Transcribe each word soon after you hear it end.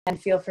and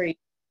feel free.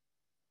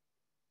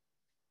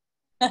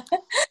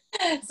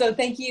 So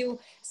thank you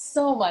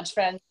so much,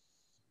 friends.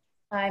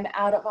 I'm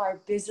out of our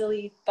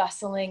busily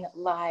bustling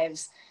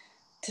lives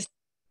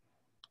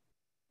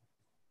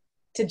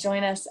to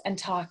join us and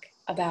talk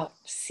about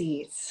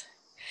seeds.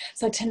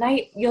 So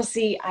tonight you'll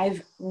see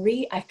I've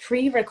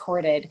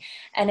pre-recorded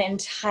an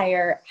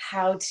entire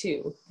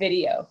how-to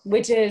video,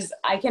 which is,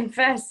 I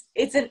confess,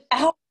 it's an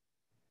hour.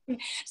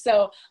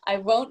 So I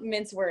won't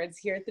mince words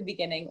here at the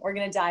beginning. We're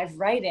going to dive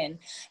right in.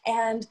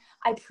 And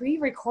I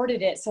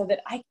pre-recorded it so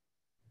that I can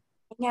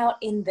hang out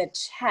in the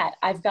chat.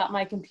 I've got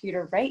my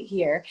computer right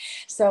here.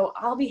 So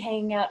I'll be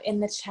hanging out in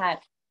the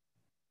chat,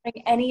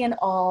 any and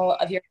all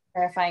of your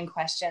clarifying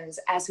questions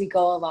as we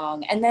go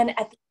along. And then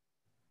at the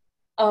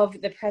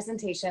of the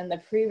presentation, the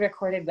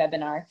pre-recorded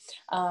webinar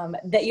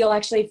that you'll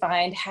actually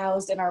find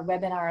housed in our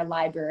webinar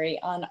library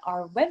on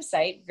our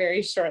website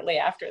very shortly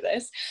after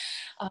this.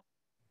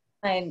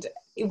 And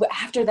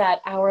after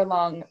that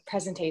hour-long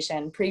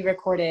presentation,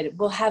 pre-recorded,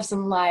 we'll have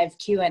some live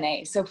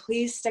Q&A. So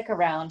please stick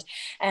around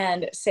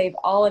and save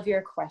all of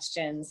your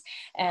questions,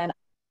 and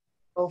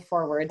go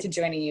forward to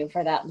joining you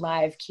for that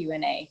live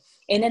Q&A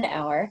in an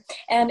hour.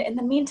 And in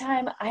the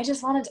meantime, I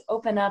just wanted to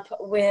open up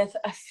with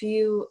a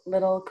few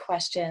little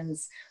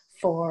questions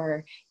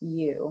for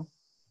you.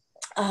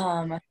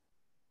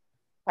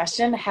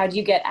 Question, how do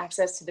you get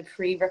access to the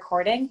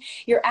pre-recording?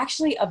 You're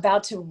actually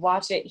about to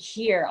watch it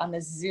here on the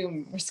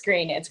Zoom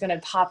screen. It's going to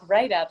pop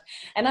right up,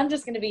 and I'm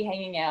just going to be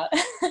hanging out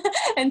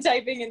and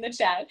typing in the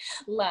chat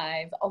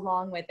live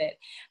along with it.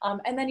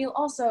 And then you'll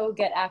also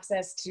get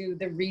access to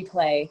the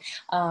replay,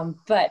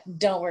 but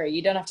don't worry,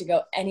 you don't have to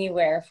go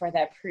anywhere for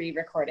that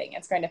pre-recording.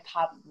 It's going to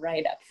pop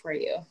right up for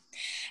you.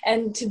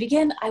 And to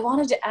begin, I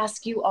wanted to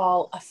ask you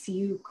all a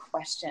few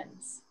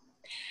questions.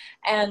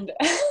 And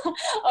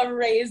a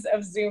raise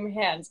of Zoom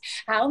hands.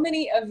 How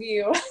many of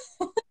you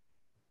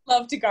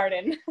love to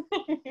garden?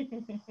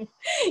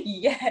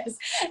 Yes.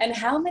 And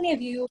how many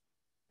of you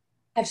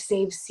have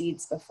saved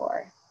seeds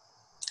before?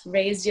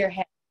 Raise your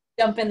hand,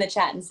 jump in the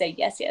chat and say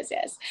yes, yes,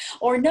 yes.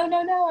 Or no,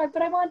 no, no,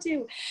 but I want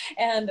to.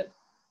 And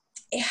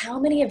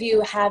how many of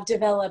you have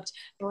developed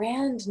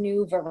brand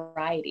new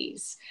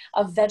varieties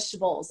of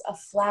vegetables, of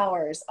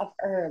flowers, of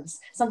herbs,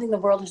 something the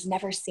world has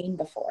never seen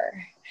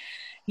before?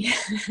 Yeah.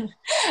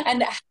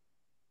 And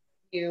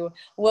you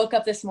woke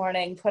up this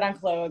morning, put on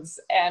clothes,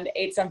 and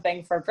ate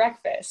something for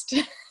breakfast.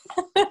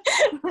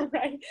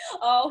 Right?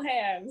 All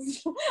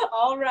hands,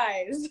 all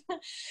rise.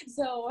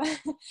 So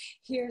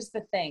here's the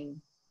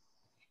thing.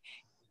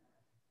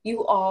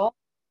 You all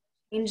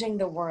changing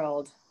the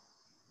world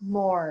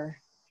more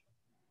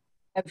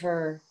than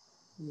ever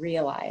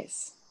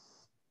realize.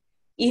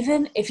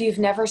 Even if you've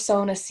never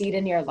sown a seed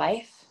in your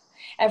life,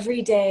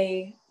 every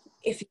day,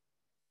 if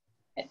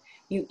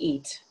you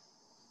eat.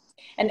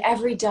 And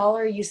every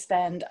dollar you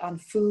spend on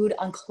food,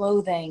 on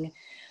clothing,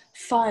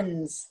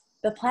 funds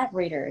the plant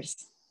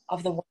breeders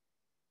of the world.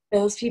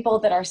 Those people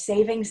that are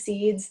saving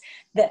seeds,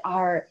 that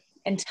are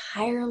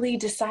entirely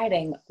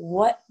deciding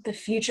what the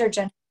future,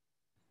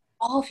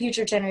 all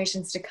future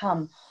generations to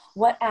come,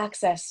 what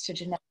access to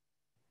genetics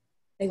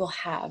they will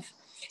have.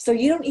 So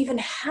you don't even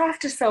have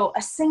to sow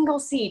a single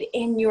seed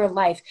in your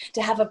life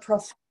to have a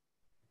profound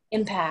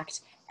impact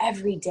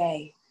every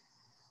day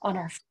on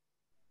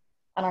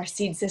our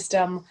seed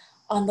system,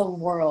 on the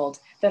world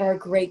that our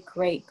great,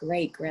 great,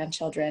 great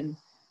grandchildren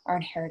are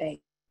inheriting.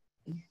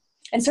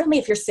 And certainly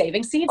if you're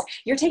saving seeds,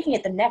 you're taking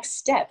it the next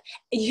step.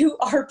 You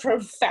are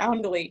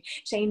profoundly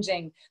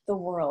changing the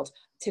world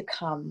to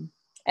come,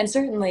 and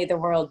certainly the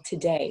world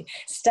today.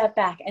 Step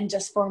back and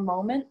just for a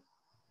moment,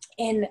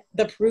 in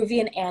the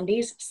Peruvian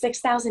Andes,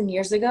 6,000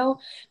 years ago,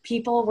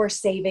 people were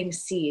saving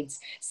seeds,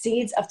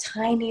 seeds of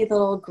tiny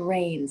little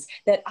grains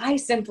that I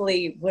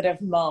simply would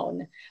have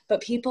mown,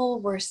 but people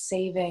were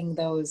saving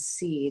those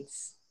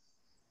seeds.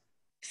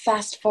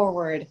 Fast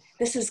forward,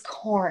 this is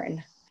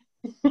corn.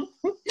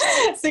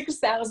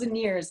 6,000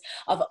 years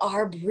of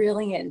our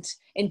brilliant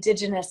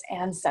indigenous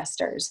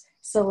ancestors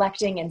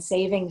selecting and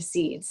saving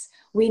seeds.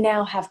 We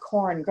now have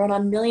corn grown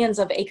on millions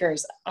of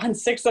acres on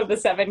 6 of the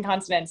 7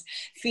 continents,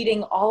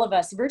 feeding all of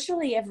us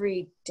virtually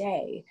every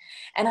day.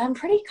 And I'm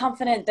pretty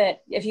confident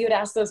that if you had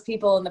asked those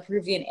people in the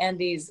Peruvian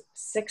Andes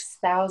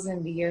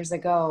 6,000 years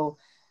ago,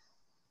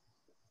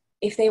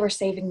 if they were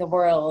saving the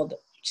world,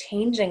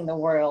 changing the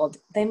world,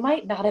 they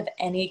might not have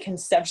any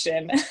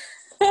conception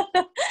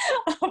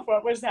of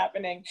what was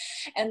happening.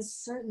 And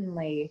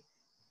certainly,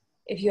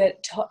 if you had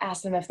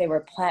asked them if they were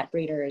plant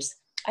breeders,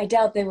 I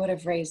doubt they would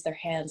have raised their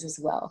hands as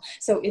well.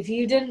 So if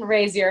you didn't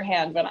raise your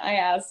hand when I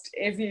asked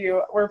if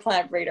you were a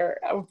plant breeder,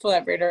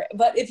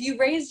 but if you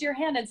raised your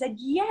hand and said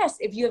yes,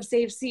 if you have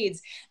saved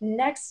seeds,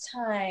 next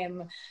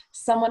time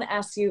someone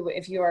asks you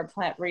if you are a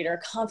plant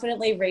breeder,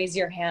 confidently raise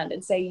your hand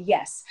and say,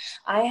 yes,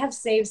 I have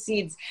saved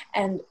seeds,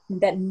 and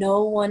that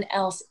no one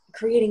else,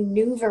 creating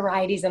new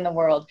varieties in the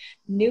world,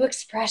 new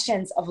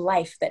expressions of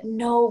life that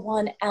no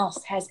one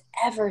else has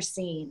ever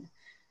seen,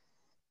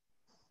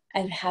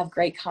 and have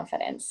great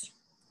confidence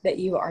that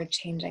you are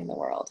changing the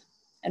world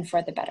and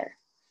for the better.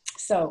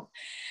 So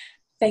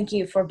Thank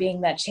you for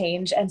being that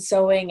change and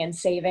sowing and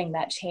saving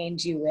that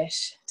change you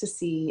wish to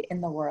see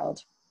in the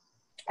world.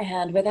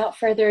 And without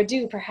further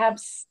ado,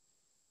 perhaps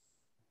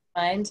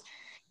mind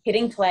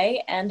hitting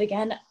play. And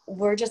again,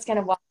 we're just going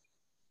to watch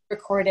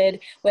recorded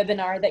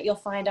webinar that you'll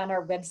find on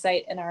our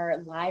website and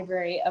our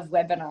library of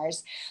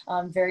webinars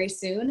very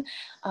soon.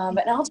 And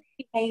I'll just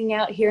be hanging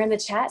out here in the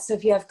chat. So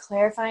if you have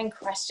clarifying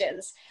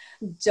questions,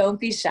 don't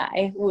be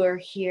shy. We're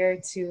here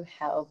to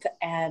help.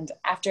 And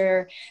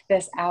after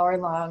this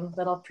hour-long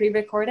little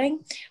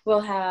pre-recording,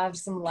 we'll have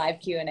some live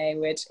Q&A,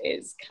 which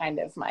is kind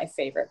of my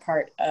favorite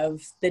part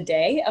of the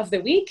day, of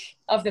the week,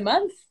 of the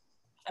month.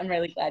 I'm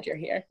really glad you're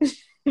here.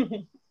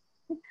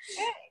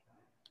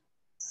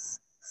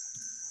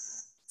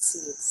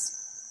 Seeds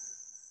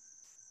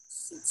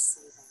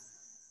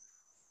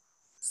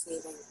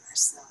saving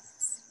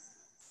ourselves.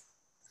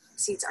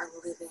 Seeds are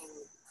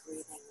living,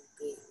 breathing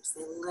beings.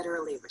 They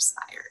literally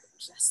respire,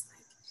 just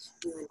like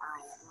you and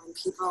I. And when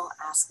people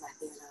ask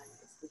Matthew and I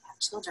if we have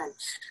children,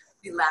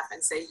 we laugh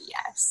and say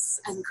yes,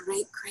 and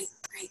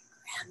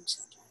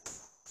great-great-great-grandchildren.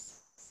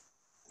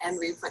 And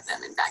we put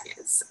them in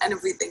baskets. And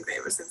if we think they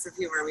have a sense of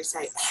humor, we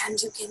say,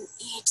 and you can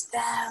eat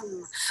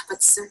them,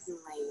 but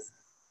certainly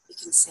you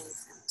can save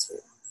them too.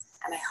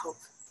 And I hope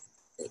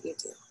that you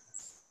do.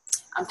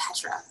 I'm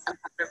Petra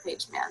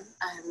Page-Mann.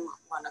 I'm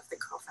one of the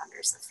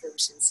co-founders of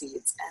Fruition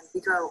Seeds, and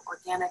we grow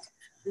organic,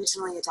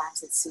 regionally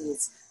adapted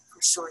seeds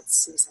for short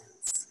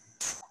seasons,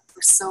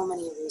 for so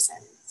many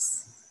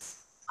reasons.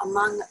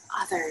 Among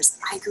others,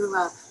 I grew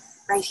up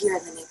right here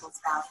in the Naples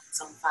Valley,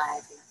 Zone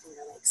 5 in the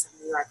Finger Lakes of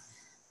New York.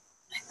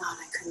 I thought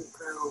I couldn't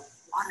grow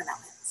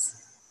watermelons.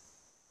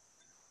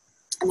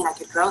 I mean, I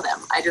could grow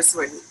them. I just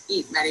wouldn't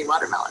eat many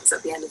watermelons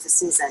at the end of the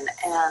season.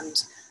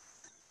 And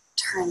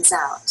turns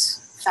out,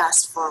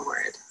 fast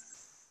forward,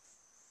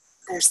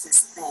 there's this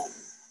thing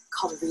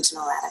called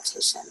regional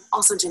adaptation,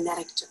 also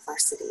genetic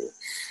diversity.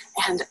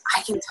 And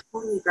I can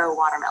totally grow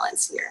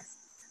watermelons here.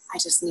 I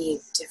just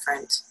need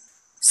different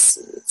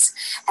seeds.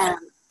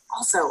 And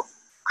also,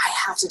 I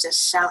have to just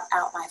shout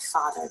out my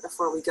father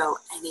before we go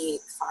any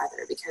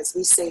farther, because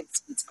we saved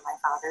seeds from my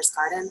father's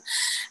garden,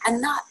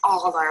 and not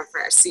all of our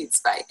seeds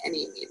by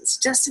any means,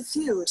 just a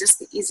few, just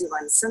the easy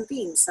ones, some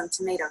beans, some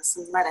tomatoes,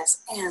 some lettuce,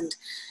 and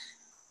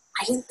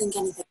I didn't think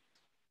anything.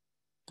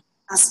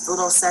 As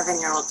little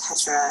 7-year-old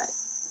Petra,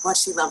 what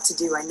she loved to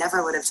do, I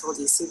never would have told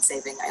you seed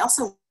saving. I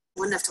also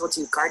wouldn't have told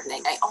you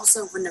gardening. I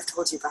also wouldn't have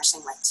told you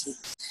brushing my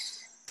teeth.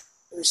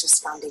 It was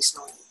just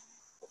foundationally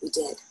what we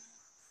did.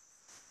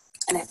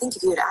 And I think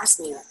if you had asked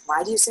me, like,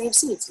 why do you save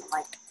seeds? I'm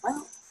like,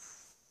 well,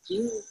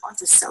 you want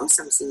to sow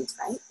some seeds,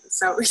 right?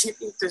 So you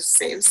need to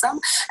save some.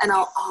 And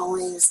I'll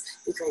always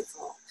be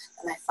grateful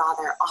that my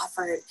father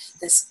offered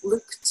this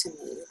loop to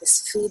me, this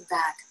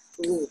feedback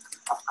loop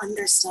of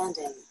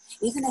understanding,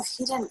 even if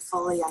he didn't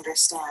fully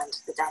understand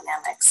the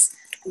dynamics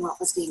and what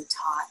was being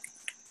taught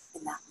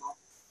in that moment.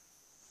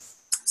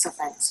 So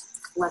friends,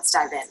 let's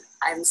dive in.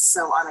 I'm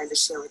so honored to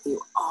share with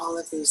you all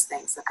of these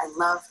things that I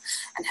love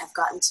and have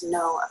gotten to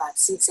know about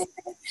seed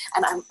saving,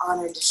 and I'm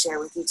honored to share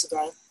with you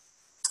today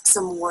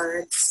some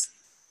words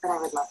that I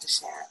would love to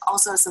share.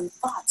 Also some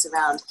thoughts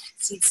around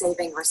seed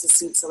saving versus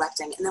seed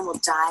selecting, and then we'll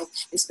dive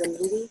into the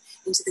nitty,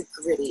 into the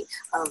gritty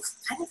of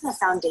kind of the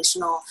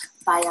foundational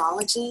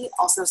biology,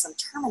 also some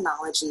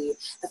terminology,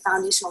 the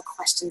foundational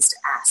questions to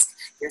ask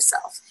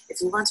yourself.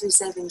 If you want to be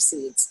saving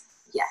seeds,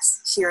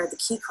 yes, here are the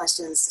key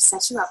questions to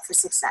set you up for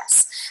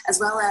success, as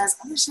well as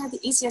I'm going to share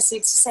the easiest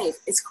seeds to save.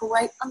 It's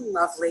quite a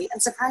lovely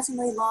and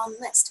surprisingly long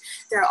list.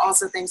 There are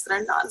also things that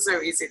are not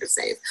so easy to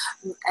save,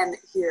 and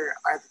here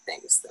are the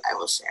things that I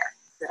will share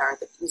that are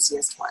the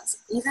easiest ones.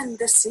 Even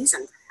this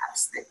season,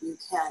 perhaps, that you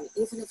can,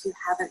 even if you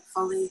haven't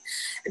fully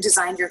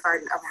designed your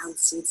garden around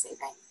seed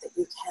saving, that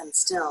you can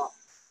still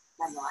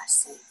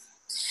nonetheless save.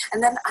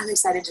 And then I'm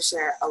excited to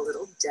share a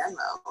little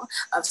demo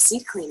of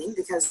seed cleaning,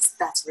 because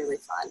that's really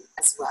fun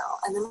as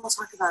well. And then we'll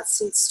talk about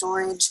seed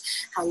storage,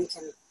 how you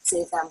can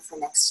save them for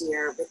next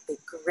year with the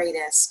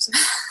greatest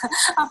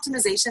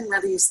optimization,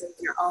 whether you save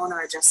your own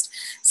or just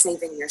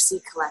saving your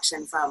seed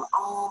collection from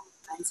all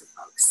kinds of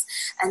folks.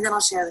 And then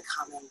I'll share the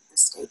common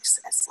mistakes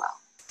as well.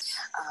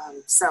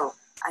 So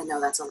I know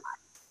that's a lot.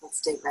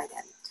 Let's dig right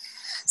in.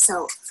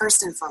 So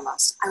first and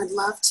foremost, I would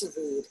love to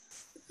read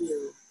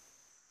you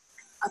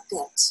a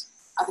bit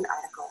of an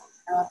article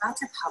I'm about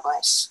to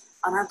publish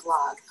on our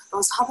blog. It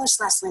was published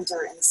last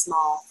winter in the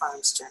Small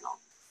Farms Journal,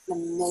 an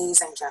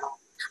amazing journal.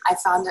 I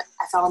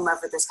fell in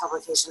love with this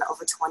publication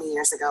over 20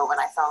 years ago when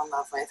I fell in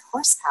love with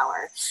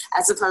horsepower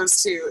as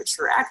opposed to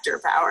tractor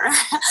power,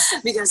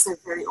 because they're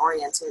very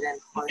oriented in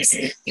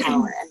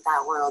horsepower and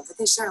that world. But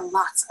they share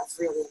lots of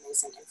really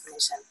amazing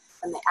information.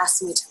 When they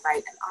asked me to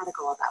write an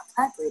article about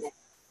plant breeding,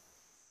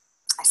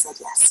 I said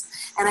yes.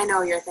 And I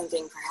know you're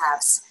thinking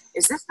perhaps,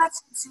 is this about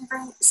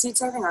seed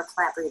saving or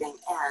plant breeding?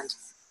 And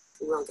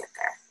we'll get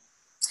there.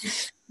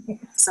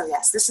 So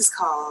yes, this is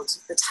called,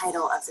 the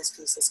title of this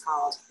piece is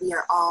called, We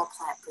Are All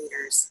Plant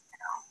Breeders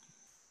Now,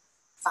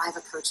 5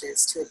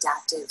 Approaches to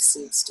Adaptive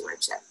Seed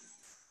Stewardship.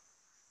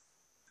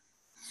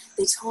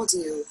 They told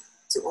you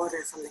to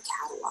order from the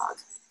catalog,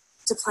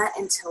 to plant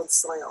in tilled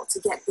soil, to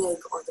get big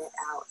or get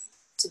out,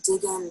 to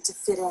dig in, to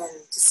fit in,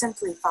 to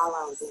simply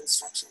follow the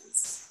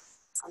instructions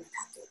on the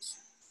package.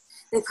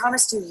 They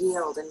promised you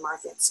yield in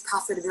markets,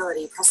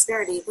 profitability,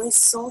 prosperity. They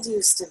sold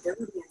you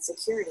stability and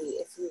security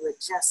if you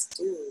would just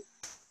do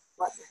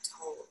what you're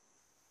told.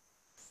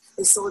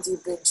 They sold you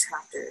big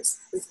tractors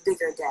with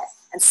bigger debt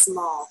and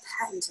small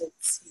patented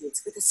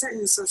seeds with a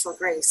certain social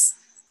grace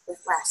with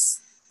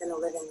less than a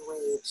living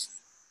wage.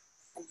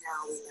 And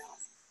now we know.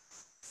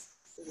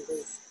 We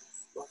reap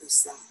what we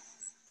sow.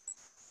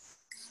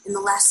 In the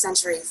last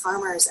century,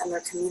 farmers and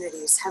their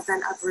communities have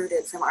been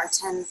uprooted from our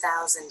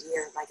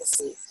 10,000-year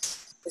legacy,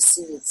 the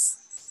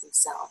seeds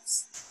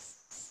themselves.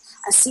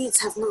 As seeds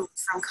have moved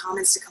from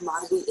commons to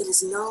commodity, it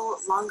is no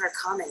longer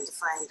common to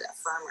find a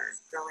farmer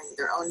growing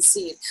their own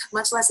seed,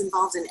 much less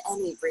involved in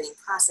any breeding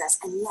process,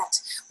 and yet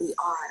we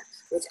are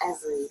with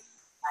every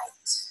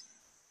bite.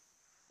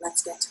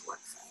 Let's get to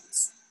work,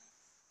 friends.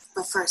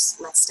 But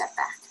first, let's step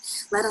back.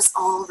 Let us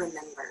all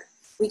remember,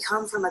 we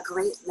come from a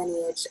great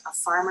lineage of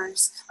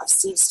farmers, of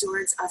seed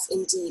stewards, of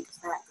indeed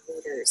plant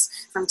breeders.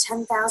 From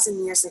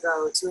 10,000 years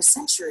ago to a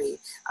century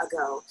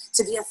ago,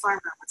 to be a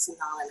farmer was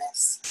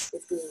synonymous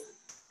with being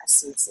a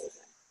seed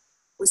saver,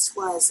 which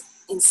was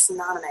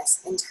synonymous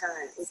in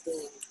turn with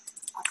being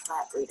a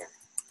plant breeder.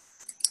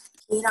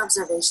 Keen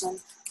observation,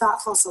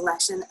 thoughtful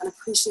selection, and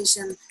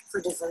appreciation for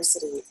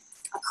diversity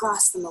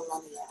across the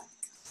millennia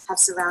have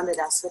surrounded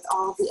us with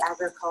all the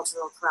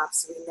agricultural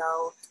crops we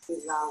know, we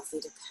love, we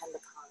depend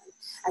upon.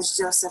 As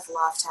Joseph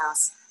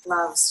Lofthouse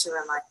loves to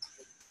remind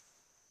me,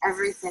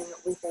 everything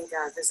we think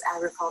of as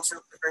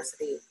agricultural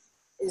diversity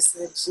is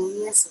the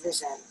genius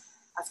vision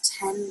of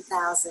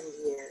 10,000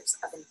 years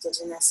of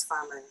indigenous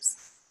farmers,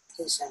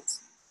 patient,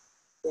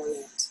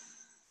 brilliant,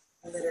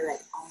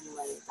 literate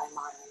only by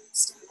modern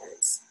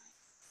standards.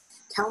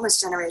 Countless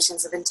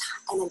generations of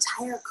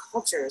entire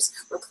cultures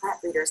were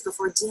plant breeders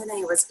before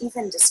DNA was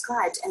even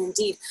described, and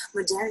indeed,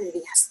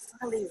 modernity has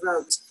thoroughly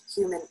robbed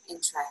human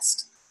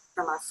interest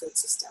from our food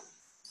system.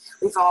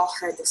 We've all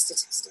heard the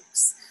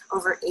statistics.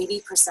 Over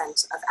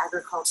 80% of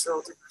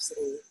agricultural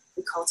diversity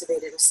we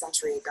cultivated a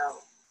century ago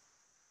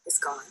is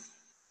gone,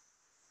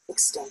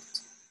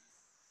 extinct.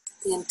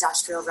 The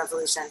Industrial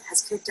Revolution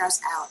has kicked us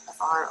out of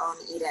our own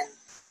Eden.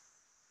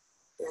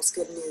 There's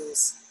good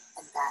news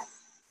and bad.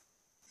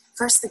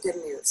 First, the good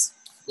news.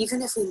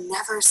 Even if we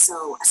never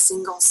sow a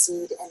single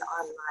seed in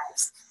our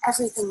lives,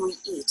 everything we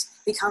eat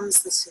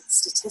becomes the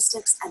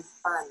statistics and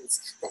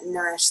funds that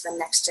nourish the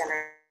next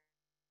generation.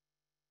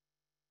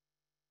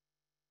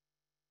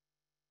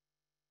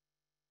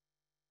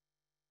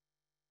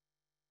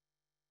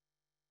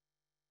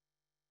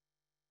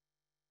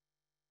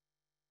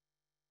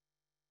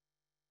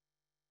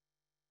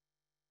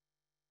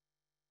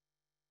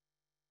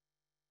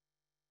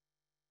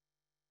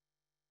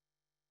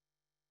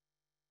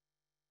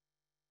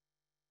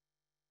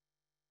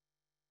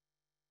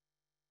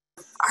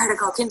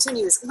 Article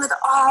continues with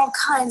all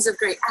kinds of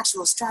great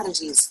actual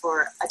strategies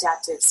for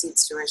adaptive seed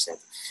stewardship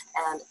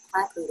and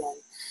plant breeding,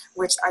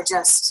 which are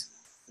just,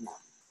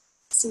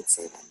 seed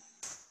saving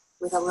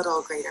with a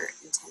little greater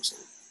intention.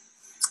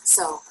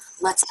 So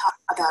let's talk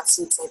about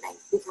seed saving,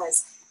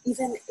 because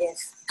even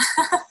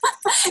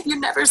if you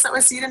never sow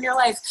a seed in your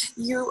life,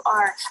 you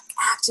are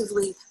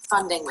actively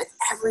funding with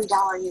every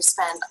dollar you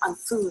spend on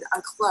food,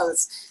 on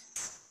clothes,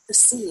 the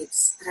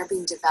seeds that are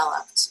being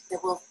developed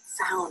that will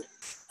found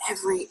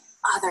every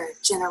other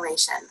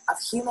generation of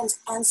humans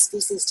and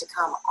species to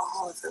come,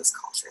 all of those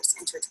cultures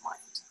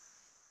intertwined.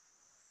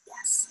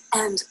 Yes.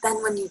 And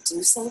then when you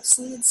do save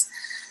seeds,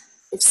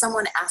 if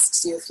someone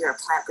asks you if you're a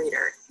plant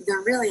breeder,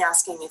 they're really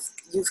asking if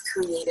you've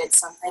created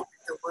something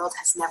that the world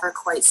has never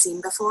quite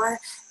seen before.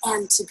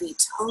 And to be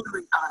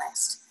totally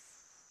honest,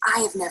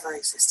 I have never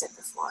existed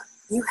before.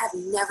 You have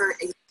never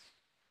existed.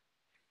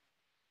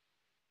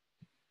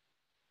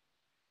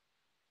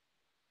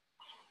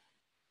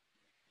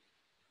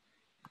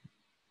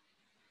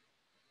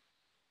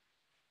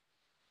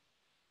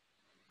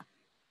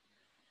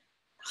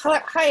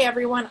 Hi,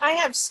 everyone. I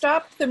have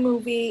stopped the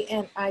movie,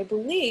 and I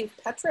believe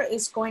Petra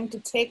is going to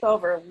take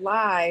over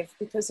live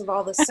because of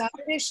all the sound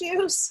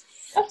issues.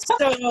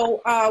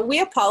 So we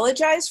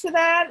apologize for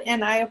that,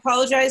 and I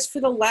apologize for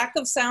the lack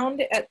of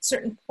sound at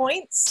certain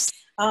points.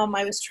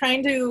 I was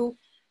trying to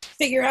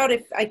figure out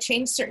if I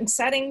changed certain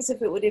settings,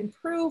 if it would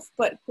improve,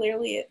 but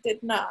clearly it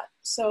did not.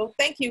 So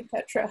thank you,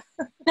 Petra.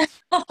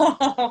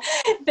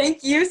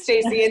 Thank you,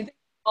 Stacy, and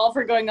all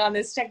for going on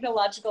this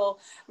technological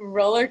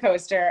roller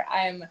coaster.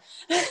 I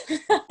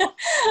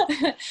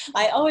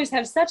always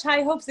have such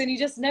high hopes, and you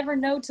just never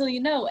know till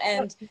you know.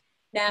 And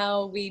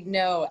now we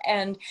know.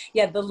 And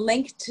yeah, the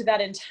link to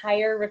that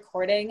entire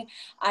recording,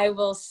 I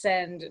will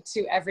send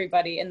to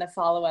everybody in the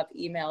follow-up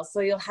email. So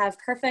you'll have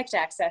perfect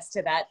access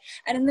to that.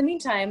 And in the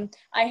meantime,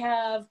 I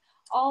have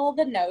all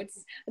the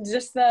notes,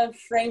 just the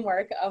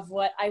framework of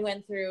what I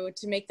went through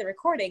to make the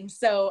recording.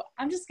 So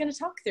I'm just going to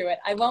talk through it.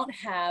 I won't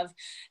have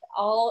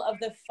all of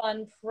the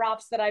fun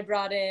props that I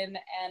brought in,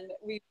 and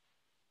we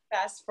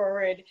fast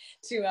forward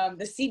to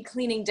the seed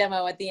cleaning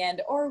demo at the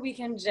end, or we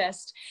can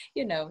just,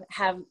 you know,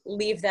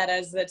 leave that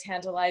as the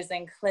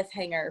tantalizing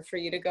cliffhanger for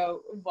you to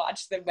go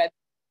watch the web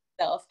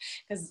itself,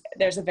 because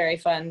there's a very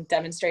fun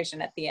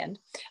demonstration at the end.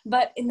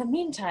 But in the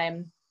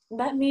meantime,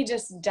 let me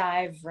just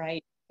dive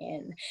right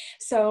in.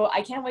 So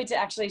I can't wait to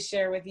actually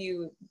share with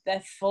you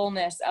the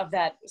fullness of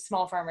that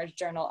Small Farmers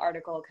Journal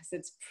article, because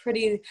it's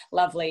pretty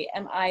lovely.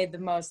 Am I the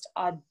most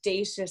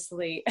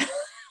audaciously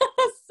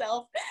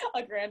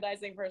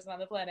self-aggrandizing person on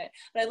the planet?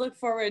 But I look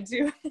forward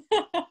to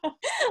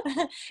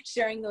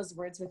sharing those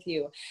words with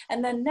you.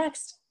 And then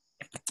next,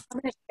 I'm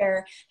going to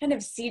share kind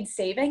of seed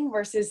saving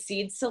versus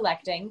seed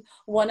selecting,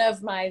 one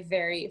of my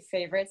very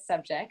favorite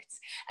subjects.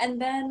 And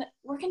then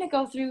we're going to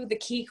go through the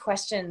key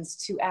questions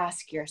to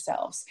ask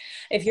yourselves.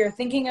 If you're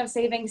thinking of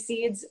saving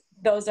seeds,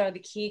 those are the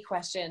key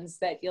questions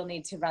that you'll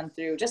need to run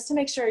through just to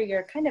make sure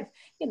you're kind of,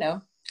 you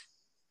know,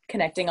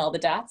 connecting all the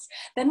dots.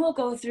 Then we'll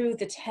go through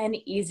the 10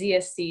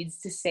 easiest seeds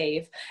to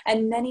save,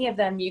 and many of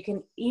them you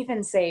can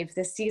even save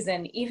this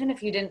season, even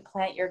if you didn't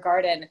plant your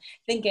garden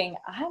thinking,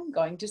 I'm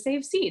going to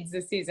save seeds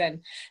this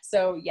season.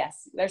 So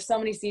yes, there's so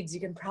many seeds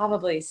you can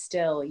probably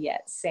still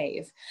yet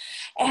save.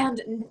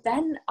 And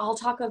then I'll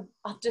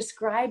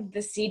describe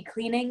the seed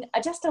cleaning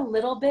just a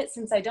little bit,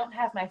 since I don't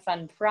have my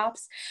fun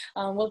props.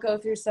 We'll go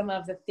through some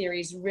of the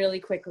theories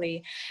really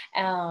quickly,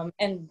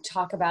 and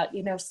talk about,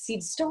 you know,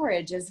 seed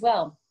storage as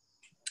well.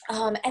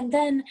 And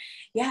then,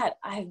 yeah,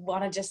 I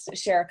want to just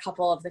share a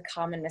couple of the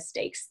common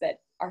mistakes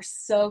that are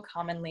so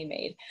commonly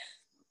made.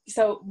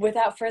 So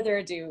without further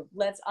ado,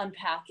 let's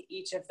unpack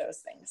each of those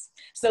things.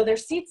 So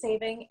there's seed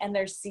saving and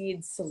there's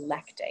seed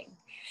selecting.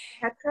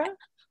 Petra,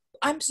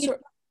 I'm sorry.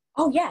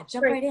 Oh yeah,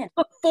 jump right in.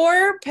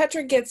 Before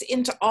Petra gets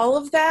into all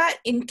of that,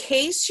 in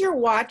case you're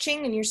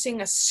watching and you're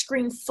seeing a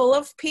screen full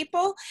of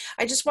people,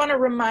 I just want to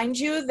remind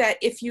you that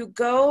if you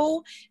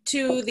go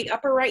to the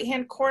upper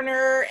right-hand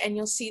corner and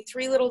you'll see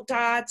 3 little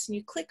dots and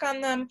you click on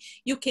them,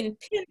 you can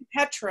pin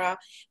Petra,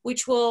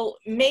 which will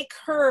make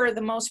her the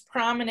most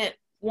prominent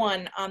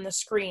one on the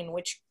screen,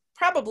 which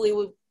probably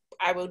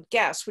I would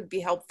guess would be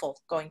helpful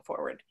going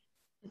forward.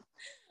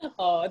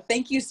 Oh,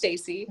 thank you,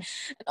 Stacy.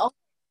 And also,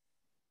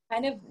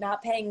 kind of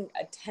not paying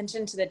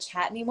attention to the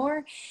chat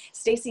anymore.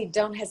 Stacy,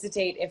 don't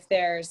hesitate. If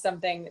there's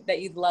something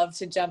that you'd love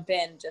to jump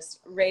in,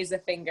 just raise a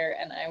finger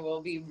and I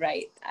will be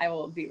right. I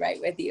will be right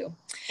with you.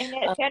 And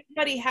if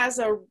anybody has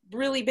a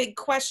really big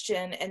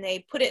question and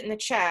they put it in the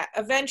chat,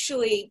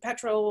 eventually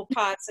Petra will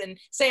pause and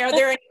say, are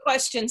there any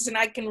questions? And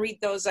I can read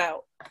those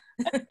out.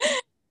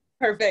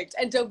 Perfect.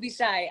 And don't be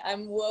shy.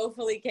 I'm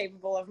woefully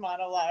capable of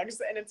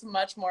monologues, and it's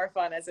much more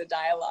fun as a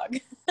dialogue.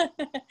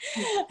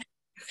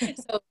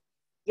 So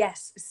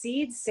yes,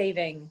 seed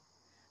saving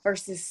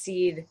versus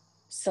seed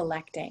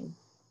selecting.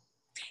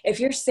 If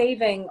you're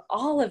saving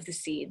all of the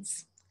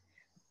seeds,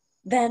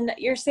 then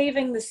you're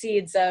saving the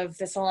seeds of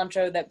the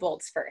cilantro that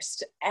bolts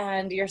first,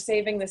 and you're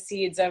saving the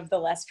seeds of the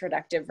less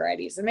productive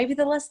varieties, and maybe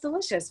the less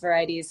delicious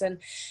varieties.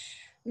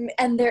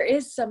 And there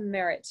is some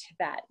merit to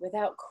that,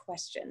 without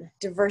question.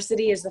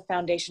 Diversity is the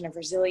foundation of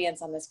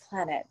resilience on this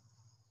planet.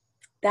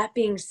 That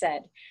being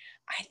said,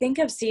 I think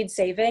of seed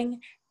saving,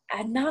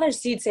 and not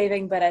as seed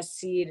saving, but as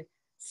seed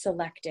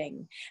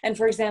selecting. And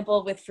for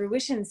example, with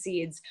Fruition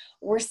Seeds,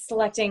 we're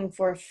selecting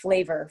for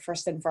flavor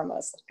first and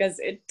foremost, because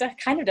it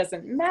kind of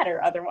doesn't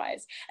matter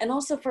otherwise. And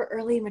also for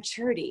early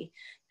maturity.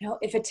 You know,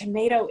 if a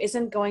tomato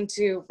isn't going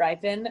to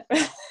ripen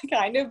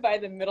kind of by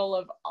the middle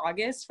of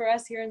August for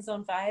us here in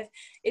Zone 5,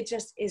 it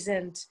just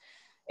isn't,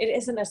 it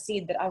isn't a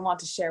seed that I want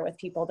to share with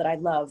people that I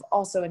love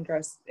also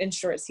in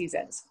short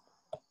seasons.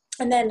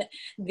 And then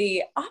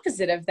the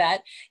opposite of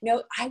that, you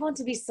know, I want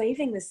to be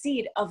saving the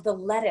seed of the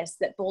lettuce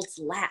that bolts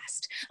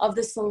last, of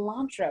the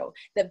cilantro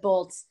that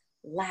bolts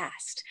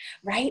last,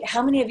 right?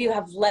 How many of you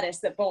have lettuce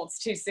that bolts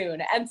too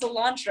soon, and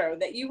cilantro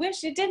that you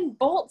wish it didn't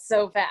bolt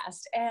so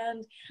fast?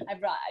 And I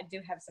do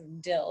have some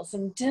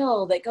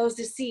dill that goes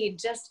to seed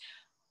just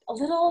a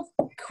little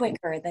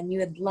quicker than you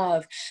would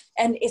love.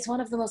 And it's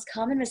one of the most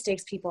common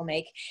mistakes people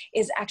make,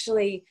 is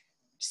actually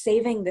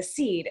saving the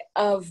seed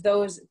of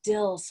those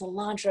dill,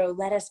 cilantro,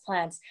 lettuce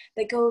plants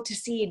that go to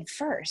seed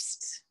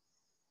first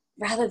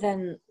rather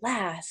than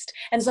last.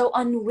 And so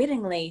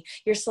unwittingly,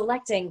 you're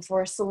selecting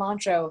for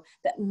cilantro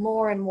that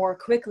more and more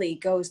quickly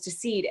goes to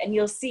seed. And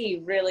you'll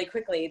see really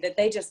quickly that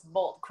they just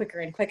bolt quicker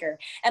and quicker.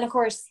 And of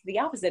course, the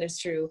opposite is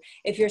true.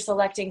 If you're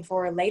selecting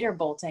for later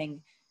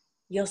bolting,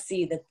 you'll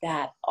see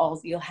that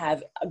you'll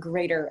have a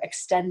greater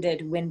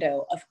extended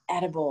window of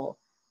edible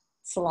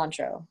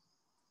cilantro.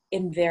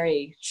 In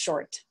very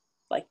short,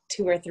 like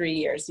 2 or 3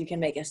 years, you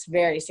can make a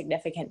very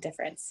significant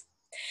difference.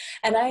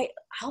 And I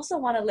also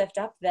want to lift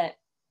up that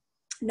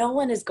no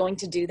one is going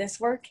to do this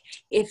work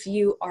if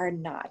you are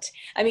not.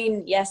 I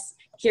mean, yes,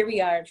 here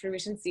we are at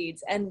Fruition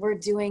Seeds, and we're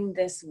doing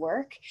this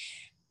work.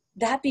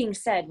 That being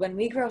said, when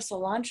we grow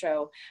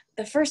cilantro,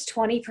 the first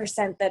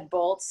 20% that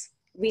bolts,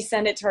 we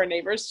send it to our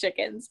neighbors'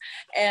 chickens,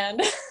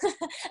 and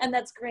and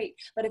that's great.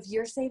 But if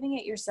you're saving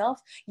it yourself,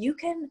 you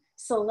can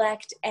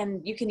select and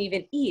you can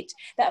even eat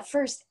that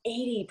first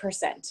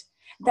 80%.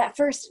 that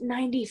first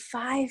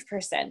 95%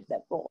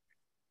 that bolt.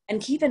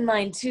 And keep in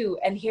mind too,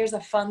 and here's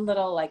a fun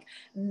little like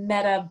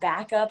meta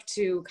backup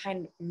to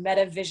kind of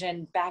meta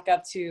vision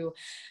backup to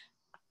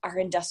our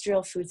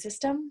industrial food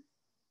system,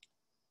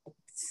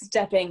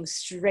 stepping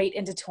straight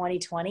into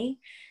 2020,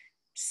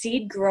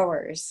 seed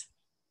growers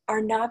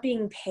are not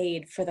being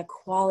paid for the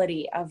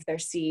quality of their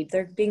seed.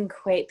 They're being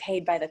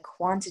paid by the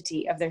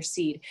quantity of their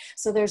seed.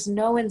 So there's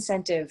no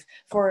incentive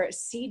for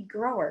seed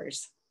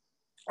growers,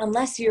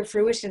 unless you're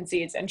Fruition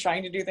Seeds and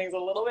trying to do things a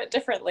little bit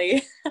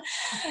differently.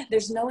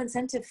 There's no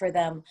incentive for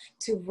them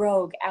to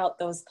rogue out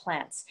those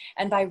plants.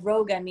 And by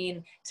rogue, I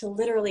mean to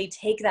literally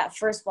take that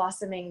first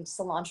blossoming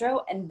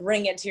cilantro and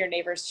bring it to your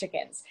neighbor's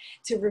chickens,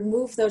 to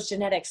remove those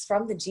genetics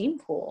from the gene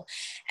pool.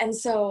 And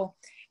so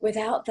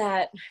without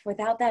that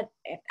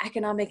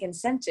economic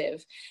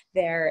incentive,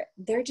 they're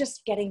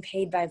just getting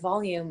paid by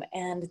volume,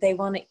 and they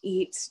want to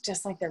eat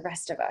just like the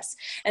rest of us.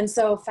 And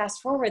so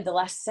fast forward the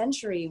last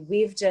century,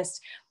 we've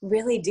just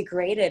really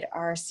degraded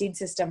our seed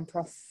system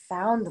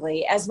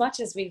profoundly, as much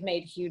as we've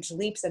made huge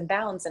leaps and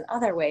bounds in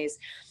other ways.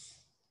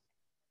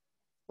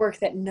 Work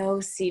that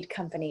no seed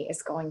company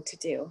is going to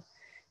do.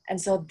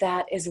 And so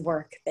that is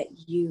work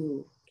that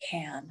you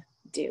can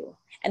do,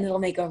 and it'll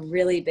make a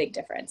really big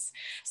difference.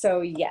 So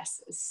yes,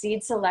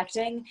 seed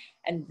selecting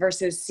and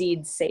versus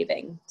seed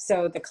saving.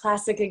 So the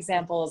classic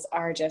examples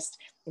are just,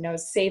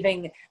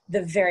 saving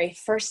the very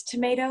first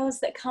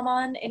tomatoes that come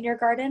on in your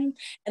garden,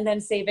 and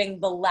then saving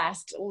the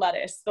last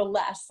lettuce, the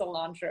last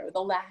cilantro, the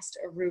last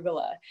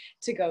arugula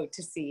to go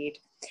to seed.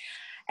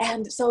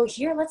 And so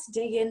here, let's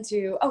dig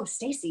into,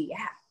 Stacy,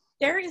 yeah.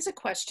 There is a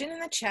question in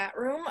the chat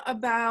room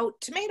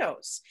about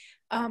tomatoes.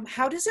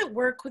 How does it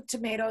work with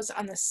tomatoes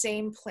on the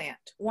same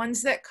plant?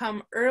 Ones that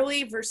come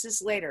early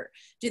versus later.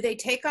 Do they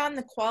take on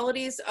the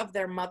qualities of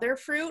their mother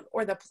fruit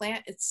or the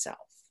plant itself?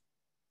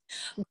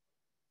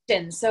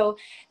 So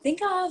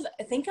think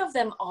of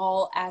them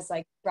all as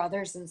like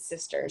brothers and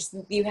sisters.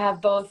 You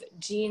have both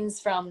genes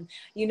from,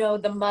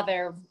 the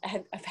mother.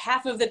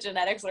 Half of the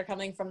genetics are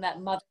coming from that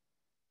mother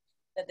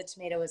that the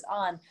tomato is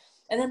on.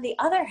 And then the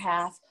other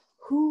half,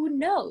 who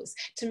knows?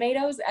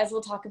 Tomatoes, as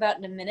we'll talk about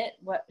in a minute,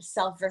 what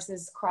self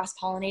versus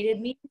cross-pollinated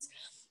means.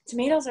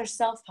 Tomatoes are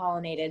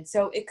self-pollinated.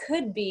 So it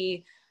could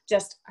be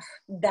just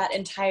that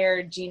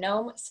entire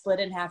genome split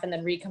in half and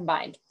then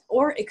recombined.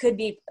 Or it could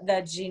be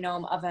the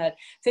genome of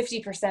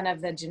 50%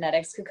 of the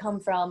genetics could come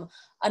from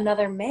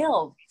another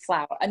male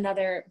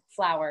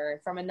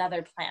flower from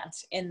another plant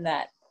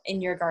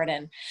in your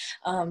garden.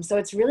 So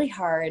it's really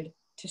hard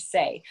to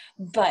say,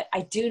 but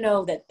I do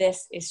know that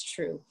this is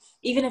true.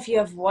 Even if you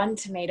have one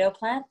tomato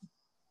plant,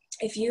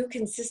 if you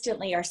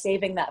consistently are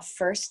saving that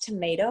first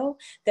tomato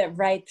that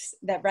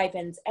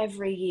ripens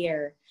every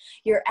year,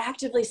 you're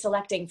actively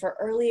selecting for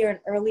earlier and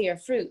earlier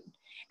fruit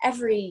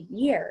every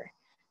year.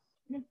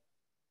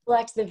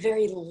 Select the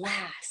very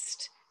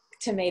last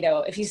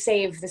tomato. If you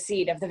save the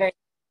seed of the very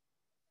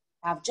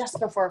have just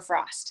before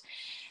frost,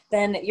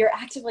 then you're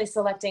actively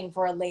selecting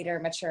for a later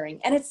maturing.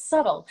 And it's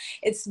subtle.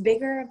 It's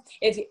bigger.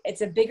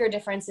 It's a bigger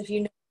difference if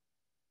you know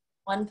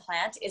one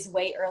plant is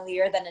way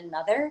earlier than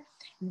another.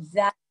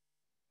 That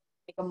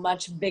makes a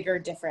much bigger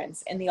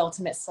difference in the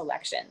ultimate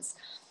selections.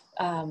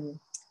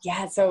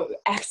 So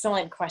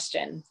excellent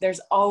question.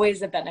 There's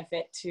always a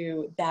benefit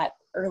to that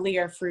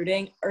earliest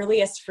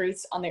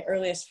fruits on the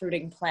earliest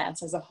fruiting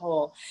plants as a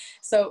whole.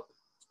 So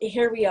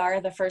here we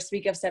are, the first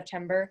week of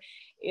September.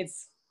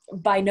 It's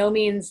by no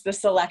means the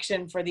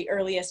selection for the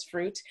earliest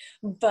fruit,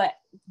 but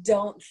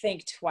don't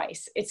think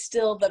twice. It's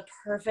still the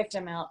perfect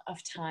amount of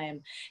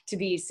time to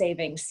be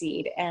saving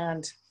seed.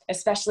 And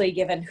especially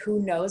given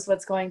who knows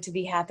what's going to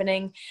be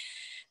happening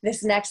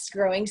this next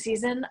growing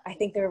season, I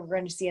think that we're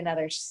going to see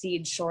another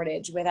seed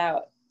shortage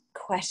without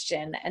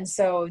question. And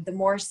so the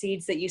more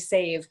seeds that you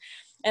save,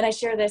 and I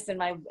share this in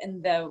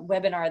the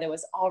webinar that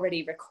was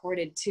already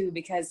recorded too,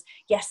 because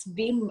yes,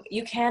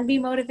 you can be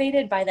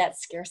motivated by that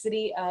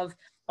scarcity of,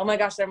 oh my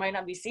gosh, there might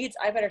not be seeds,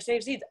 I better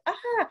save seeds.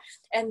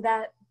 And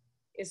that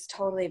is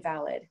totally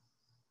valid.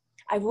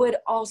 I would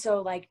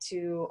also like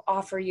to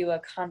offer you a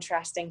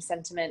contrasting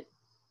sentiment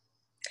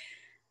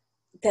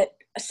that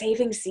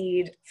saving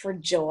seed for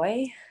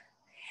joy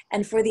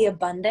and for the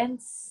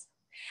abundance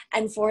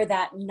and for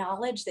that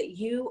knowledge that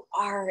you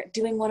are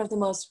doing one of the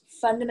most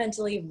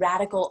fundamentally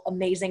radical,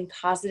 amazing,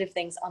 positive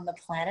things on the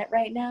planet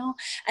right now,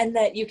 and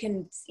that you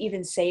can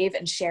even save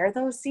and share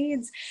those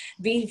seeds,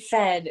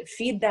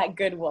 feed that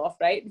good wolf,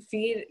 right?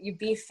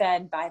 Be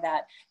fed by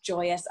that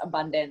joyous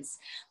abundance,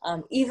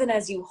 even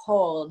as you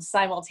hold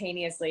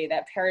simultaneously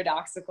that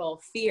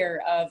paradoxical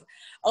fear of,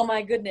 oh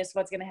my goodness,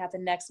 what's going to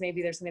happen next?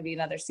 Maybe there's going to be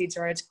another seed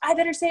shortage. I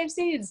better save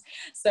seeds.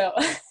 So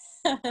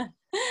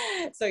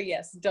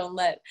yes, don't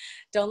let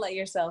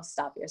yourself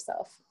stop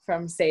yourself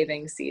from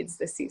saving seeds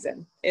this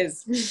season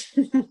is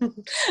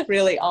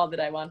really all that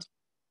I want.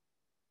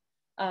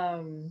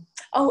 And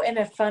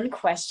a fun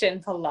question,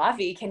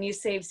 Pallavi, can you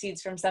save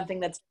seeds from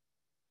something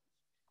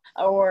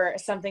or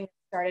something that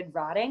started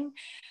rotting?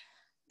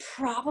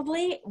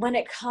 Probably when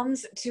it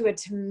comes to a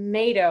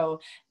tomato,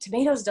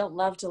 tomatoes don't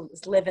love to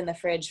live in the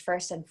fridge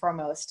first and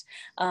foremost.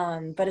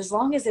 But as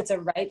long as it's a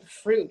ripe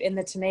fruit in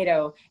the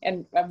tomato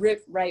and a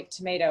ripe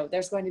tomato,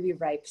 there's going to be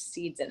ripe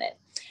seeds in it.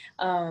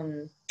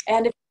 And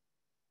if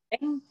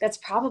that's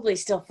probably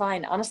still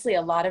fine. Honestly,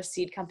 a lot of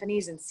seed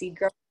companies and seed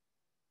growers,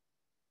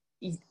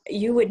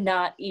 you would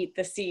not eat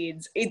the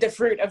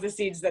fruit of the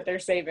seeds that they're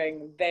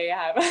saving. They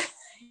have,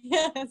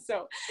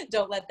 so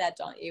don't let that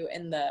daunt you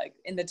in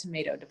the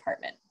tomato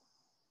department.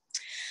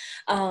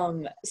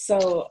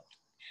 So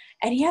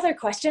any other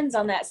questions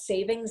on that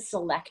saving,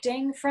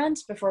 selecting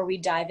front before we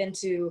dive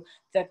into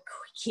the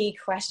key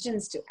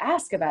questions to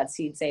ask about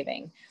seed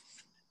saving?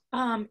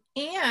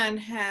 Anne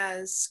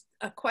has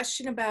a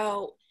question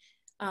about,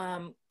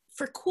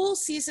 for cool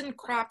season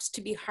crops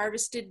to be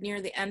harvested near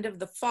the end of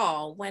the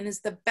fall, when is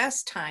the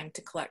best time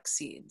to collect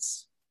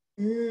seeds?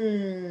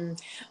 When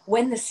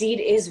the seed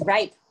is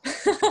ripe.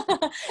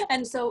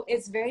 And so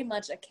it's very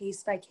much a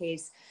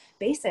case-by-case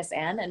basis,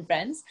 Anne and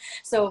friends.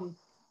 So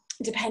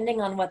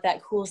depending on what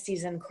that cool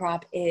season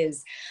crop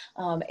is,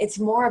 it's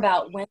more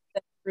about when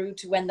the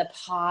fruit, when the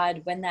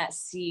pod, when that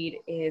seed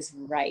is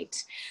ripe,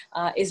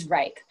 is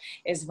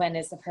when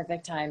is the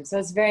perfect time. So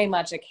it's very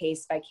much a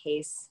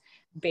case-by-case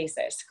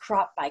basis,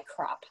 crop by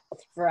crop,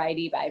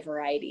 variety by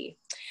variety.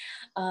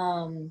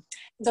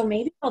 So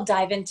maybe I'll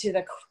dive into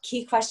the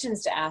key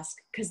questions to ask,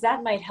 because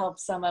that might help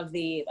some of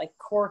the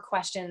core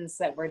questions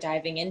that we're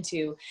diving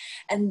into.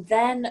 And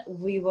then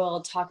we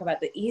will talk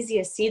about the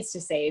easiest seeds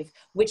to save,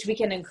 which we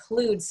can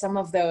include some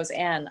of those,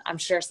 and I'm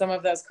sure some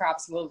of those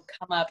crops will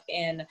come up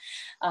in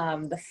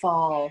the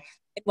fall,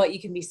 what you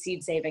can be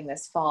seed saving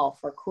this fall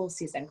for cool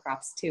season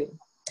crops too.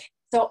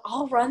 So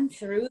I'll run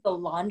through the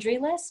laundry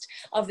list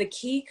of the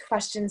key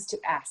questions to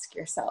ask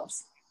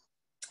yourselves.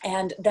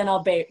 And then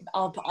I'll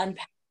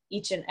unpack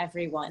each and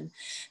every one.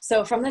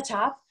 So from the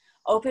top,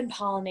 open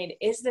pollinated,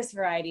 is this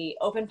variety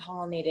open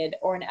pollinated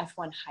or an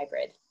F1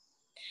 hybrid?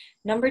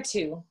 Number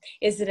 2,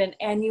 is it an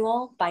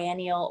annual,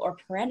 biennial, or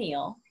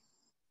perennial?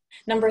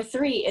 Number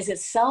 3, is it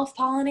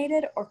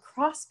self-pollinated or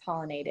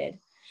cross-pollinated?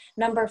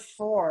 Number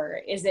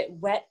 4, is it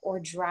wet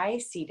or dry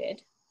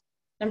seeded?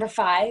 Number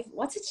 5,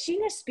 what's its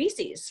genus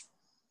species?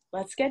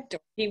 Let's get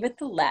dorky with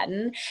the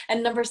Latin.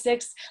 And number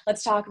 6,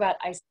 let's talk about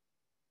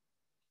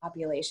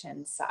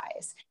population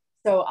size.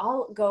 So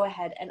I'll go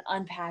ahead and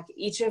unpack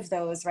each of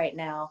those right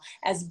now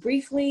as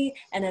briefly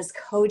and as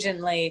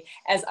cogently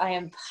as I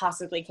am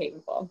possibly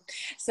capable.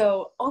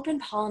 So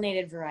open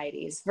pollinated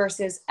varieties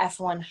versus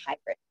F1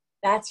 hybrid.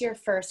 That's your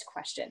first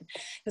question,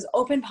 because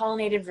open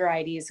pollinated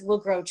varieties will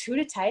grow true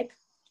to type.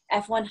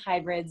 F1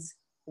 hybrids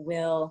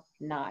will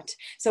not.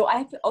 So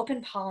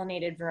open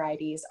pollinated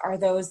varieties are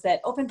those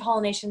that open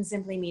pollination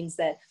simply means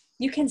that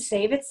you can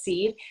save its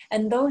seed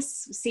and those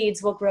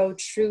seeds will grow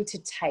true to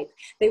type.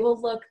 They will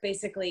look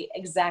basically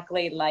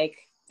exactly like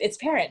its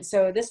parent.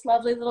 So this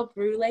lovely little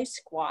brulee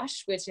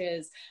squash, which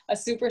is a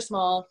super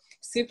small,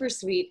 super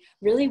sweet,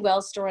 really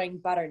well storing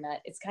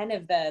butternut. It's kind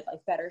of the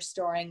better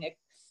storing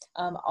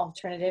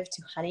alternative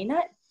to honey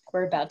nut.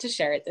 We're about to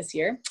share it this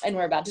year and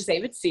we're about to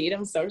save its seed.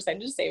 I'm so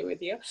excited to save it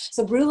with you.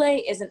 So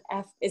brulee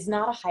is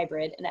not a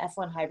hybrid, an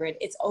F1 hybrid.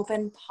 It's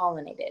open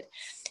pollinated.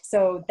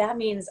 So that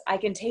means I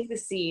can take the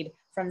seed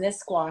from this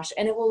squash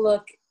and it will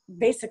look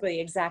basically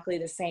exactly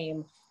the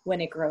same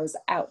when it grows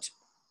out.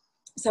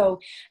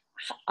 So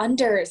open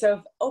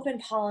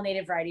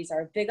pollinated varieties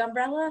are a big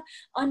umbrella.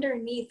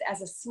 Underneath,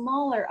 as a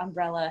smaller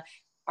umbrella,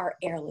 are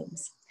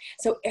heirlooms.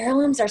 So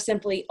heirlooms are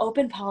simply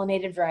open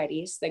pollinated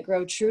varieties that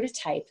grow true to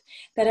type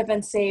that have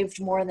been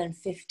saved more than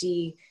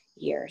 50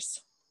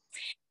 years.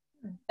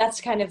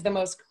 That's kind of the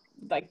most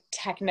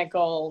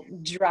technical,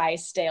 dry,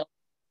 stale.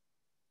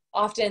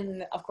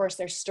 Often, of course,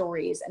 there's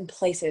stories and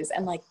places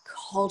and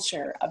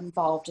culture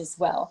involved as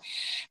well.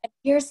 And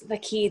here's the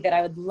key that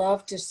I would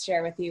love to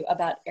share with you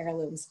about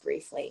heirlooms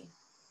briefly.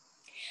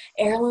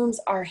 Heirlooms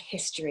are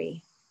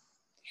history.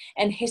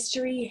 And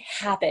history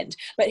happened,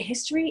 but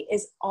history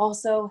is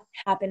also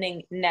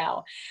happening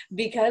now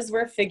because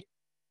we're figuring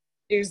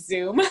out how to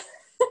Zoom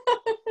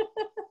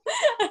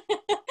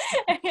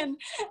and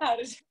how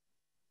to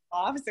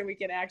off so we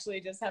can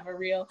actually just have a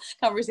real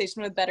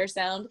conversation with better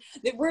sound.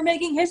 That we're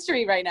making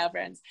history right now,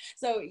 friends.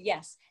 So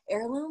yes,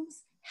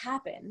 heirlooms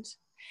happened.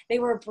 They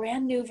were a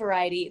brand new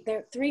variety.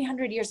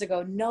 300 years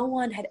ago, no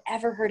one had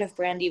ever heard of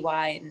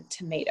Brandywine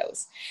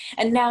tomatoes.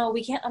 And now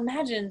we can't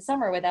imagine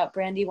summer without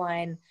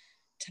Brandywine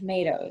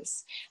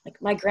tomatoes.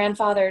 My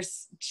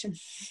grandfather's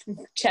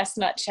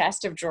chestnut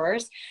chest of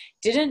drawers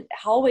didn't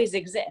always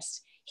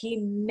exist. He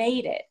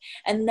made it.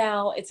 And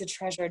now it's a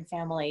treasured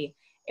family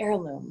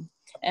heirloom.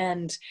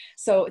 And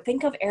so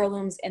think of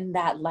heirlooms in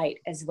that light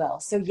as well.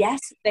 So yes,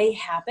 they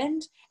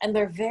happened and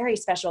they're very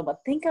special,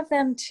 but think of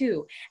them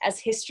too as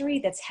history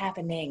that's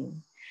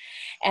happening.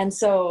 And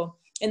so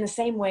in the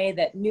same way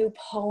that new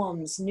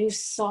poems, new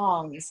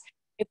songs,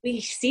 if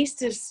we cease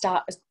to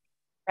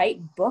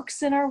write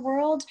books in our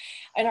world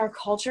and our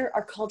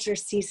culture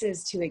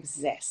ceases to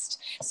exist.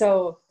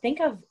 So think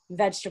of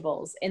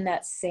vegetables in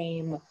that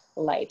same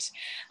light.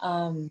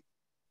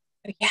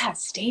 Yeah,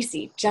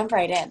 Stacy, jump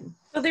right in.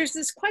 So there's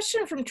this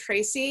question from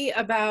Tracy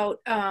about,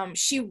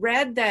 she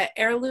read that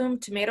heirloom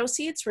tomato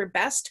seeds were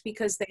best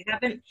because they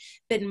haven't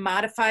been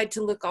modified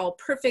to look all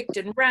perfect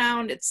and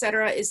round,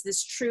 etc. Is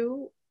this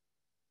true?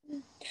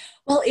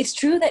 Well, it's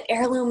true that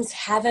heirlooms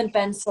haven't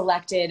been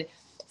selected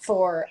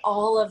for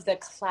all of the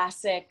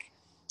classic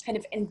kind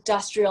of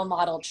industrial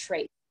model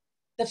traits.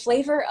 The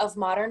flavor of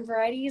modern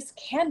varieties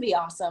can be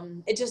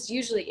awesome. It just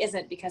usually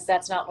isn't, because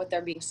that's not what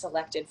they're being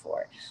selected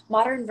for.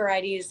 Modern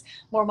varieties,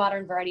 more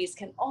modern varieties,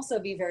 can also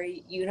be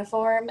very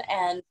uniform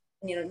and,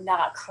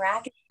 not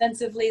crack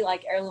extensively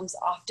like heirlooms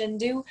often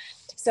do.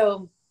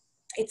 So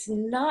it's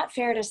not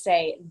fair to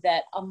say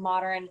that a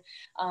modern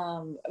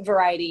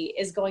variety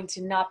is going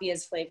to not be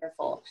as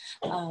flavorful.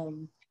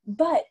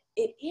 But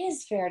it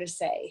is fair to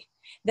say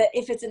that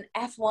if it's an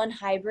F1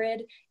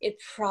 hybrid, it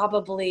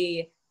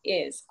probably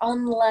is,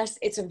 unless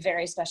it's a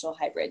very special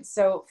hybrid.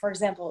 So for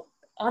example,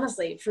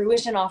 honestly,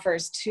 Fruition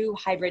offers 2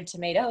 hybrid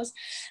tomatoes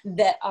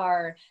that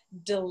are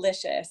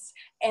delicious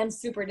and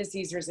super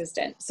disease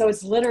resistant. So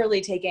it's literally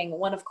taking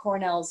one of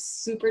Cornell's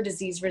super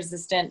disease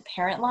resistant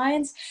parent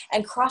lines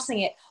and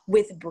crossing it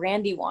with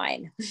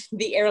Brandywine,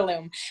 the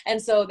heirloom.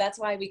 And so that's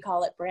why we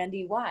call it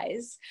Brandy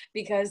Wise,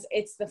 because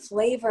it's the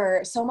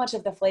flavor, so much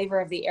of the flavor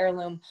of the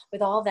heirloom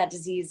with all that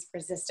disease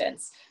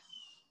resistance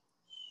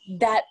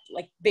that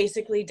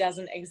basically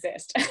doesn't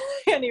exist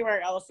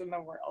anywhere else in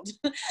the world.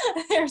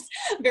 There's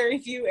very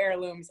few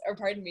heirlooms, or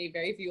pardon me,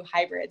 very few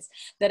hybrids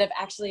that have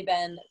actually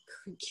been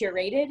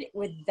curated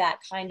with that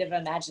kind of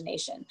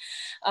imagination.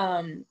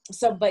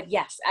 But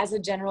yes, as a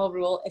general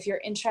rule, if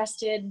you're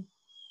interested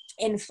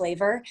in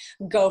flavor,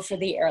 go for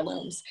the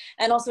heirlooms.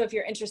 And also, if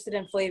you're interested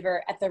in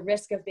flavor, at the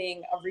risk of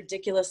being a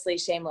ridiculously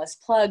shameless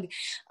plug,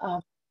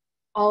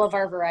 all of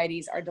our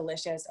varieties are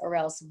delicious, or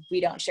else we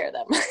don't share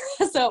them.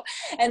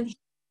 And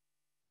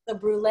the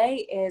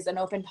Brulee is an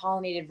open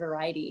pollinated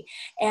variety,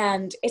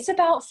 and it's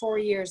about 4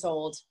 years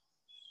old.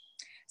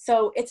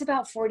 So it's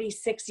about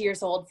 46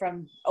 years away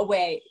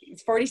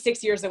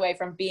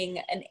from being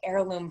an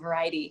heirloom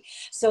variety.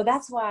 So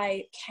that's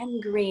why Ken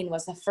Green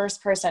was the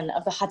first person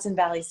of the Hudson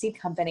Valley Seed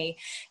Company,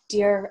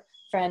 dear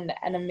friend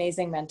and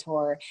amazing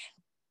mentor,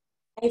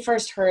 I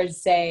first heard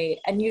say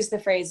and use the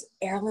phrase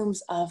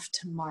heirlooms of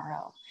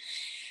tomorrow.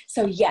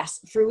 So yes,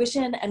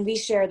 Fruition and we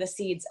share the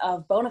seeds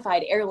of bona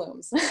fide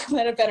heirlooms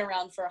that have been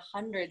around for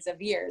hundreds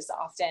of years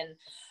often,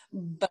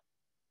 but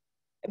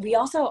we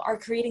also are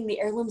creating the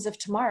heirlooms of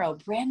tomorrow,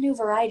 brand new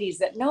varieties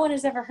that no one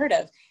has ever heard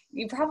of.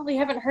 You probably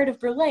haven't heard of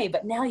Brulee,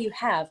 but now you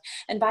have.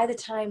 And by the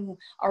time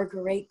our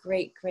great,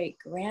 great, great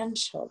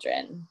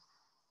grandchildren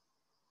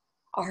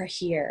are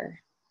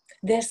here,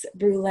 this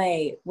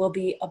Brulee will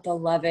be a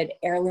beloved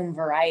heirloom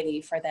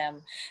variety for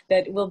them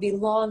that will be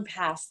long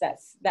past that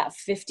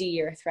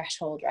 50-year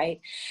threshold,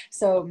 right?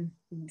 So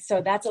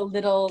that's a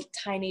little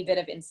tiny bit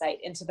of insight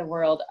into the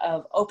world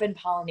of open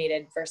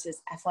pollinated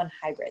versus F1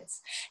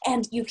 hybrids.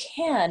 And you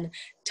can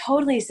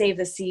totally save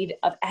the seed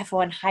of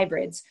F1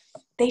 hybrids.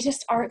 They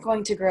just aren't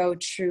going to grow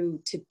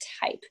true to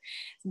type.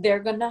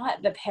 They're not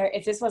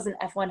if this was an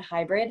F1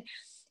 hybrid,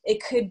 it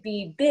could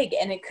be big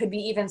and it could be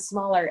even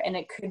smaller and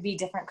it could be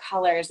different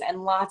colors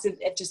and lots of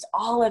just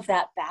all of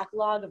that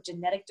backlog of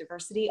genetic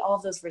diversity, all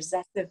of those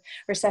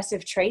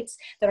recessive traits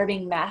that are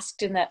being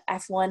masked in that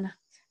F1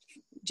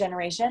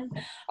 generation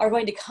are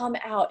going to come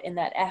out in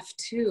that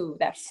F2,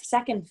 that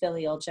second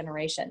filial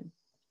generation.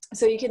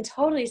 So you can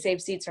totally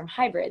save seeds from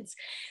hybrids.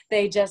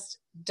 They just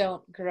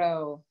don't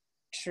grow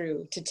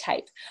true to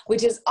type,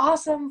 which is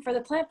awesome for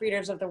the plant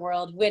breeders of the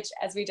world, which,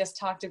 as we just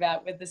talked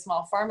about with the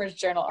Small Farmers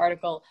Journal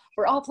article,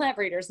 we're all plant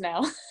breeders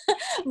now.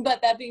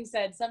 But that being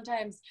said,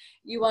 sometimes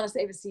you want to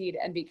save a seed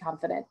and be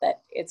confident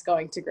that it's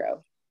going to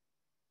grow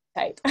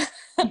type.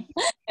 And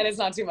it's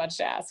not too much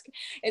to ask.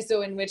 And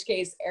so in which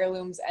case,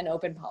 heirlooms and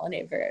open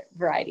pollinated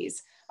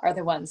varieties are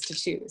the ones to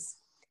choose.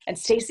 And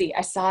Stacy,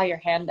 I saw your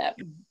hand up.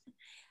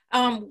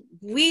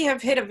 We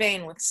have hit a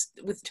vein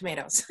with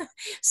tomatoes.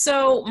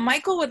 So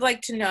Michael would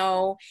like to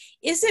know,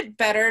 is it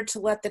better to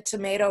let the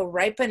tomato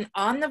ripen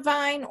on the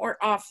vine or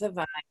off the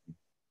vine?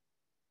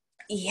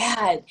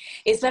 Yeah,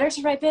 it's better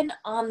to ripen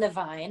on the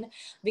vine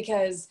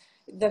because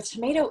the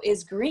tomato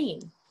is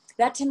green.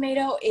 That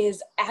tomato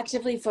is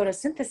actively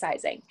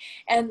photosynthesizing,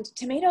 and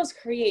tomatoes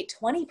create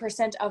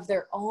 20% of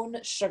their own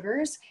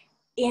sugars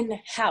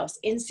in-house,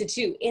 in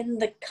situ, in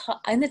the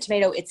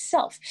tomato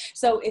itself.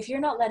 So if you're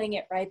not letting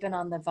it ripen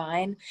on the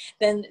vine,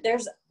 then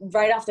there's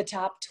right off the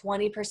top,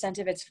 20%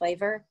 of its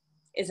flavor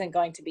isn't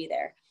going to be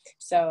there.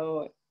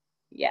 So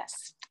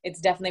yes, it's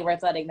definitely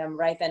worth letting them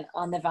ripen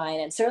on the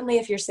vine. And certainly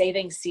if you're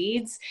saving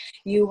seeds,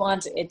 you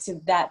want it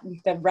to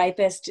the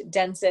ripest,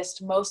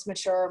 densest, most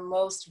mature,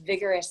 most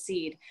vigorous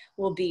seed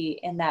will be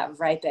in that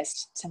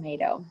ripest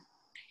tomato.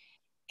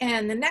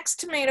 And the next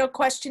tomato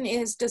question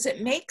is, does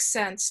it make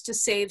sense to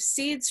save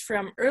seeds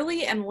from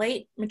early and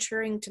late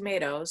maturing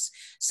tomatoes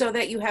so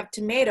that you have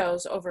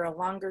tomatoes over a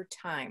longer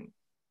time?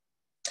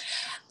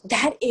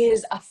 That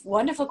is a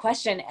wonderful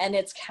question, and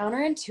it's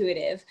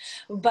counterintuitive.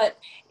 But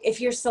if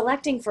you're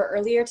selecting for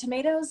earlier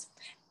tomatoes,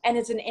 and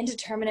it's an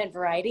indeterminate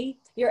variety,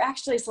 you're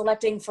actually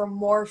selecting for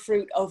more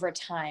fruit over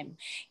time.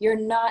 You're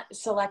not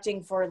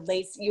selecting for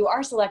you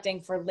are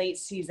selecting for late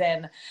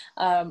season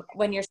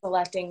when you're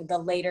selecting the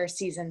later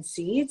season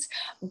seeds,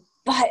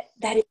 but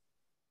that is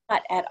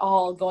not at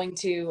all going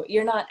to,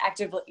 you're not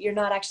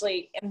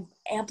actually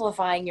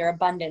amplifying your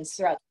abundance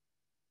throughout,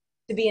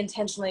 to be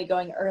intentionally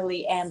going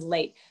early and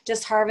late.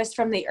 Just harvest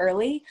from the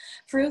early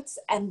fruits,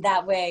 and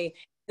that way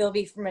they'll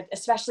be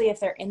especially if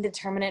they're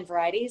indeterminate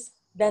varieties,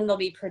 then they'll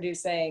be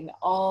producing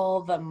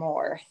all the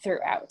more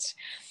throughout.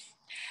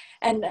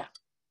 And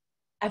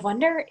I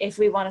wonder if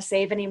we want to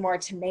save any more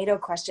tomato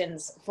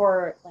questions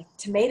for, like,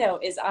 tomato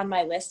is on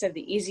my list of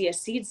the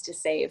easiest seeds to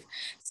save.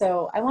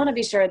 So I want to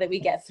be sure that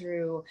we get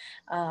through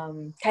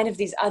kind of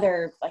these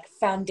other, like,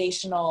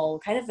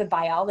 foundational, kind of the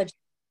biology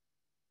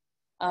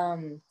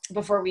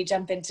before we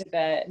jump into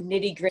the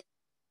nitty-gritty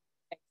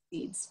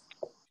seeds.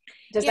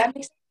 Does that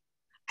make sense?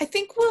 I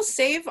think we'll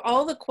save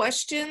all the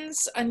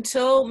questions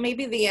until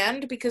maybe the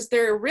end, because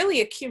they're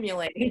really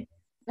accumulating.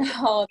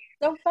 Oh,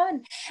 so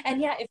fun. And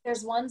yeah, if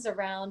there's ones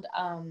around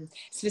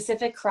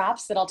specific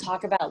crops that I'll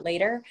talk about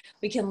later,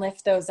 we can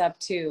lift those up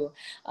too.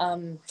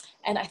 And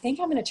I think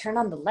I'm going to turn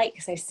on the light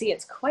because I see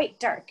it's quite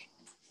dark.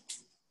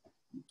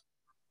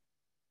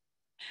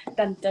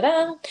 Dun, da,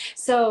 da.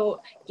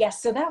 So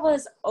yes, so that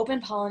was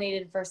open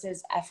pollinated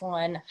versus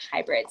F1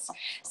 hybrids.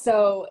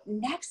 So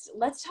next,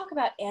 let's talk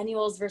about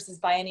annuals versus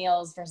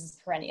biennials versus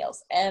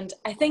perennials. And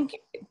I think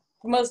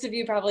most of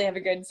you probably have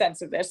a good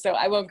sense of this, so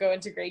I won't go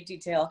into great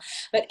detail.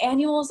 But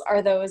annuals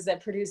are those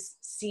that produce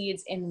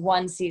seeds in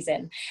one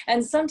season.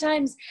 And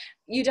sometimes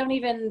you don't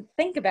even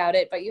think about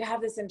it, but you have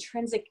this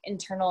intrinsic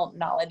internal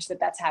knowledge that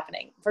that's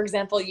happening. For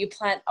example, you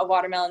plant a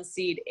watermelon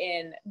seed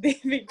in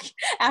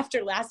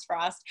after last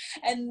frost,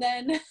 and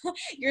then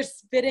you're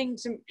spitting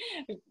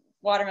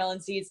watermelon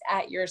seeds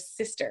at your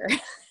sister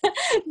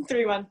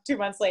 2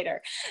 months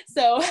later.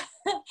 So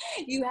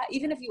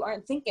even if you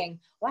aren't thinking,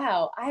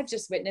 wow, I've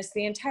just witnessed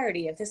the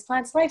entirety of this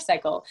plant's life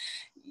cycle,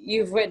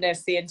 you've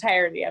witnessed the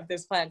entirety of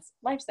this plant's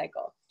life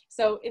cycle.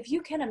 So if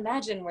you can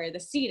imagine where the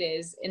seed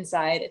is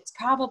inside, it's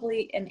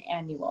probably an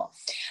annual.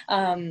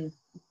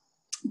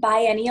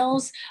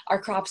 Biennials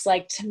are crops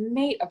like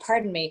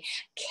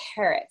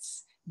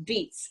carrots,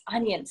 beets,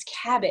 onions,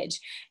 cabbage.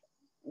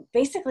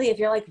 Basically, if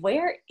you're like,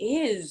 where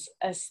is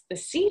the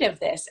seed of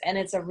this? And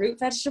it's a root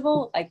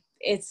vegetable, like,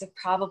 it's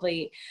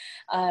probably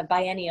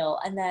biennial.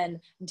 And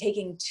then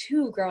taking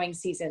 2 growing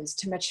seasons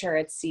to mature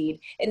its seed.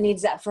 It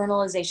needs that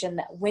fertilization,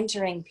 that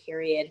wintering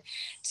period,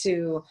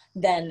 to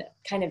then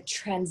kind of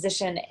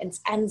transition its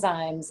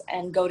enzymes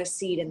and go to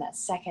seed in that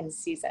second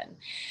season.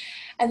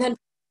 And then, of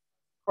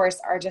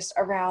course, are just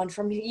around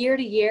from year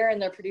to year,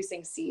 and they're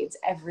producing seeds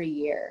every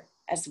year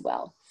as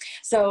well.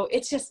 So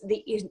it's just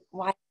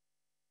why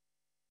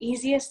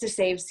easiest to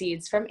save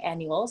seeds from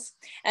annuals,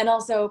 and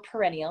also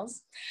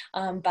perennials.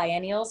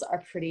 Biennials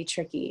are pretty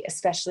tricky,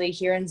 especially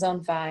here in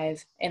Zone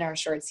 5 in our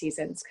short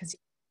seasons, because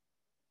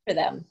for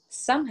them,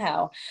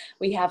 somehow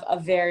we have a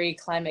very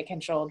climate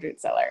controlled root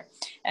cellar,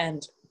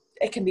 and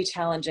it can be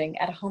challenging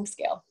at a home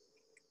scale.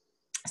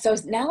 So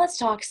now let's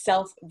talk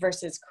self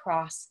versus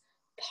cross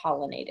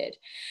pollinated.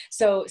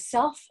 So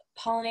self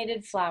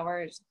pollinated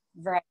flowers,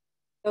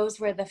 those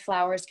where the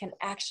flowers can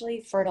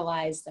actually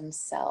fertilize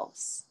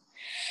themselves.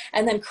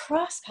 And then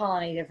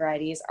cross-pollinated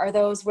varieties are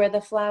those where the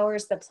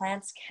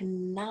plants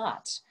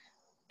cannot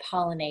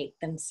pollinate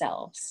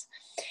themselves.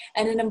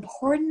 And an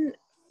important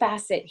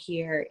facet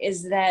here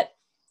is that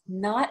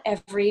not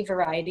every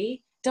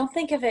variety, don't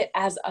think of it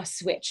as a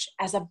switch,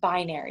 as a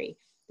binary.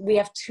 We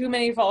have too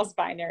many false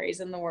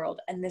binaries in the world,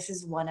 and this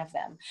is one of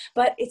them.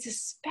 But it's a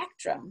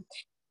spectrum.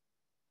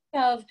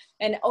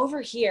 And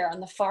over here on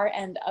the far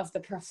end of the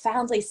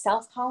profoundly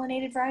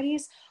self-pollinated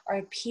varieties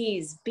are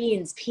peas,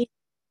 beans, peas.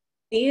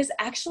 These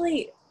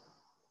actually,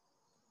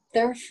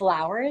 their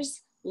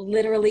flowers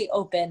literally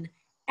open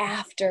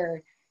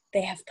after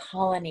they have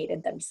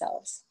pollinated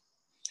themselves.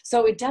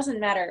 So it doesn't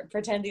matter,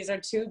 pretend these are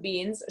 2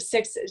 beans,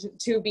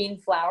 2 bean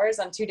flowers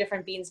on 2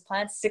 different beans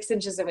plants, 6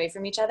 inches away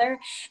from each other.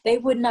 They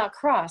would not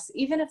cross.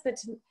 Even if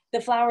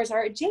the flowers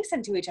are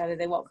adjacent to each other,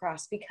 they won't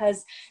cross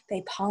because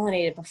they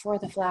pollinated before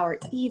the flower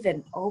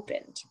even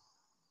opened.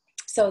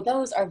 So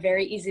those are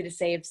very easy to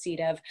save seed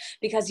of,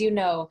 because you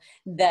know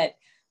that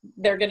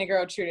they're going to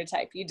grow true to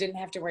type. You didn't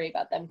have to worry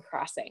about them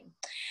crossing.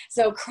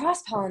 So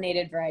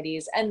cross-pollinated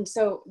varieties. And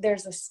so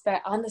there's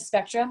on the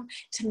spectrum,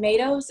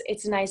 tomatoes,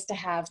 it's nice to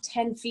have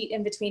 10 feet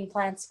in between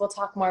plants. We'll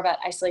talk more about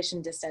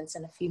isolation distance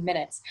in a few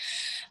minutes.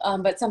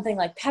 But something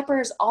like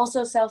peppers,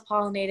 also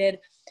self-pollinated,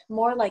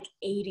 more like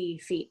 80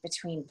 feet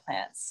between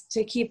plants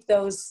to keep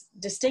those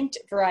distinct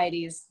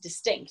varieties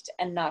distinct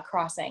and not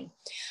crossing.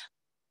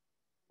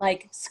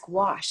 Like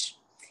squash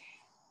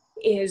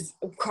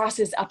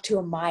crosses up to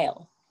 1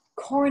 mile.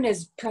 Corn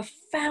is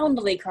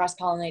profoundly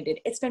cross-pollinated.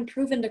 It's been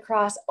proven to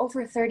cross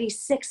over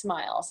 36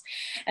 miles.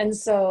 And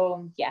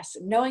so, yes,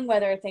 knowing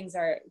whether plants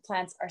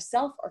are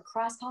self or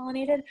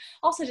cross-pollinated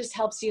also just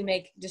helps you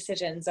make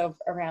decisions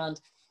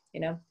around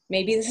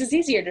Maybe this is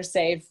easier to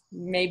save.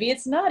 Maybe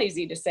it's not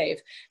easy to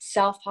save.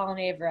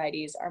 Self-pollinated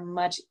varieties are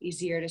much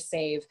easier to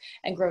save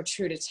and grow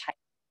true to type,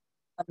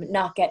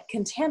 not get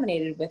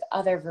contaminated with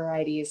other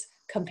varieties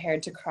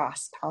compared to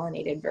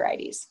cross-pollinated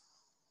varieties.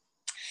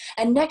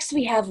 And next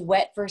we have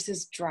wet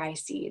versus dry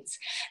seeds.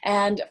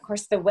 And of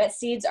course the wet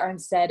seeds are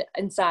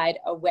inside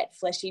a wet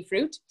fleshy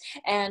fruit,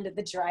 and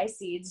the dry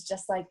seeds,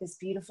 just like this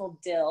beautiful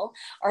dill,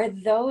 are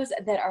those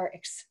that are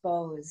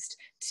exposed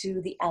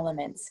to the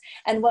elements.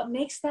 And what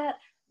makes that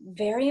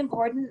very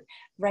important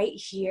right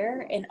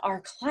here in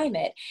our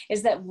climate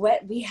is that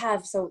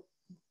so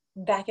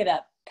back it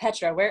up.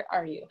 Petra, where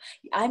are you?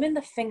 I'm in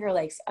the Finger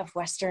Lakes of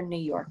Western New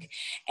York,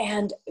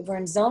 and we're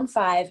in zone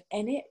 5,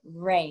 and it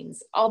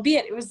rains,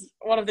 albeit it was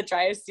one of the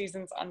driest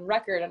seasons on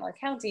record in our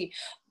county,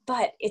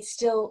 but it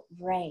still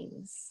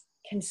rains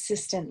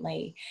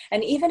consistently.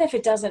 And even if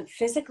it doesn't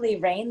physically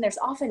rain, there's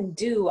often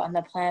dew on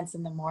the plants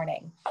in the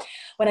morning.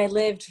 When I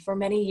lived for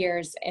many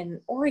years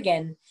in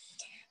Oregon,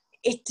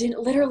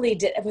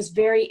 it was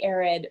very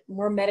arid,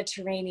 more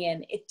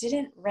Mediterranean. It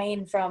didn't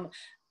rain from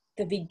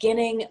the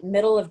beginning,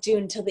 middle of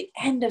June till the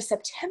end of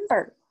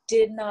September.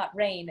 Did not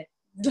rain,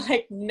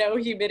 like no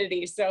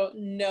humidity, so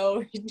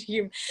no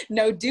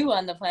dew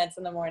on the plants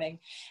in the morning.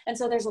 And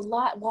so there's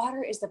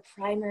water is the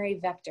primary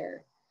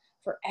vector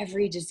for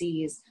every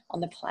disease on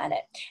the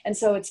planet. And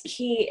so it's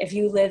key, if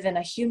you live in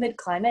a humid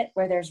climate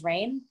where there's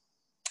rain,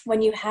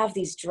 when you have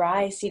these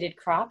dry seeded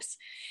crops,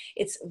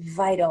 it's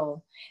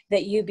vital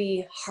that you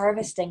be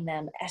harvesting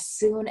them as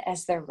soon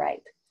as they're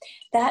ripe.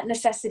 That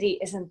necessity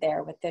isn't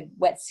there with the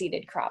wet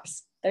seeded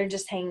crops. They're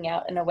just hanging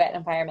out in a wet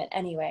environment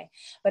anyway.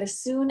 But as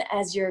soon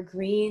as your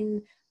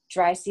green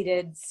dry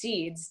seeded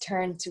seeds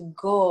turn to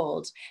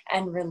gold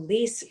and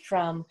release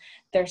from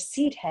their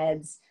seed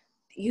heads,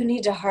 you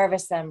need to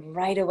harvest them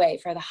right away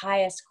for the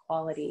highest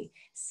quality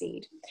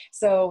seed.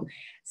 So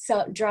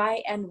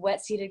dry and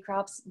wet seeded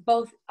crops,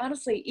 both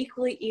honestly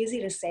equally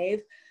easy to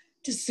save.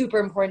 Just super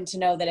important to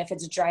know that if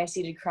it's a dry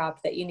seeded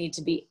crop, that you need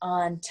to be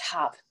on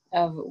top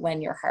of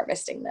when you're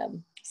harvesting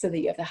them so that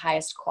you have the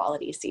highest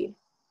quality seed.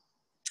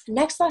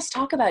 Next, let's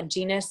talk about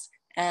genus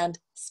and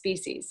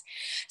species.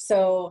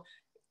 So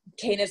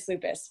Canis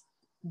lupus,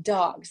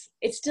 dogs.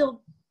 It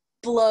still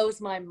blows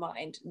my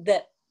mind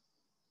that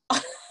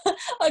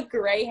a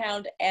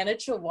greyhound and a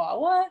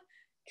chihuahua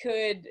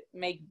could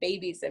make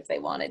babies if they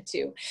wanted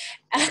to.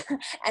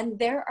 And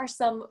there are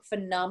some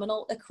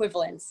phenomenal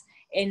equivalents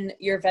in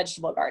your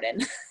vegetable garden.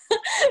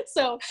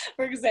 So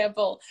for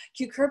example,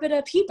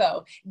 Cucurbita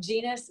pepo,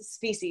 genus,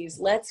 species.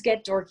 Let's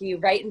get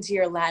dorky right into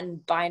your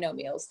Latin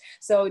binomials.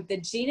 So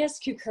the genus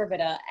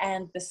Cucurbita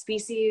and the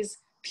species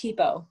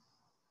pepo,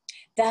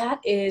 that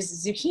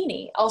is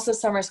zucchini, also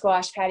summer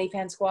squash, patty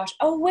pan squash.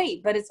 Oh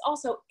wait, but it's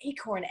also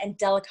acorn and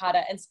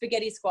delicata and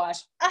spaghetti squash.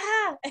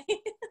 Aha!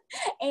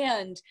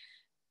 And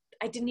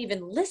I didn't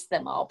even list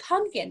them all.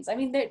 Pumpkins. I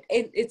mean,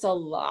 it's a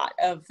lot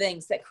of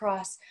things that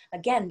cross,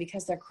 again,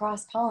 because they're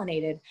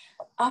cross-pollinated,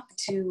 up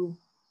to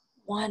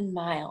 1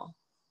 mile.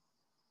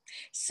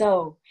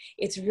 So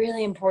it's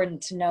really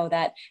important to know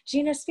that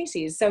genus,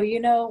 species. So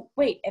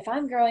wait, if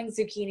I'm growing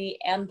zucchini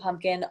and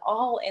pumpkin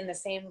all in the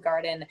same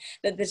garden,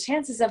 that the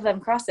chances of them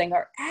crossing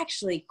are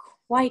actually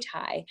quite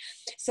high.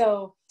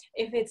 So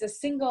if it's a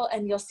single,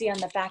 and you'll see on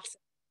the back,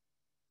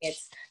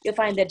 you'll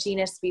find the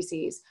genus,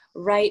 species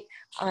right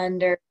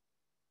under.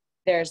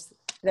 There's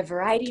the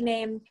variety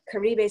name,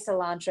 Caribe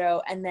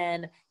cilantro, and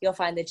then you'll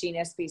find the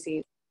genus,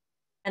 species,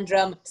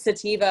 Andrum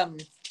sativum.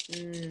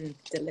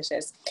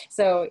 Delicious.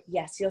 So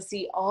yes, you'll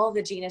see all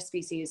the genus,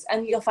 species,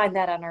 and you'll find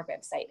that on our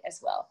website as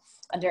well,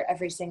 under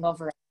every single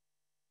variety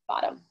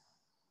bottom.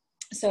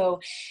 So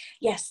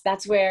yes,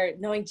 that's where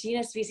knowing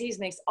genus, species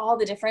makes all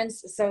the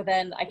difference. So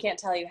then I can't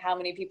tell you how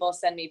many people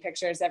send me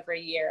pictures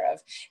every year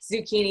of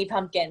zucchini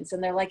pumpkins,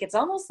 and they're like, it's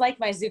almost like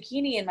my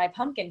zucchini and my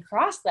pumpkin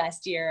crossed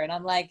last year. And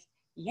I'm like,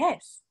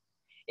 yes,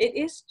 it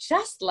is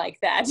just like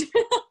that.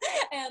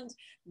 And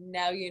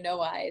now you know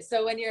why.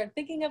 So when you're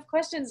thinking of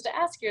questions to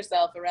ask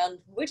yourself around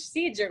which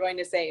seeds you're going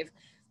to save,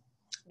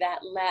 that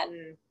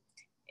Latin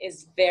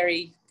is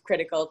very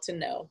critical to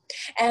know.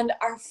 And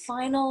our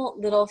final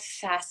little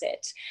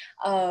facet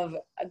of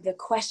the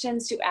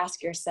questions to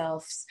ask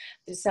yourselves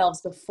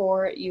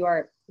before you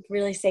are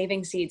really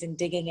saving seeds and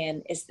digging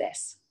in is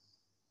this.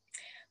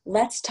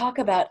 Let's talk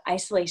about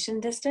isolation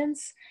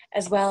distance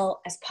as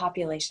well as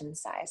population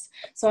size.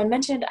 So I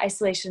mentioned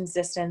isolation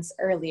distance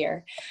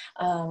earlier,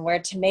 where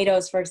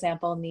tomatoes, for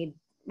example, need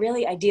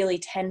really ideally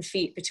 10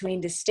 feet between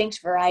distinct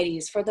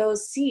varieties for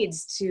those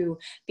seeds to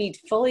be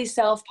fully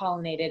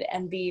self-pollinated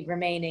and be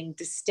remaining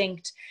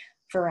distinct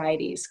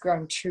varieties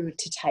grown true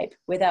to type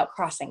without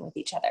crossing with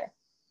each other.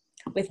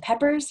 With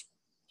peppers,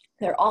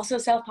 they're also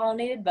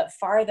self-pollinated, but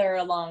farther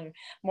along,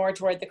 more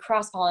toward the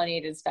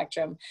cross-pollinated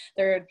spectrum.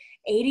 They're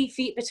 80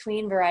 feet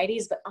between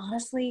varieties, but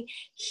honestly,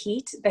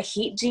 the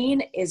heat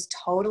gene is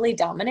totally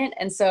dominant.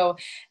 And so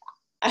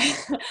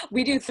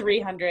we do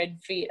 300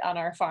 feet on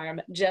our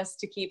farm just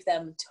to keep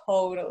them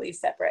totally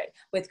separate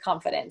with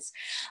confidence.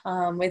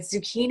 With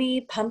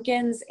zucchini,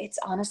 pumpkins, it's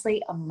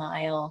honestly a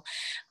mile.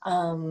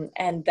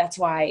 And that's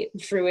why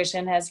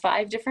Fruition has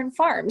 5 different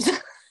farms.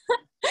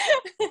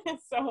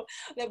 So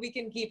that we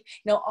can keep,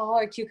 all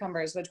our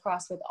cucumbers would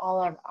cross with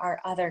all of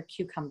our other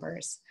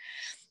cucumbers.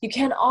 You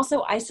can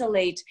also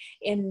isolate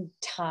in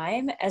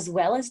time as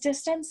well as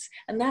distance.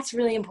 And that's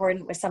really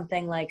important with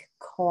something like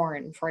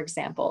corn, for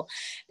example,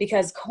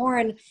 because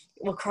corn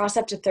will cross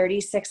up to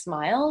 36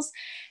 miles,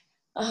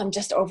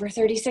 just over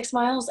 36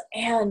 miles.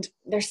 And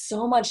there's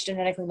so much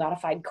genetically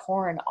modified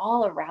corn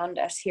all around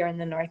us here in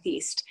the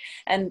Northeast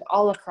and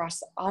all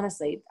across,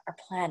 honestly, our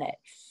planet.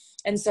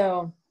 And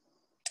so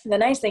the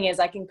nice thing is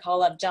I can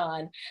call up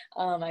John,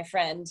 my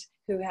friend,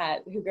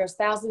 who grows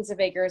thousands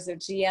of acres of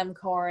GM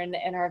corn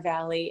in our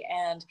valley.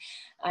 And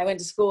I went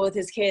to school with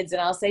his kids,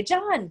 and I'll say,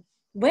 John,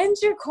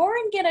 when's your corn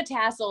gonna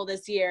tassel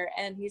this year?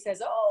 And he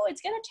says, oh,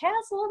 it's gonna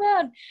tassel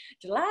about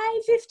July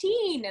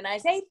 15. And I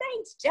say,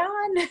 thanks,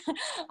 John.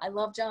 I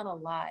love John a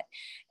lot.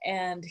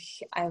 And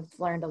I've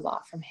learned a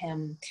lot from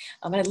him.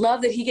 And I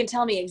love that he can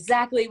tell me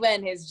exactly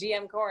when his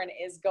GM corn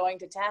is going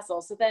to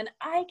tassel. So then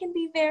I can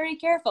be very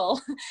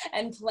careful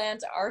and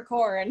plant our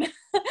corn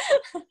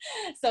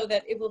so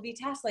that it will be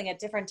tasseling at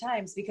different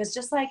times. Because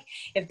just like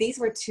if these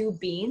were 2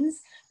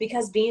 beans,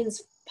 because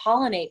beans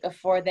pollinate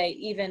before they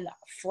even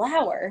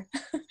flower,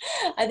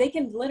 they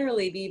can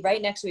literally be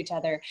right next to each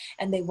other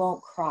and they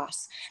won't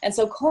cross. And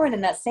so corn,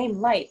 in that same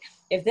light,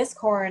 if this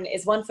corn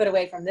is 1 foot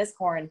away from this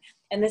corn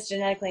and this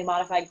genetically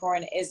modified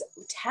corn is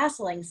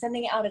tasseling,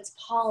 sending out its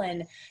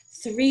pollen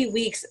 3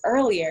 weeks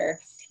earlier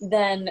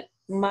than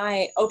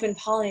my open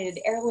pollinated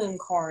heirloom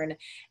corn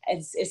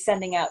is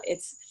sending out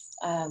its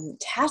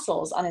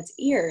tassels on its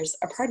ears,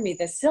 or pardon me,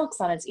 the silks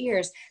on its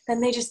ears,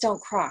 then they just don't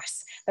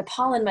cross. The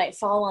pollen might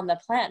fall on the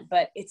plant,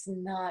 but it's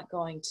not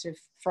going to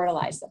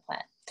fertilize the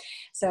plant.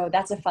 So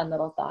that's a fun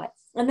little thought.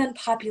 And then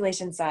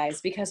population size,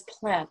 because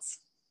plants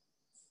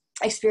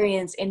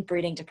experience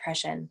inbreeding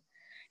depression,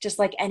 just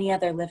like any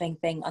other living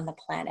thing on the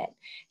planet.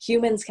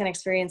 Humans can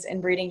experience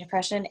inbreeding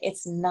depression.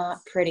 It's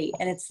not pretty.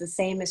 And it's the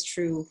same is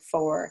true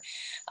for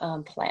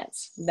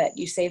plants that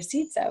you save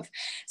seeds of.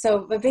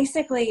 So, but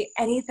basically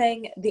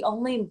anything, the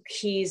only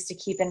keys to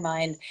keep in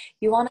mind,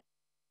 you want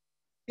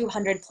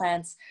 200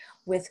 plants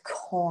with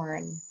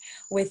corn,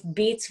 with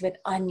beets, with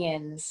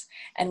onions,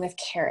 and with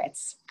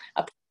carrots.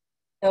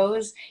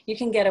 Those, you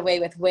can get away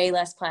with way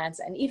less plants.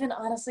 And even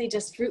honestly,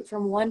 just fruit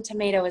from 1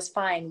 tomato is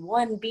fine.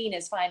 1 bean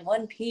is fine.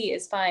 1 pea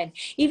is fine.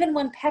 Even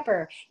 1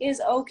 pepper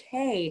is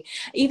okay.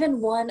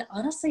 Even 1,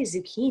 honestly,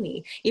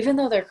 zucchini, even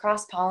though they're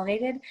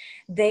cross-pollinated,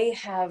 they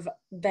have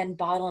been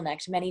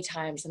bottlenecked many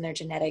times in their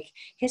genetic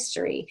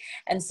history.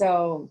 And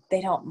so they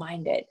don't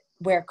mind it,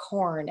 where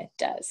corn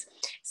does.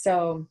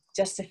 So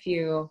just a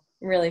few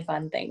really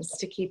fun things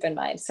to keep in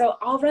mind. So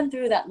I'll run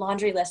through that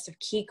laundry list of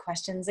key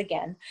questions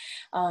again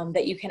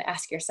that you can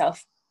ask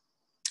yourself.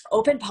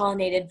 Open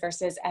pollinated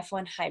versus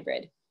F1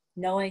 hybrid,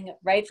 knowing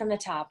right from the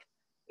top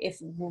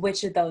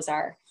which of those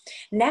are.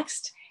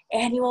 Next,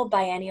 annual,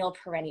 biennial,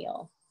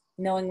 perennial,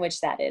 knowing which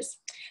that is.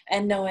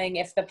 And knowing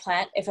if a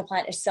plant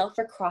is self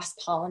or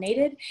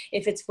cross-pollinated,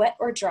 if it's wet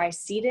or dry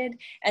seeded,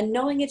 and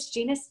knowing its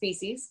genus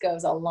species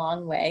goes a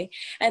long way.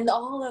 And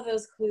all of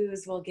those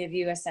clues will give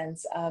you a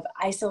sense of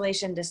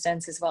isolation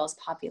distance as well as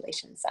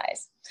population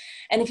size.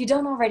 And if you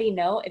don't already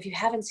know, if you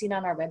haven't seen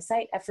on our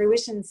website at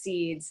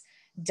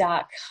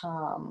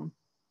fruitionseeds.com,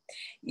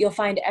 you'll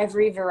find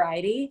every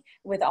variety.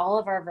 With all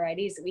of our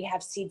varieties, we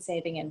have seed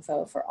saving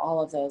info for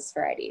all of those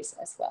varieties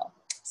as well.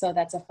 So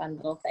that's a fun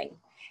little thing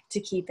to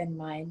keep in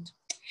mind.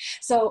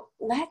 So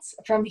let's,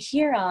 from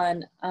here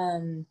on,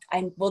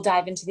 we'll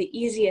dive into the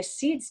easiest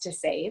seeds to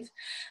save.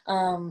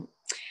 And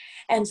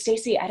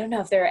Stacy, I don't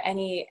know if there are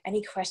any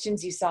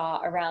questions you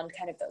saw around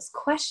kind of those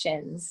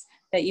questions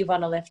that you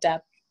want to lift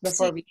up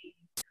before we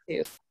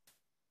do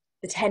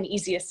the 10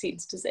 easiest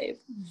seeds to save.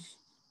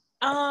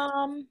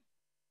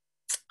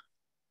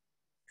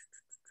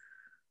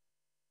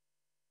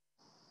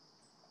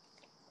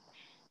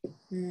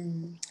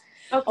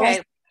 Okay,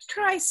 let's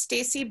try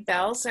Stacy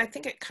Bell's. I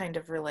think it kind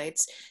of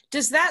relates.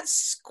 Does that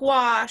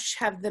squash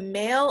have the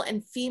male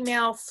and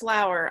female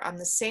flower on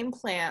the same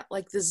plant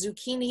like the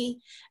zucchini,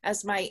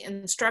 as my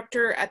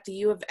instructor at the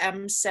U of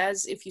M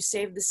says, if you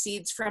save the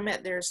seeds from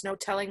it, there's no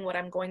telling what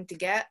I'm going to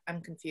get?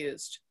 I'm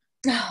confused.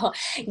 Oh,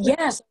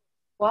 yes.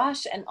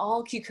 Squash and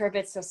all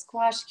cucurbits, so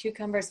squash,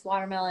 cucumbers,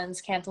 watermelons,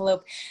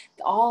 cantaloupe,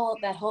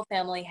 that whole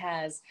family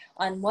has,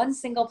 on one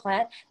single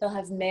plant, they'll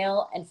have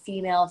male and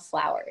female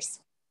flowers.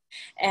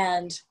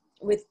 And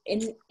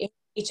within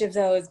each of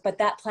those, but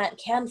that plant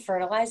can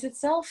fertilize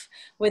itself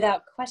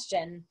without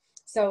question.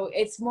 So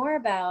it's more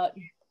about,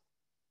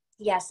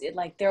 yes,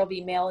 there will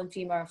be male and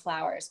female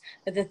flowers,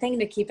 but the thing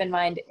to keep in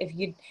mind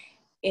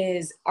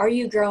are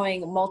you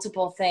growing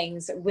multiple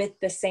things with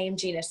the same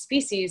genus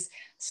species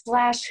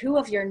 / who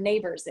of your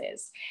neighbors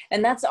is?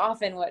 And that's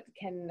often what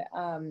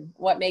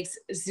makes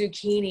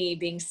zucchini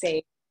being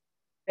saved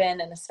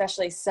urban and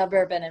especially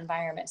suburban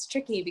environments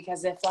tricky,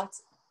 because if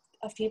lots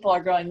of people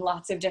are growing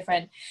lots of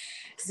different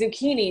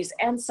zucchinis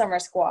and summer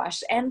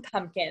squash and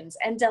pumpkins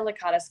and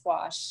delicata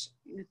squash,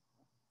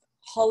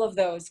 all of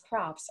those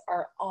crops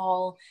are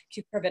all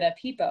Cucurbita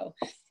pepo.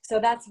 So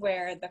that's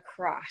where the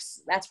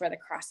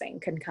crossing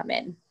can come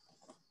in.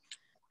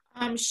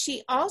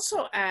 She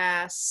also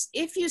asks,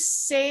 if you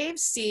save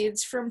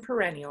seeds from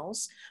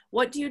perennials,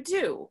 what do you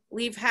do?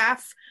 Leave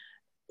half?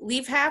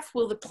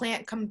 Will the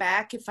plant come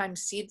back if I'm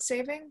seed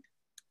saving?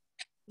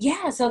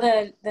 Yeah, so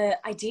the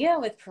idea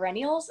with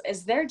perennials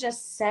is they're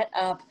just set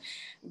up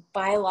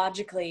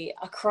biologically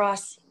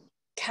across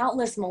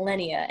countless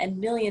millennia and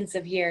millions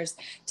of years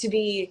to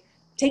be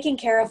taking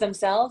care of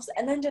themselves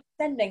and then just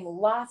sending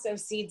lots of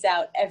seeds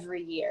out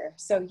every year.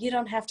 So you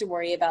don't have to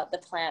worry about the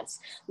plant's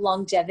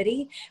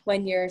longevity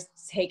when you're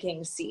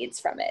taking seeds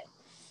from it.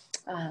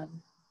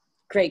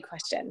 Great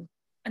question.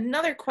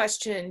 Another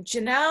question,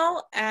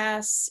 Janelle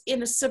asks,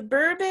 in a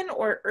suburban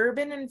or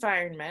urban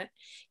environment,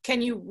 can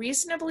you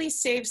reasonably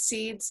save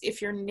seeds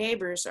if your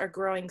neighbors are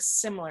growing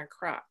similar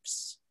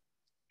crops?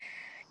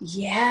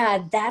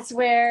 Yeah, that's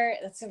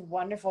a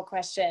wonderful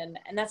question.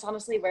 And that's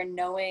honestly where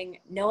knowing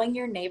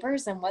your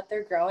neighbors and what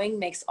they're growing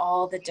makes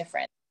all the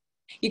difference.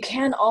 You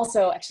can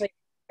also actually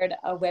heard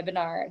a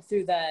webinar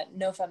through the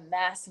NOFA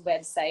Mass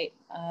website,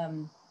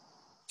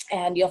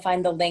 and you'll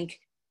find the link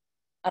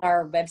on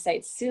our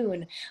website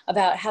soon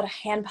about how to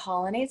hand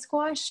pollinate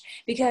squash,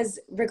 because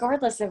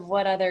regardless of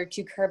what other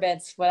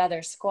cucurbits, what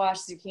other squash,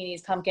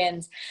 zucchinis,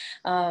 pumpkins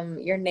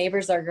your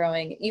neighbors are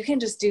growing, you can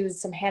just do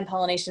some hand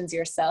pollinations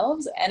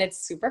yourselves, and it's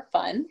super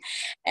fun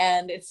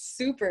and it's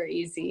super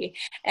easy.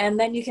 And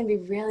then you can be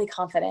really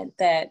confident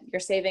that you're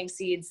saving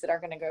seeds that are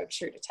going to go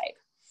true to type.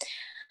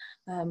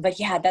 But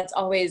yeah, that's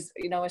always,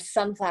 with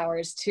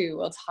sunflowers too,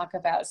 we'll talk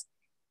about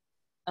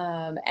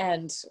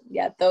and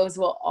yeah, those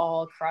will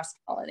all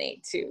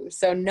cross-pollinate too.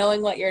 So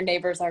knowing what your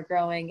neighbors are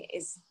growing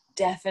is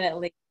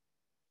definitely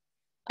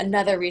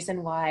another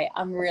reason why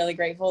I'm really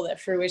grateful that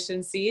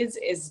Fruition Seeds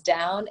is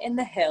down in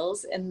the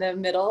hills in the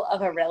middle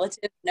of a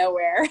relative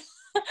nowhere.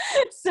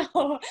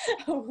 So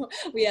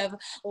we have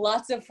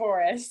lots of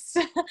forests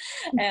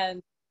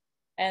and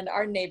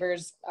our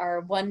neighbors,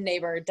 our one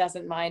neighbor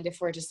doesn't mind if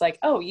we're just like,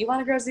 oh, you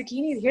want to grow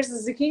zucchini? Here's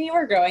the zucchini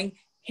we're growing.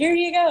 Here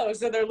you go.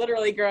 So they're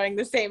literally growing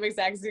the same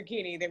exact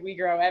zucchini that we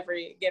grow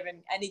any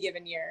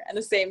given year, and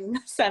the same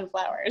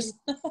sunflowers.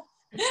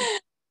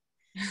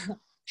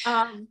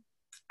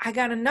 I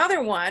got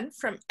another one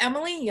from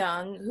Emily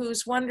Young,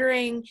 who's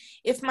wondering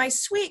if my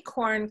sweet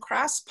corn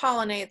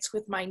cross-pollinates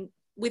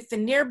with the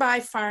nearby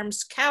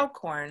farm's cow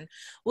corn,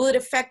 will it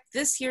affect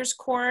this year's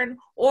corn,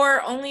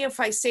 or only if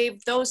I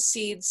save those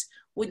seeds,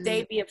 would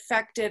they be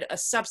affected a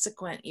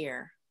subsequent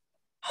year?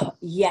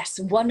 Yes,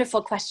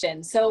 wonderful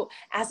question. So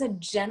as a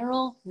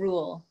general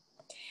rule,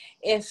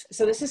 this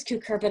is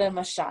Cucurbita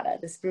machata,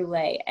 this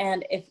brulee,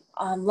 and if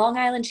Long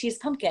Island cheese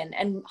pumpkin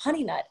and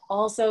honey nut,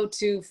 also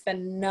two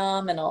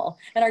phenomenal,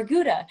 and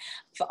arguta,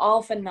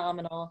 all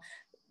phenomenal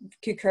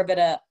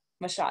Cucurbita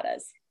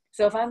machatas.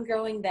 So if I'm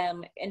growing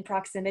them in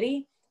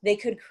proximity, they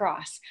could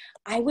cross.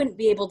 I wouldn't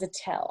be able to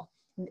tell.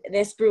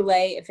 This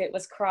brulee, if it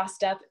was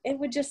crossed up, it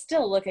would just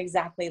still look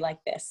exactly like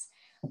this.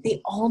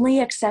 The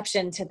only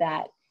exception to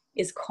that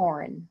is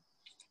corn.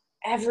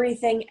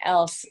 Everything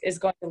else is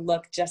going to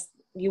look just,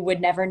 you would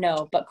never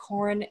know, but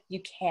corn you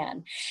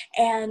can.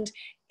 And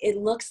it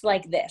looks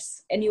like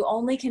this, and you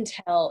only can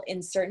tell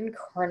in certain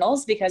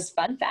kernels, because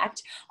fun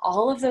fact,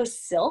 all of those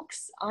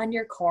silks on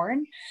your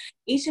corn,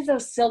 each of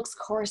those silks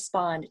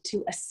correspond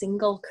to a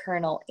single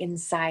kernel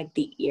inside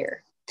the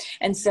ear.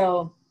 And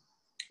so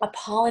a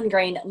pollen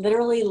grain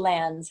literally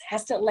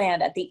has to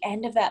land at the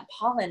end of that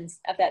pollen,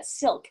 of that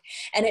silk,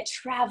 and it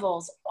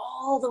travels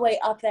all the way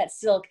up that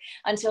silk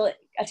until it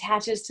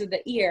attaches to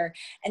the ear,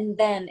 and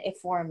then it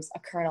forms a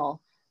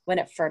kernel when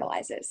it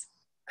fertilizes.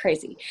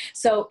 Crazy.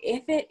 So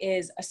if it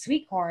is a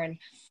sweet corn,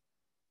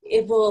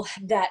 it will,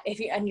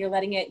 you're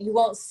letting it, you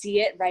won't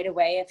see it right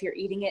away if you're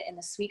eating it in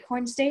the sweet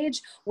corn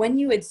stage. When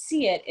you would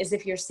see it is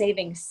if you're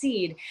saving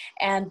seed,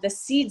 and the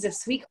seeds of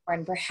sweet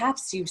corn,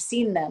 perhaps you've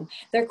seen them,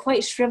 they're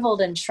quite shriveled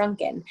and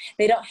shrunken.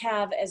 They don't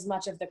have as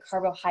much of the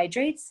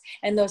carbohydrates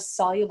and those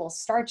soluble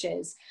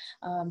starches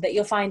that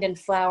you'll find in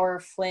flour,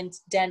 flint,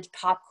 dent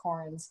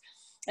popcorns.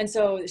 And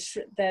so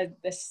the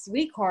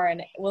sweet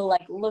corn will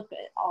look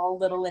all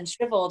little and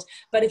shriveled,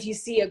 but if you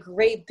see a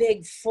great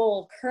big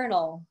full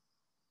kernel,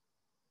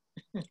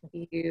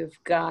 you've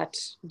got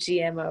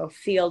GMO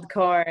field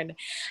corn.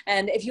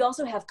 And if you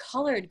also have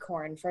colored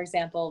corn, for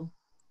example,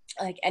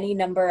 like any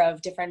number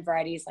of different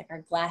varieties, like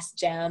our glass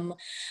gem,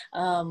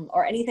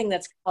 or anything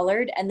that's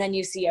colored, and then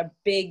you see a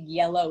big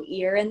yellow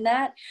ear in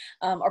that,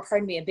 a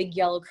big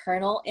yellow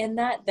kernel in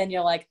that, then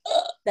you're like,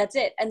 that's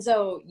it. And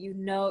so,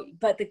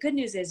 but the good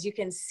news is you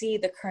can see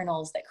the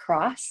kernels that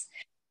cross,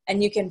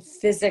 and you can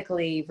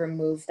physically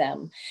remove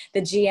them.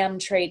 The GM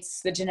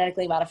traits, the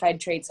genetically modified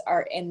traits,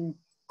 are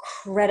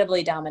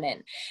incredibly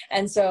dominant.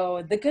 And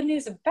so the good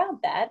news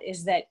about that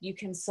is that you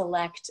can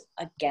select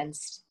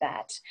against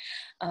that.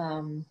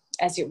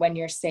 when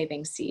you're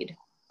saving seed,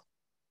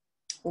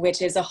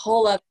 which is a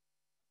whole other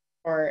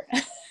for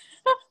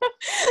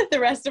the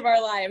rest of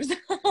our lives.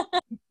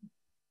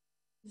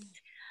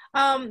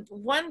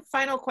 One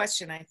final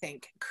question, I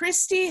think.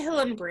 Christy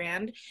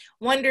Hillenbrand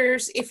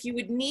wonders if you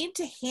would need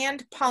to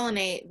hand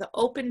pollinate the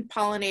open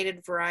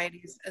pollinated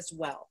varieties as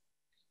well.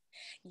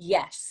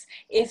 Yes,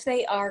 if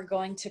they are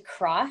going to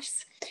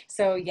cross.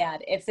 So yeah,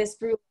 if this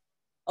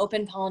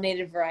open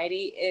pollinated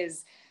variety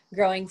is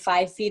growing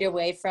 5 feet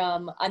away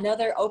from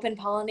another open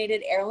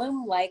pollinated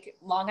heirloom like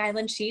Long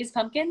Island cheese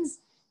pumpkins,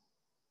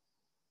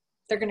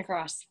 they're going to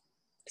cross.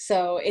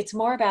 So it's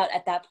more about,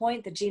 at that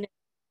point, the genus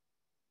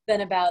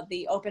than about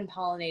the open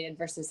pollinated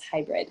versus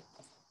hybrid.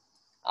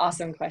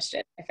 Awesome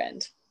question, my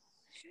friend.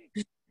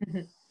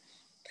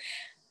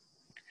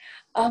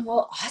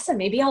 Well, awesome.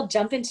 Maybe I'll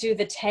jump into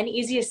the 10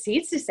 easiest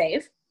seeds to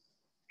save,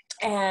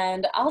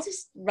 and I'll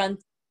just run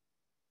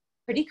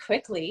pretty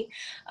quickly.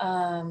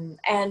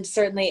 And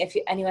certainly if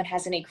anyone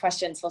has any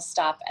questions, we'll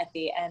stop at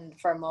the end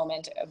for a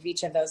moment of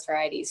each of those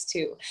varieties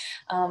too.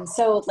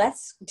 So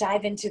let's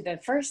dive into the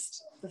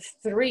first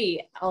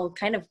 3. I'll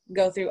kind of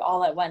go through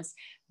all at once: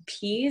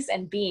 peas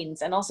and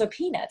beans, and also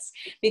peanuts,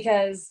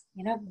 because,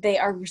 you know, they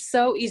are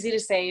so easy to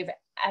save.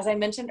 As I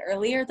mentioned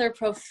earlier, they're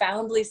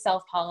profoundly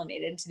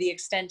self-pollinated to the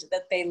extent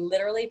that they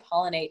literally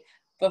pollinate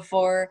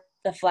before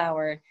the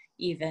flower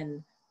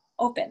even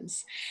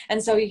opens.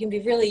 And so you can be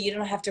you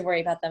don't have to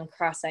worry about them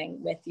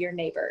crossing with your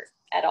neighbor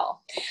at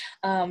all.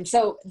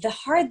 So the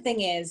hard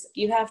thing is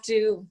you have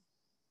to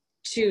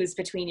choose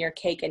between your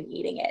cake and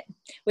eating it,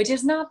 which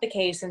is not the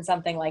case in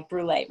something like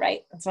brulee,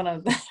 right? It's one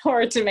of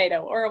or a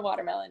tomato or a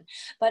watermelon.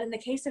 But in the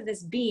case of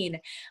this bean,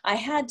 I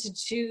had to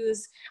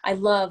choose.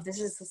 This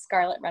is the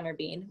scarlet runner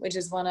bean, which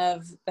is one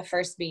of the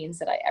first beans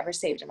that I ever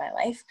saved in my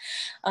life,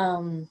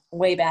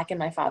 way back in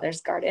my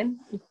father's garden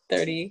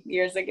 30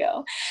 years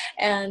ago.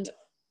 And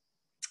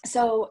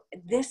so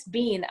this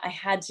bean, I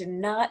had to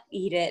not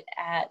eat it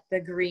at the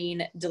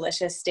green,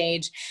 delicious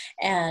stage,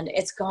 and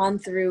it's gone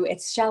through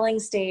its shelling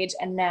stage,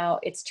 and now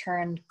it's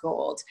turned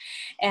gold.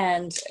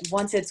 And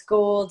once it's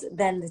gold,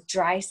 then the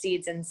dry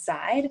seeds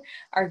inside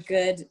are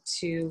good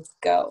to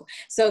go.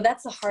 So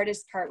that's the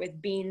hardest part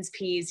with beans,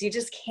 peas. You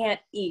just can't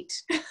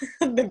eat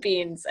the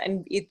beans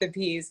and eat the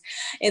peas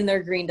in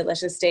their green,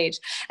 delicious stage.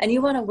 And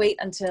you want to wait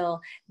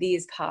until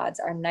these pods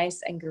are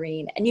nice and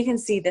green. And you can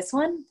see this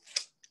one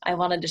I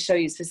wanted to show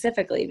you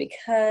specifically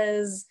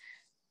because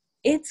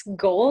it's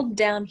gold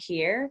down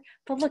here,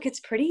 but look, it's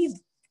pretty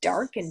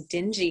dark and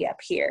dingy up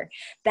here.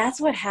 That's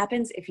what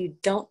happens if you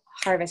don't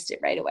harvest it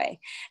right away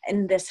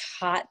in this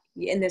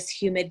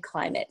humid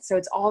climate. So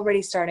it's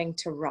already starting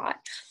to rot.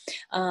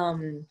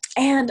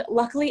 And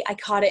luckily I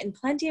caught it in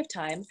plenty of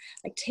time.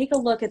 Like, take a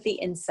look at the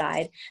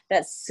inside.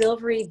 That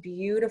silvery,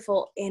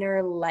 beautiful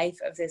inner life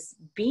of this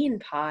bean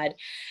pod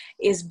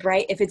is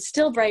bright. If it's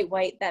still bright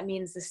white, that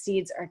means the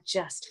seeds are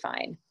just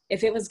fine.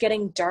 If it was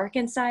getting dark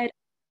inside,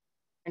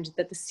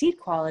 that the seed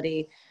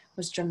quality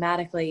was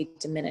dramatically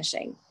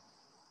diminishing.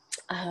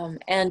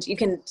 And you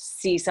can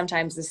see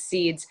sometimes the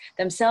seeds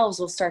themselves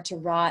will start to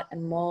rot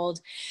and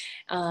mold,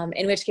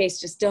 in which case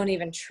just don't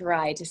even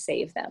try to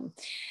save them.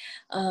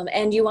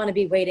 And you want to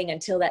be waiting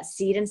until that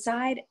seed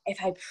inside, if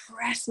I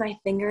press my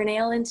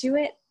fingernail into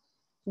it,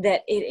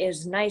 that it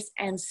is nice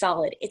and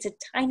solid. It's a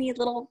tiny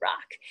little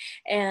rock.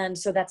 And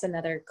so that's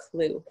another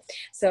clue.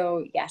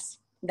 So yes,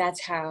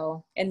 that's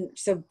how. And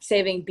so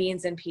saving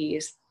beans and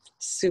peas,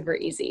 super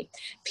easy.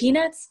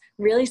 Peanuts,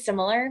 really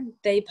similar.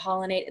 They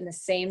pollinate in the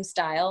same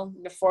style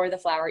before the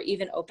flower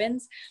even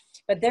opens,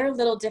 but they're a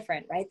little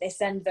different, right? They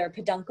send their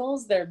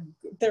peduncles,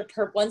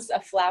 once a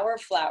flower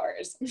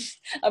flowers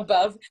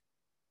above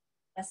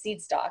a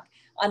seed stalk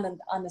on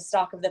the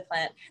stalk of the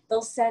plant,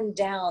 they'll send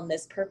down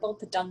this purple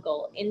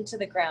peduncle into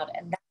the ground,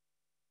 and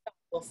that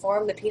will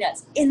form the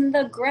peanuts in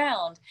the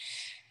ground.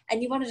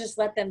 And you want to just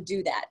let them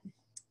do that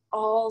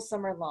all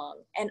summer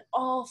long and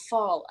all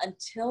fall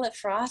until it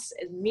frosts.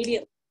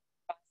 Immediately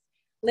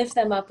lift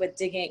them up with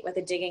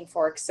a digging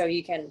fork, so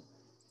you can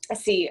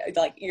see,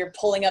 like, you're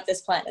pulling up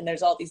this plant and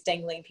there's all these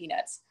dangling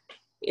peanuts.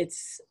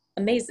 It's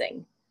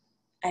amazing.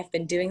 I've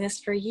been doing this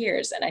for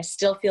years and I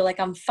still feel like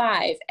I'm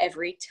 5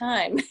 every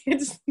time.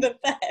 It's the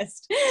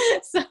best.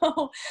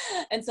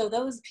 So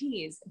those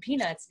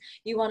peanuts,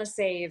 you want to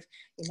save,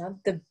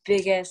 the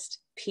biggest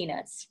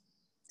peanuts.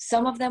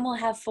 Some of them will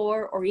have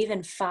 4 or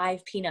even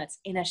 5 peanuts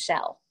in a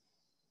shell.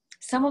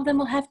 Some of them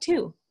will have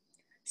 2.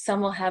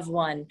 Some will have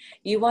 1.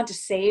 You want to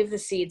save the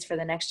seeds for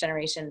the next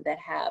generation that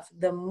have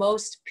the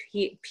most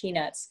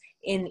peanuts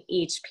in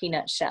each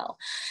peanut shell.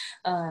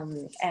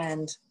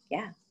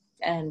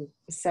 And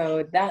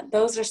so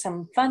those are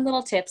some fun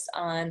little tips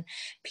on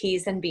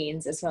peas and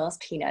beans, as well as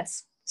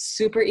peanuts.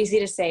 Super easy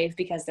to save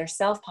because they're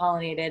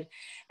self-pollinated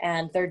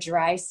and they're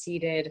dry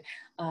seeded,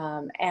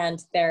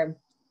 and they're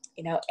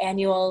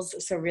annuals,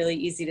 so really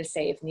easy to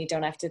save, and you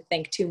don't have to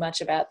think too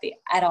much about the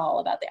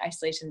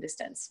isolation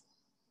distance.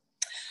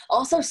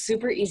 Also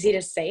super easy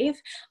to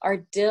save are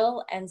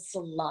dill and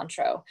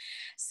cilantro.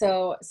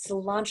 So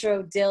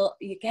cilantro, dill,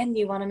 again,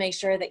 you want to make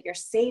sure that you're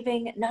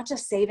saving, not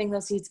just saving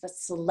those seeds, but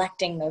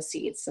selecting those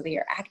seeds so that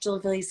you're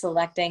actively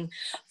selecting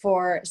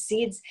for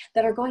seeds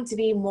that are going to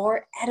be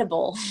more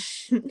edible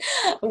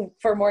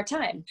for more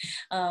time.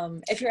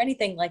 If you're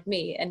anything like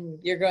me and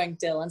you're growing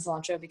dill and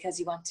cilantro because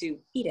you want to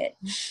eat it.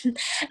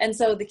 And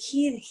so the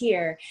key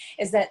here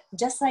is that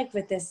just like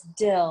with this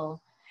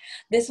dill,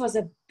 this was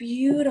a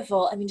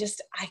beautiful, I mean,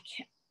 just,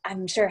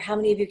 I'm sure how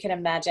many of you can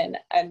imagine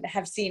and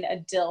have seen a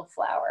dill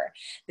flower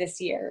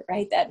this year,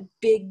 right? That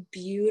big,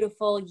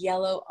 beautiful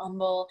yellow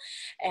umbel,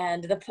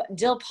 and the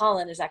dill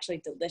pollen is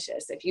actually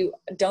delicious. If you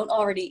don't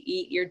already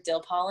eat your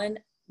dill pollen,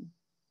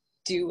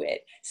 do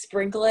it.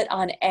 Sprinkle it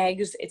on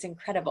eggs. It's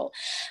incredible.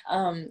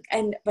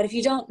 But if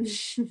you don't,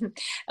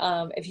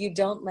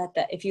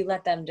 if you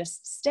let them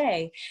just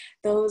stay,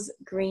 those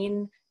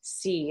green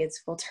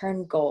seeds will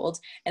turn gold.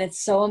 And it's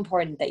so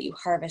important that you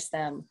harvest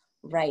them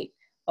right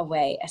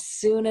away as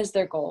soon as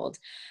they're gold,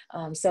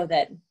 so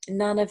that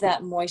none of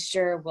that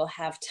moisture will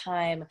have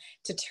time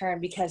to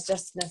turn, because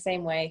just in the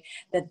same way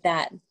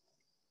that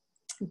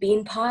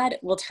bean pod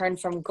will turn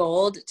from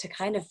gold to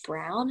kind of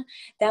brown,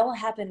 that will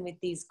happen with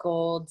these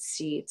gold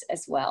seeds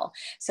as well.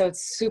 So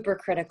it's super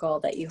critical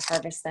that you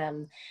harvest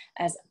them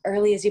as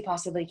early as you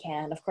possibly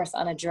can, of course,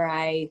 on a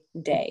dry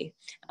day.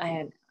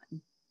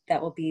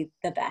 That will be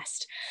the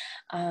best.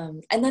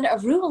 And then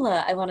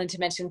arugula, I wanted to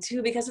mention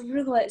too, because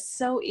arugula is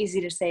so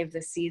easy to save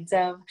the seeds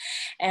of.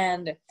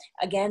 And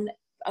again,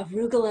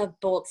 arugula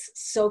bolts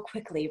so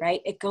quickly,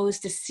 right? It goes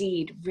to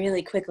seed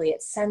really quickly.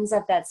 It sends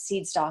up that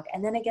seed stalk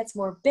and then it gets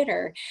more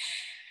bitter.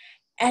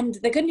 And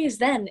the good news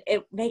then,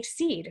 it makes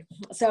seed.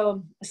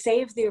 So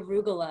save the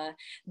arugula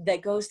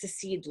that goes to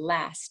seed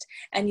last.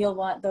 And you'll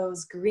want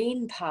those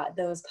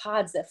those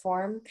pods that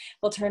form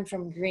will turn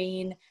from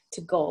green to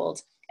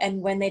gold.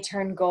 And when they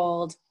turn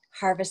gold,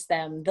 harvest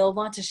them. They'll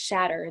want to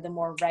shatter the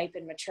more ripe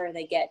and mature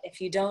they get.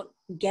 If you don't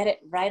get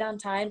it right on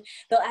time,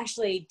 they'll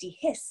actually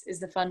dehiss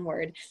is the fun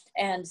word,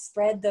 and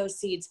spread those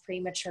seeds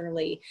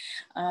prematurely.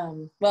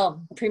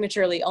 Well,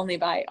 prematurely only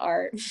by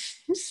our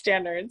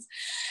standards.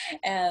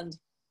 And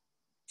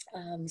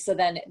so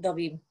then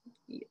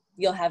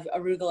you'll have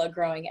arugula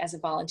growing as a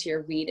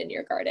volunteer weed in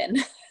your garden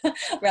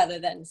rather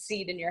than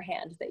seed in your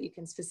hand that you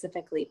can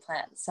specifically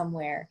plant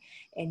somewhere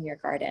in your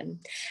garden.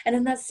 And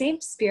in that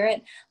same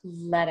spirit,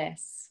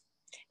 lettuce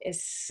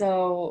is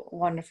so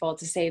wonderful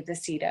to save the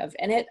seed of.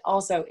 And it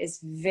also is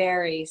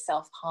very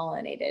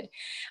self-pollinated.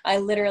 I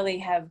literally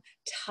have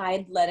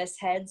tied lettuce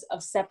heads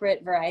of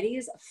separate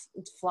varieties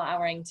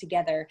flowering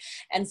together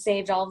and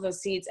saved all of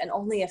those seeds, and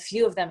only a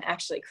few of them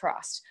actually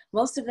crossed.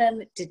 Most of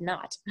them did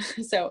not.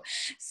 So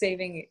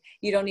saving,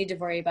 you don't need to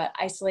worry about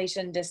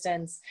isolation,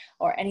 distance,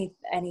 or any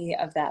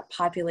of that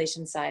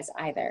population size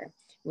either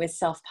with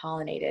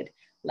self-pollinated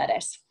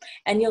lettuce.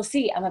 And you'll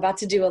see, I'm about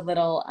to do a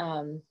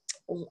little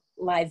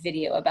live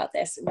video about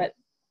this, but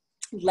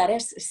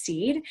lettuce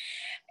seed,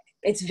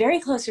 it's very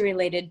closely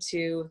related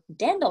to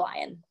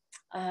dandelion.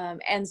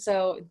 And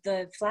so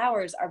the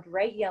flowers are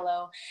bright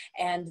yellow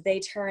and they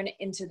turn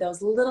into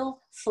those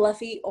little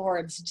fluffy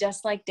orbs,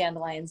 just like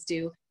dandelions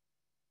do,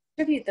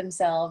 distribute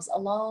themselves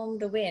along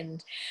the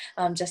wind,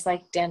 just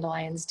like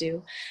dandelions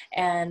do.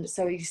 And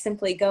so you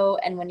simply go,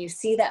 and when you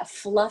see that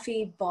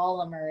fluffy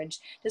ball emerge,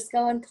 just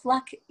go and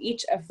pluck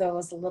each of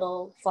those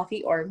little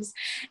fluffy orbs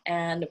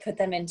and put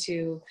them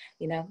into,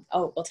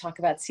 we'll talk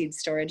about seed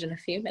storage in a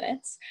few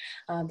minutes.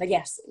 But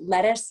yes,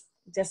 lettuce,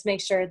 just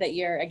make sure that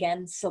you're,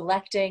 again,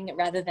 selecting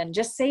rather than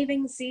just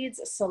saving seeds,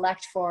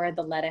 select for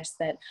the lettuce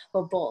that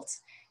will bolt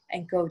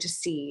and go to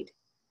seed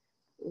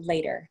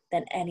later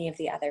than any of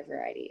the other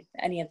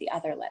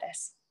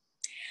lettuce.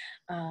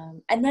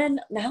 And then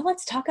now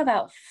let's talk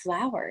about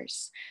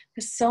flowers,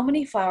 because so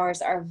many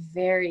flowers are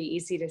very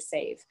easy to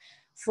save.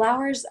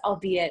 Flowers,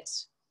 albeit,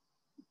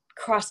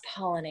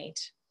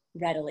 cross-pollinate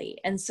readily.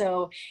 And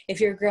so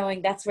if you're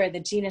growing, that's where the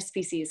genus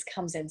species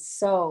comes in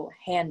so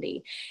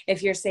handy.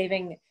 If you're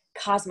saving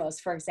cosmos,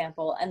 for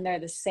example, and they're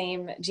the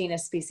same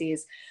genus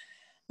species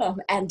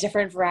and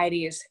different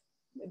varieties,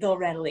 they'll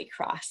readily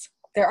cross.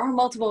 There are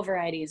multiple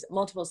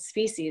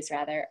species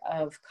rather,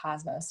 of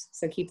cosmos.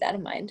 So keep that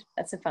in mind.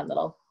 That's a fun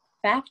little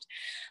fact.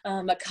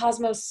 But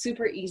cosmos,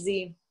 super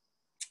easy.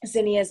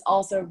 Zinnia is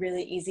also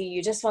really easy.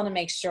 You just want to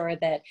make sure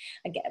that,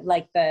 again,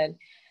 like the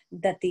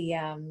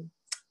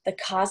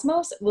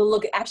cosmos will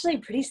look actually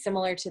pretty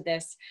similar to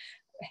this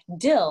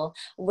dill,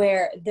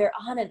 where they're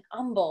on an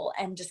umbel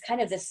and just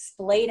kind of this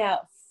splayed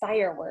out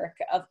firework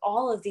of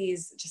all of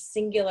these just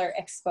singular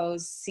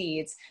exposed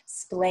seeds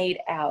splayed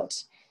out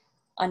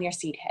on your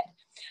seed head.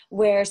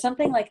 Where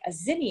something like a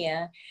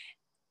zinnia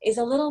is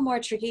a little more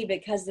tricky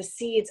because the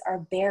seeds are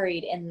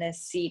buried in this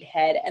seed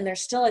head and they're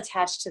still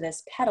attached to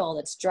this petal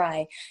that's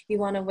dry. You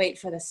want to wait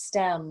for the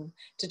stem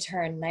to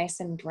turn nice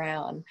and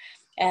brown.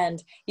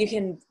 And you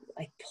can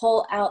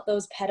pull out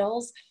those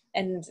petals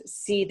and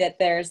see that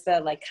there's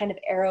the kind of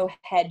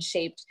arrowhead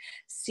shaped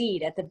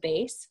seed at the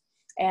base.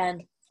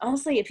 And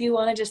honestly, if you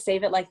want to just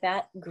save it like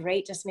that,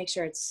 great. Just make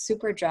sure it's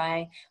super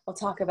dry. We'll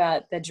talk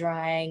about the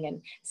drying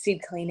and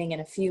seed cleaning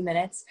in a few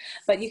minutes,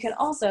 but you can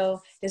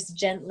also just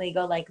gently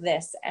go like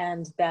this,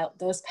 and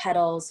those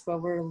petals will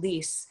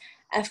release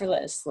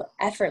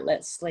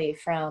effortlessly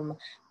from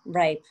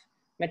ripe,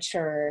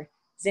 mature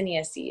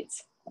zinnia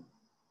seeds.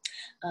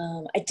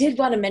 I did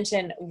want to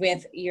mention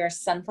with your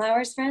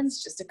sunflowers,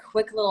 friends, just a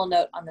quick little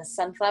note on the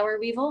sunflower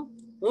weevil,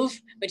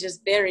 which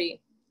is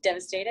very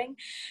devastating,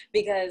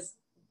 because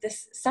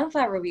this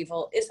sunflower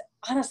weevil is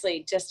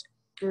honestly just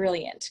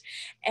brilliant.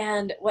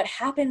 And what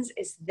happens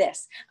is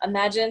this: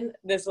 imagine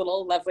this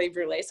little lovely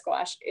brulee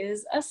squash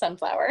is a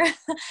sunflower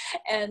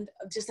and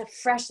just a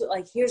fresh,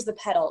 like, here's the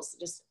petals,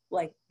 just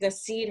like the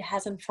seed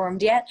hasn't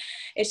formed yet.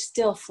 It's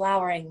still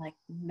flowering like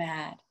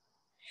mad.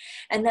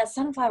 And that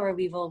sunflower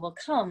weevil will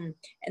come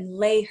and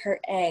lay her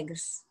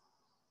eggs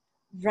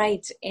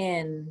right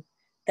in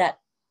that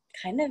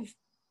kind of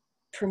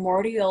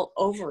primordial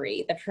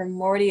ovary, the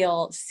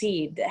primordial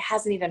seed that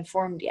hasn't even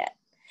formed yet.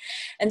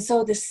 And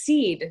so the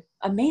seed,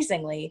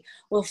 amazingly,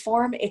 will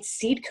form its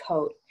seed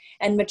coat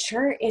and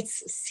mature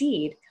its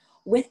seed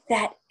with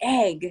that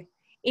egg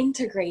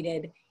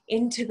integrated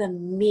into the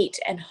meat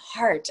and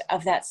heart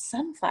of that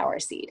sunflower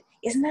seed.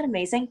 Isn't that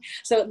amazing?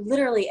 So it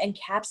literally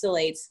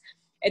encapsulates.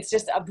 It's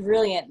just a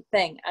brilliant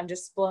thing. I'm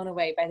just blown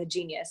away by the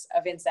genius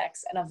of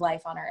insects and of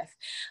life on Earth.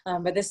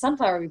 But this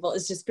sunflower weevil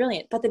is just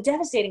brilliant. But the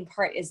devastating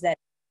part is that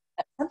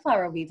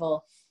sunflower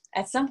weevil,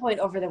 at some point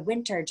over the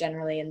winter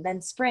generally, and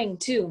then spring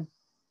too,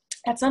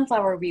 that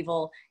sunflower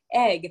weevil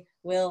egg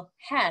will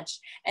hatch,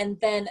 and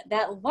then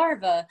that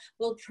larva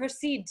will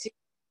proceed to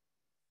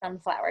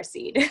sunflower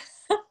seed.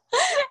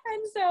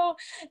 And so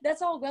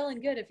that's all well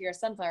and good if you're a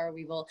sunflower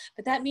weevil,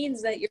 but that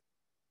means that you're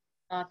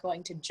not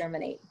going to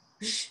germinate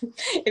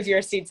if you're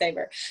a seed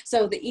saver.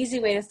 So the easy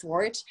way to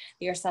thwart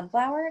your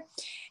sunflower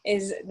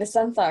is the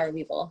sunflower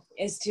weevil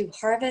is to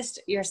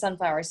harvest your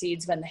sunflower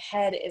seeds when the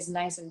head is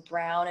nice and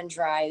brown and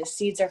dry, the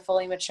seeds are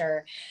fully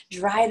mature,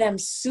 dry them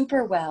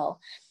super well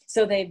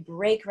so they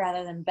break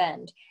rather than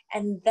bend,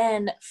 and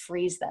then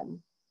freeze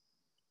them.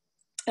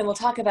 And we'll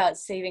talk about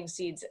saving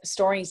seeds,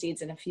 storing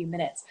seeds in a few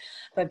minutes,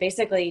 but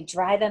basically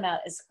dry them out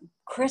as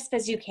crisp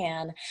as you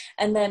can,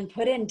 and then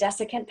put in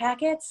desiccant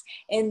packets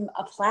in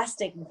a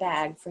plastic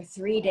bag for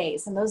 3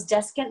 days. And those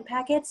desiccant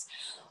packets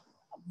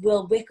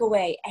will wick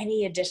away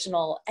any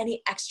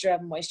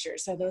extra moisture.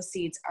 So those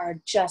seeds are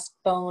just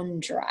bone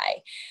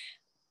dry.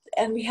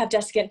 And we have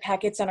desiccant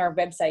packets on our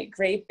website,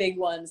 great big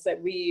ones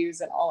that we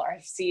use in all our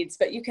seeds.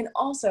 But you can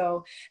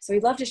also, so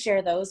we'd love to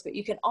share those, but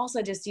you can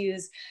also just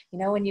use,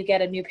 when you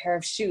get a new pair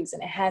of shoes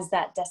and it has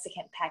that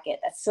desiccant packet,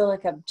 that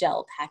silica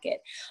gel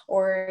packet,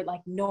 or like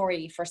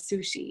nori for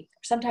sushi.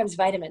 Sometimes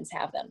vitamins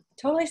have them.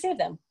 Totally save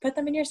them. Put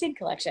them in your seed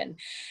collection.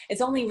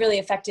 It's only really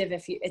effective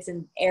if it's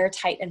an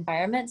airtight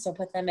environment. So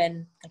put them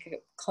in like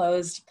a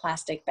closed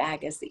plastic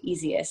bag is the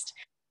easiest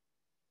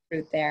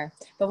route there.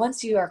 But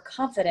once you are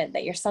confident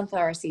that your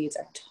sunflower seeds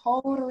are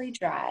totally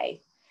dry,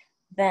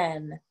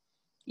 then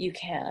you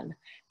can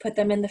put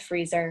them in the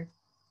freezer.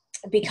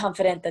 Be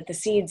confident that the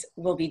seeds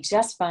will be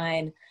just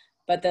fine,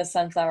 but those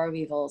sunflower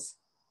weevils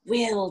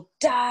will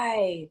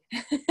die.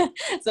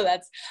 So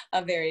that's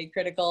a very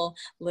critical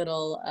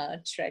little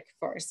trick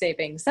for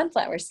saving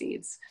sunflower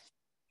seeds.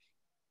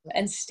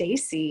 And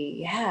Stacy,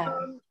 yeah.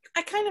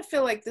 I kind of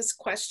feel like this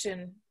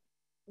question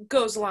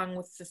goes along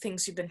with the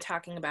things you've been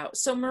talking about.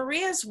 So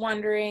Maria's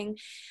wondering,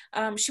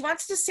 she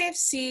wants to save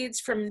seeds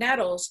from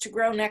nettles to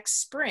grow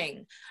next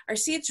spring. Are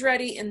seeds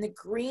ready in the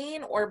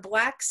green or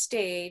black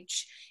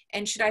stage?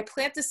 And should I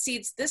plant the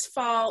seeds this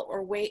fall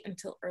or wait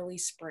until early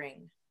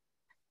spring?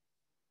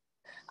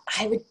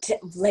 I would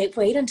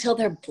wait until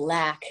they're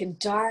black,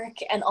 dark,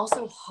 and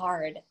also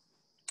hard.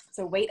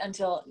 So wait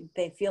until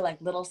they feel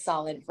like little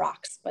solid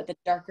rocks, but the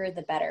darker,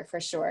 the better for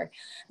sure.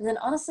 And then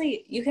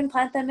honestly, you can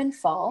plant them in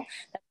fall.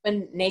 That's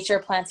when nature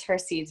plants her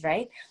seeds,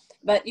 right?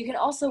 But you can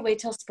also wait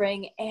till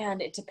spring,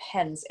 and it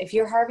depends. If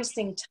you're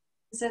harvesting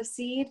tons of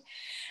seed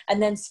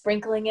and then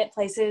sprinkling it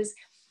places,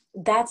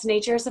 that's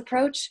nature's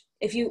approach.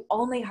 If you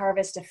only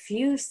harvest a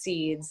few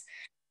seeds,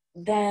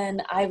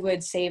 then I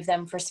would save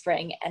them for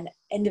spring and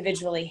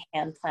individually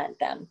hand plant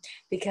them,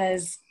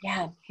 because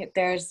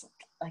there's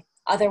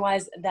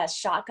otherwise, that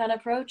shotgun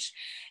approach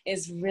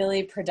is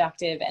really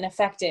productive and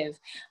effective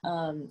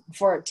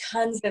for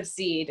tons of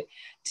seed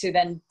to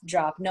then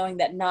drop, knowing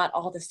that not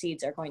all the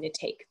seeds are going to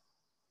take.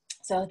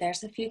 So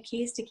there's a few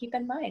keys to keep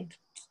in mind.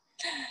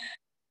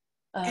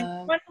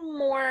 And one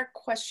more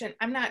question.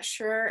 I'm not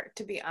sure,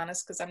 to be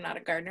honest, because I'm not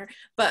a gardener,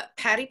 but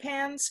patty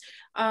pans.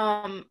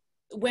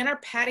 When are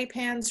patty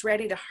pans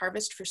ready to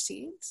harvest for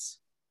seeds?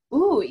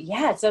 Ooh,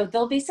 yeah. So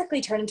they'll basically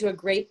turn into a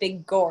great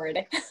big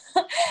gourd.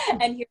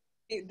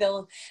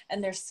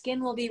 And their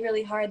skin will be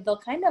really hard. They'll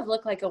kind of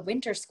look like a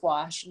winter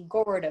squash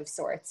gourd of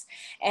sorts.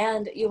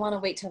 And you want to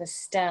wait till the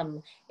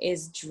stem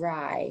is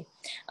dried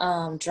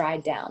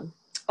down.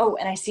 Oh,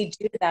 and I see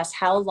Judith asked,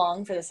 how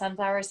long for the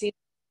sunflower seed?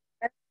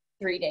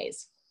 3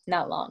 days.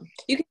 not long.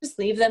 You can just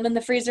leave them in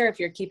the freezer if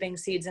you're keeping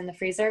seeds in the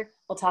freezer.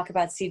 We'll talk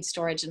about seed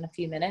storage in a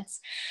few minutes.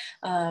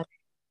 Yeah,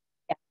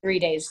 3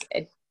 days,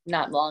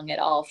 not long at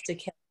all to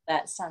kill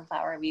that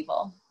sunflower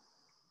weevil.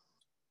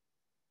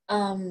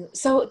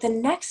 So the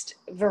next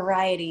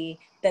variety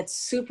that's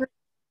super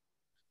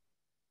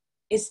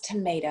is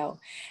tomato.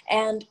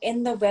 And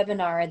in the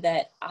webinar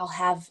that I'll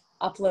have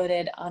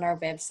uploaded on our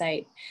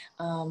website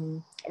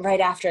right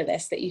after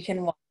this that you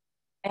can watch,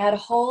 I had a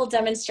whole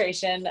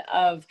demonstration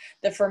of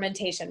the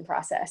fermentation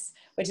process,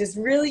 which is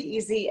really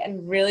easy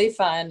and really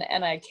fun.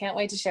 And I can't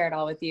wait to share it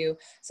all with you.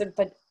 So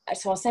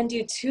I'll send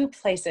you 2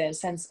 places,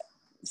 since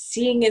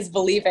seeing is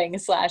believing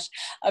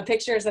 / a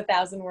picture is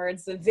 1,000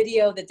 words. The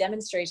video, the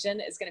demonstration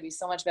is going to be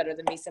so much better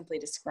than me simply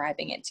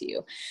describing it to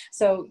you.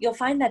 So you'll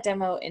find that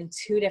demo in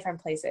 2 different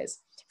places.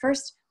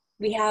 First,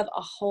 we have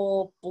a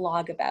whole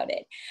blog about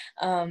it.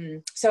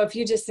 So if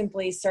you just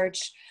simply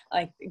search,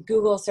 like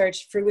Google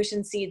search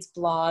Fruition Seeds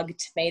blog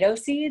tomato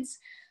seeds,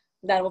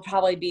 that will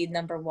probably be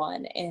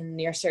 #1 in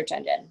your search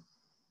engine.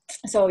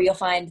 So you'll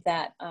find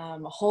that a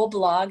whole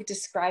blog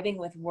describing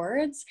with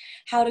words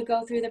how to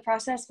go through the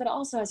process, but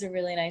also has a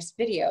really nice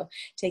video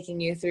taking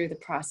you through the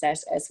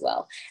process as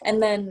well.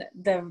 And then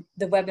the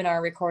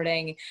webinar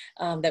recording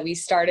that we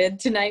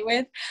started tonight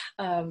with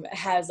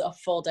has a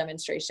full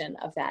demonstration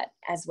of that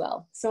as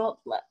well. So,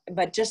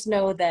 but just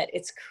know that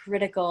it's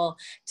critical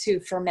to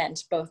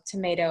ferment both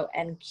tomato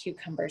and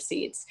cucumber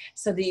seeds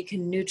so that you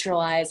can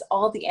neutralize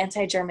all the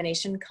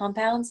anti-germination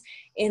compounds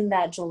in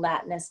that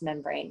gelatinous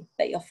membrane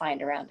that you'll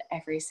find around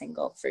every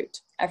single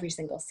fruit, every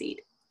single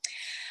seed.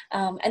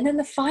 And then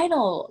the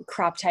final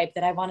crop type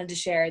that I wanted to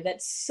share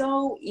that's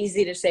so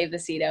easy to save the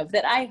seed of,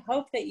 that I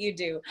hope that you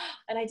do,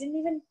 and I didn't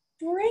even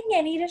bring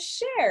any to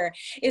share,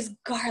 is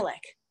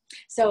garlic.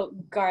 So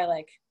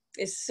garlic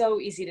is so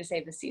easy to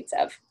save the seeds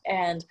of,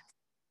 and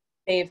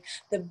save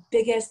the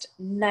biggest,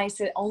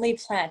 nicest, only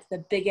plant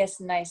the biggest,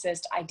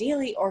 nicest,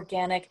 ideally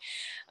organic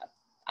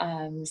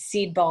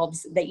seed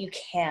bulbs that you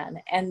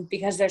can. And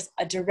because there's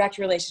a direct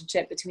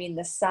relationship between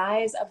the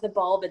size of the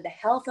bulb and the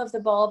health of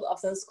the bulb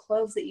of those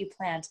cloves that you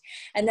plant,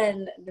 and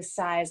then the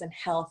size and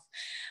health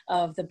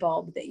of the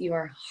bulb that you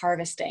are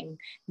harvesting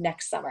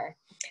next summer.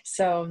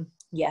 So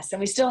yes, and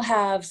we still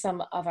have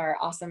some of our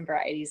awesome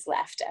varieties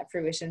left at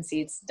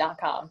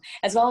fruitionseeds.com,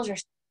 as well as your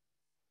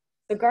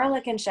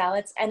garlic and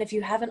shallots. And if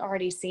you haven't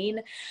already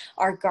seen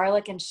our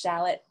garlic and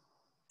shallot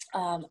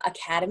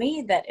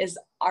Academy, that is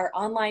our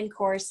online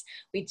course,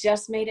 we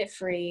just made it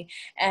free,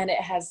 and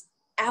it has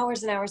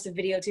hours and hours of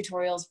video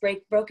tutorials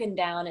broken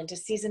down into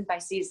season by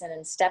season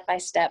and step by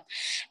step.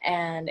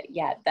 And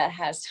yeah, that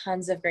has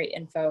tons of great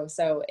info.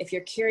 So if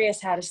you're curious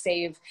how to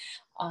save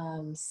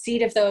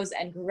seed of those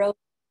and grow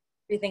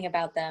everything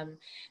about them,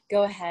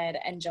 go ahead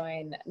and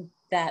join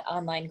that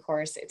online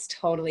course. It's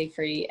totally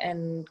free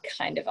and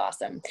kind of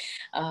awesome.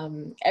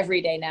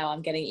 Every day now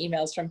I'm getting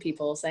emails from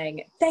people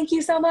saying, thank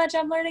you so much,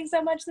 I'm learning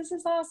so much, this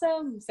is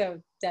awesome.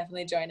 So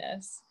definitely join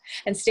us.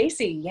 And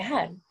Stacy,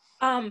 yeah.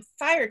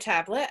 Fire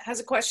Tablet has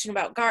a question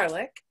about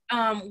garlic.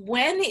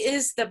 When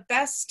is the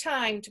best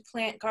time to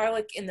plant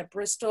garlic in the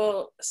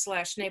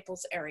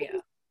Bristol/Naples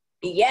area?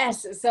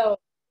 Yes, so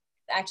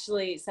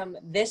actually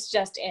this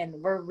just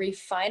in, we're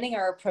refining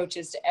our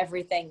approaches to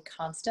everything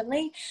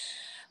constantly,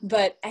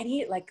 but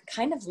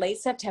kind of late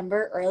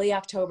September, early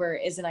October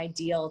is an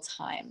ideal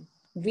time.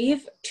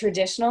 We've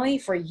traditionally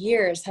for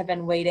years have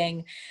been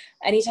waiting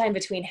anytime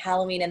between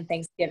Halloween and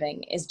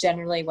Thanksgiving is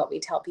generally what we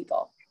tell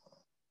people.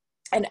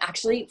 And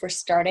actually we're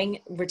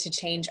starting to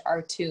change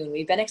our tune.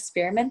 We've been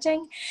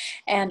experimenting,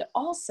 and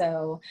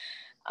also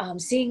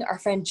seeing our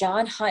friend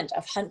John Hunt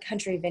of Hunt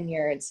Country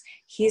Vineyards.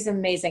 He's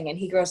amazing, and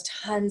he grows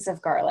tons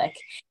of garlic,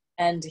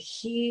 and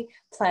he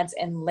plants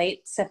in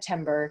late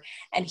September,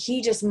 and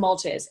he just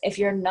mulches. If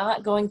you're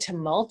not going to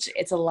mulch,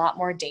 it's a lot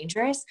more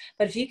dangerous,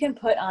 but if you can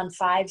put on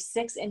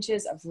 5-6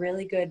 inches of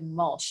really good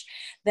mulch,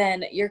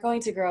 then you're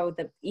going to grow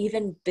the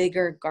even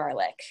bigger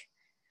garlic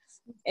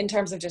in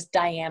terms of just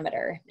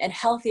diameter, and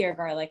healthier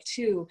garlic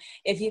too,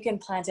 if you can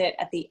plant it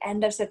at the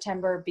end of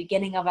September,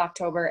 beginning of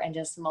October, and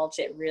just mulch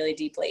it really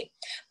deeply.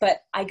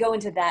 But I go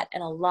into that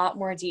in a lot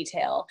more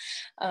detail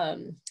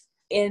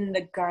in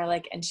the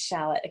Garlic and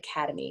Shallot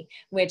Academy,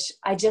 which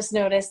I just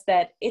noticed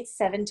that it's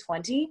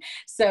 7:20.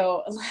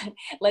 So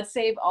let's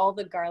save all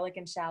the garlic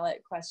and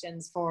shallot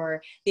questions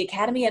for the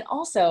Academy. And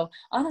also,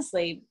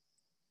 honestly,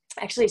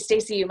 actually,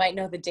 Stacy, you might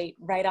know the date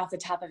right off the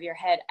top of your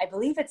head. I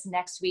believe it's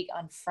next week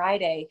on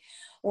Friday.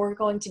 We're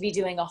going to be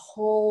doing a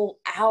whole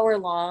hour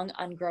long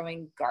on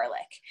growing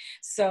garlic.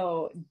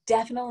 So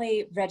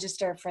definitely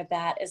register for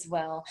that as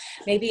well.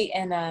 Maybe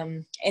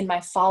in my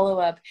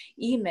follow-up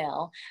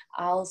email,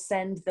 I'll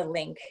send the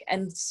link.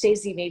 And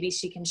Stacy, maybe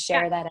she can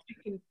share that. I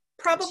can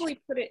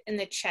probably put it in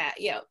the chat.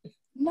 Yep.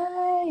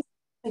 Nice.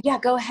 Yeah,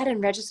 go ahead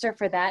and register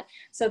for that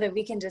so that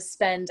we can just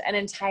spend an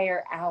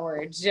entire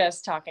hour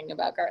just talking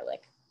about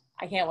garlic.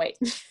 I can't wait.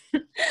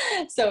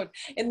 So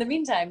in the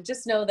meantime,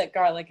 just know that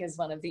garlic is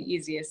one of the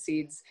easiest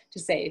seeds to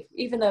save,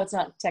 even though it's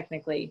not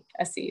technically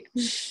a seed.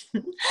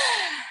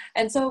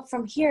 And so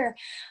from here,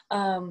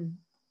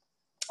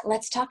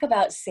 let's talk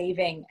about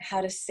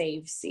how to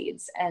save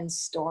seeds and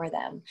store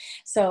them.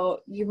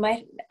 So you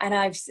might, and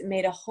I've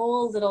made a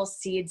whole little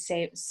seeds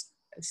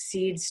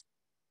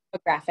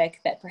graphic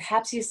that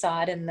perhaps you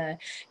saw it in the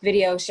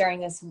video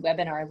sharing this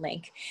webinar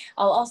link.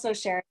 I'll also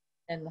share it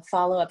in the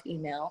follow-up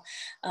email.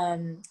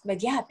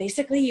 But yeah,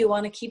 basically you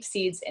want to keep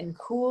seeds in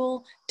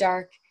cool,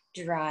 dark,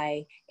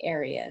 dry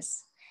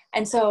areas.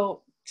 And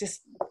so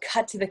just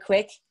cut to the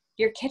quick,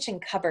 your kitchen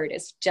cupboard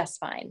is just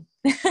fine.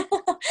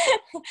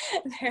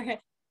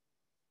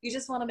 You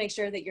just want to make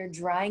sure that you're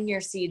drying your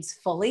seeds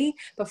fully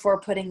before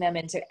putting them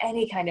into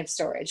any kind of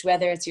storage,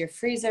 whether it's your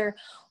freezer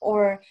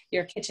or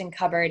your kitchen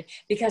cupboard,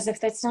 because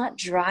if it's not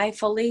dry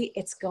fully,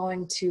 it's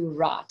going to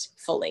rot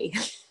fully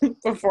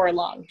before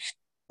long.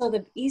 So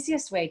the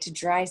easiest way to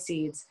dry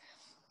seeds,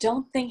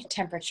 don't think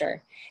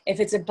temperature. If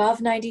it's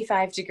above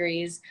 95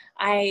 degrees,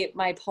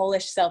 my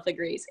Polish self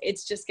agrees,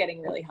 it's just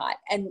getting really hot.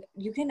 And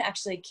you can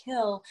actually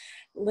kill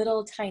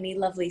little tiny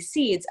lovely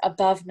seeds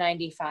above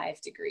 95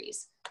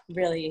 degrees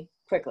really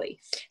quickly.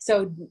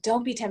 So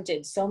don't be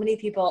tempted. So many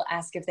people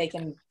ask if they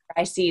can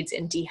dry seeds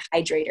in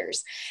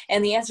dehydrators.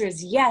 And the answer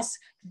is yes,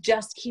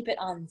 just keep it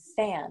on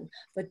fan,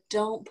 but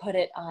don't put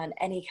it on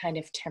any kind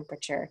of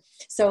temperature.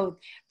 So,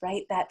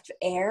 right, that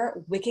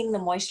air wicking the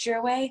moisture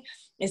away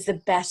is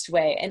the best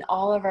way. In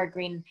all of our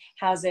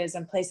greenhouses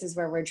and places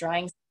where we're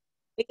drying,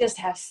 we just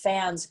have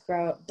fans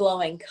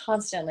blowing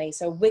constantly,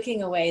 so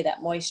wicking away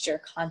that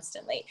moisture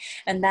constantly.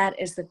 And that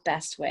is the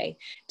best way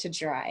to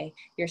dry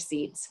your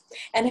seeds.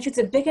 And if it's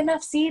a big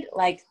enough seed,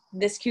 like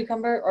this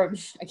cucumber, or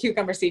a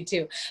cucumber seed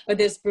too, but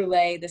this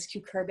brulee, this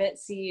cucurbit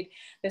seed,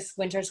 this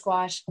winter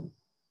squash,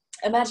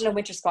 imagine a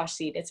winter squash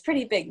seed. It's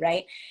pretty big,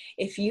 right?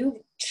 If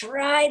you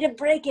try to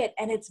break it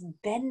and it's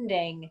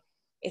bending,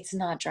 it's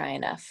not dry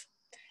enough.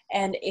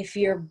 And if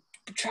you're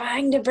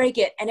trying to break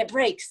it and it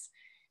breaks,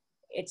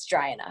 it's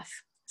dry enough.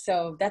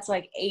 So that's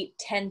like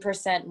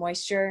 8-10%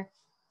 moisture.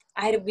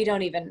 We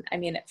don't even,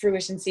 at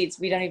Fruition Seeds,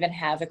 we don't even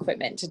have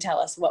equipment to tell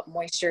us what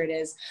moisture it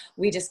is.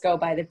 We just go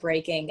by the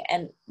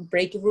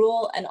break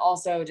rule, and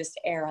also just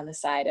err on the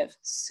side of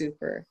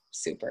super,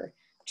 super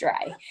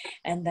dry.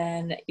 And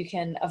then you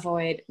can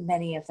avoid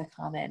many of the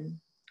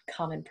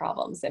common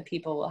problems that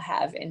people will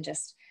have in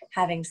just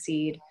having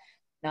seed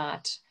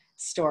not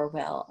store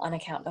well on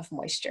account of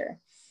moisture.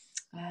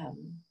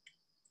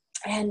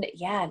 And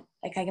yeah,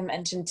 like I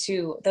mentioned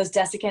too, those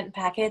desiccant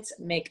packets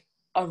make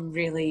a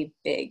really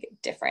big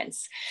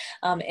difference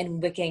in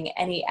wicking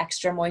any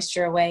extra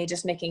moisture away,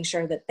 just making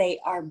sure that they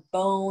are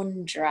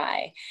bone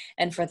dry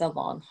and for the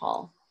long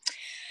haul.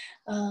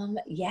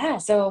 Yeah,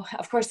 so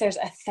of course there's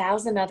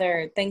 1,000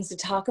 other things to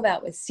talk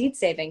about with seed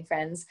saving,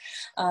 friends.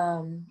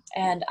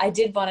 And I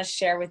did want to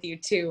share with you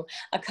too,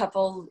 a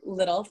couple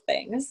little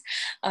things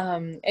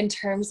in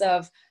terms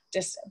of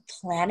just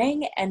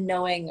planning and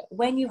knowing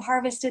when you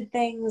harvested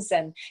things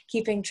and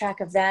keeping track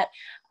of that.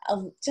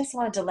 Just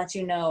wanted to let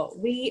you know,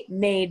 we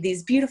made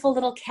these beautiful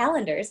little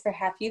calendars.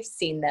 Perhaps you've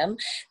seen them.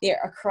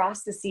 They're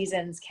across the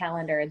seasons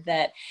calendar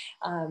that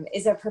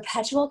is a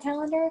perpetual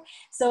calendar.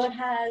 So it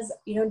has,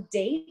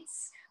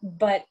 dates,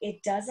 but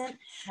it doesn't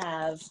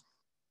have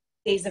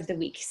days of the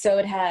week. So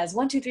it has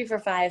 1, 2, 3, 4,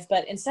 5,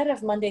 but instead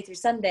of Monday through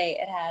Sunday,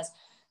 it has,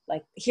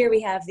 like, here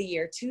we have the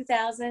year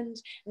 2000, and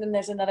then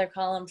there's another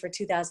column for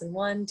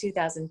 2001,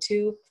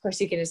 2002. Of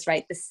course, you can just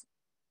write this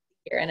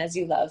year and as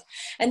you love.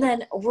 And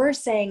then we're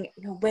saying,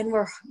 when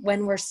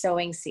we're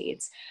sowing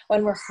seeds,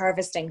 when we're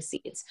harvesting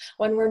seeds,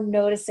 when we're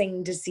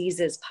noticing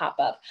diseases pop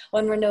up,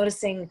 when we're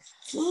noticing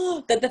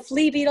that the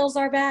flea beetles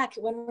are back,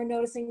 when we're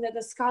noticing that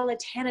the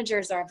scarlet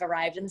tanagers have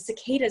arrived and the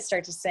cicadas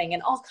start to sing,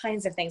 and all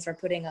kinds of things we're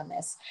putting on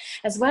this,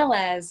 as well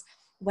as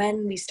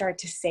when we start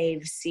to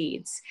save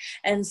seeds.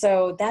 And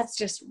so that's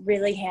just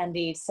really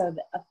handy. So,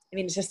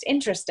 it's just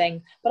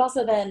interesting, but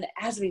also then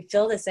as we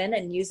fill this in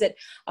and use it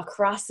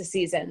across the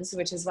seasons,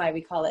 which is why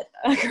we call it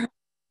across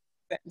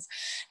the seasons,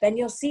 then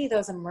you'll see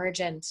those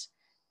emergent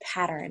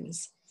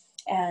patterns.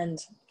 And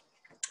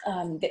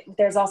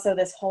there's also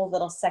this whole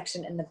little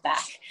section in the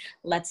back.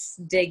 Let's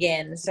dig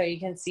in. So you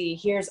can see,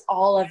 here's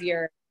all of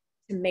your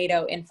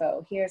tomato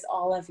info, here's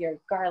all of your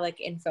garlic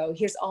info,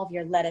 here's all of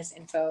your lettuce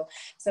info.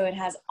 So it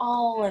has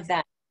all of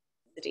that.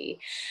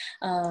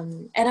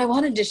 And I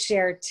wanted to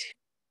share too,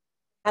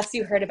 perhaps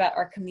you heard about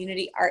our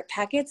community art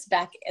packets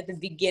back at the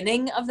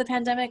beginning of the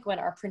pandemic when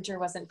our printer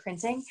wasn't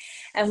printing,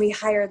 and we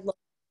hired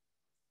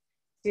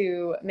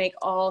to make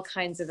all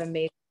kinds of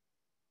amazing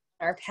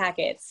our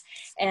packets.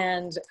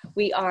 And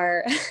we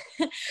are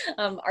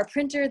our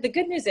printer, the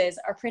good news is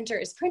our printer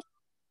is printing,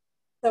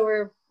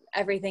 so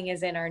everything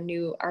is in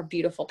our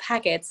beautiful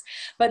packets.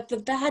 But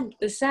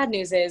the sad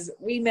news is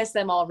we miss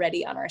them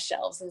already on our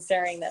shelves and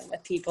sharing them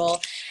with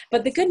people.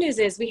 But the good news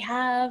is we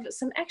have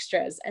some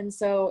extras. And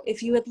so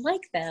if you would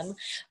like them,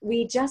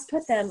 we just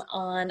put them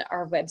on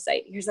our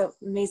website. Here's an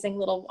amazing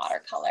little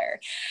watercolor.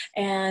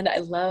 And I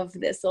love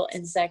this little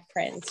insect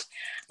print.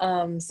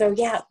 So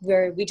yeah,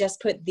 we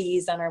just put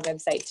these on our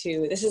website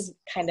too. This is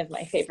kind of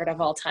my favorite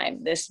of all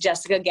time. This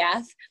Jessica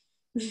Gath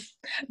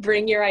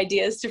Bring your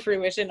ideas to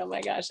fruition. Oh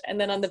my gosh. And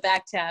then on the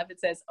back tab, it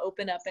says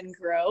open up and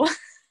grow.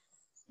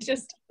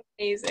 Just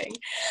amazing.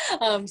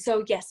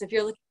 So yes, if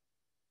you're looking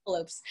for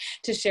envelopes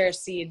to share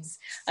seeds,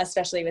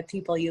 especially with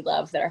people you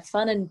love that are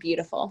fun and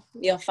beautiful,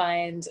 you'll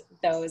find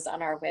those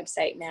on our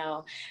website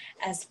now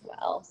as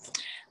well.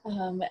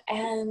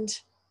 And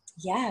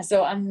yeah,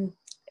 so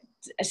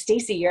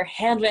Stacy, your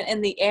hand went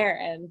in the air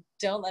and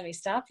don't let me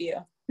stop you.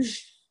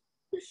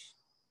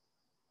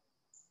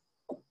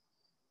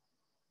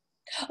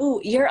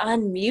 Oh, you're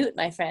on mute,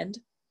 my friend.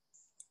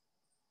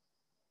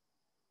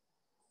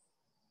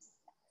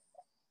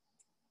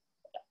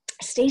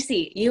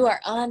 Stacy, you are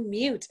on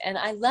mute and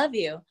I love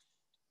you.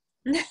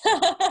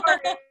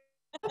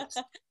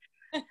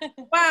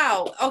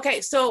 Wow. Okay.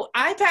 So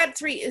iPad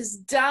 3 is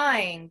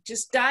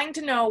just dying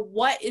to know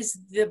what is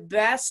the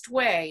best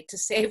way to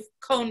save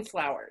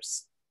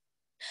coneflowers.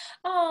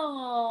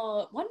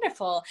 Oh,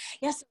 wonderful.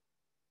 Yes,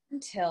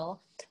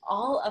 until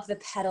all of the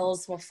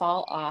petals will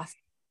fall off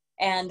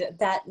and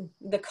that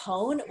the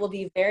cone will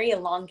be very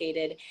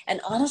elongated.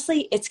 And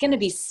honestly, it's going to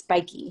be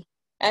spiky.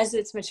 As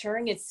it's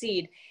maturing its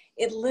seed,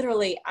 it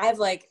literally, I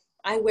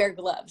wear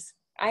gloves.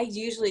 I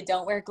usually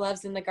don't wear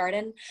gloves in the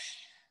garden,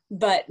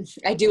 but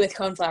I do with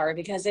coneflower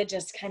because it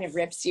just kind of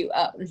rips you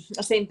up.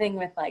 Same thing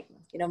with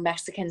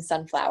Mexican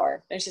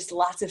sunflower. There's just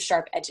lots of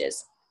sharp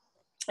edges.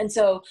 And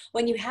so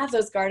when you have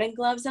those garden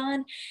gloves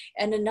on,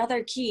 and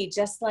another key,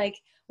 just like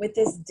with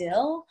this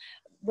dill,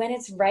 when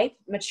it's ripe,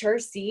 mature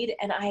seed,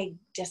 and I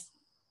just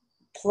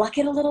pluck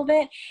it a little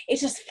bit, it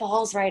just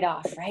falls right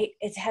off, right?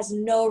 It has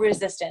no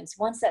resistance.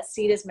 Once that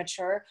seed is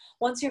mature,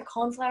 once your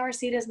coneflower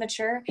seed is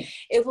mature,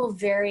 it will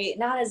vary,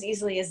 not as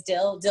easily as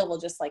dill. Dill will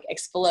just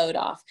explode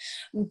off.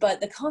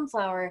 But the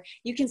coneflower,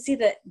 you can see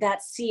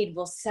that seed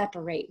will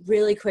separate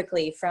really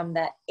quickly from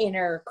that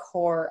inner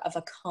core of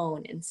a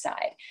cone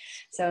inside.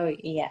 So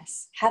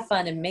yes, have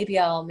fun, and maybe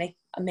I'll make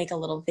a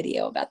little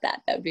video about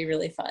that. That would be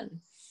really fun.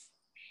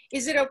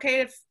 Is it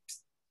okay to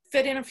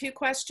fit in a few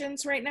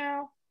questions right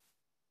now?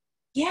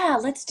 Yeah,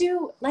 let's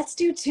do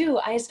 2.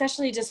 I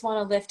especially just want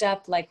to lift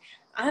up,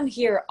 I'm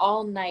here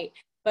all night,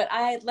 but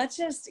let's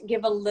just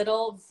give a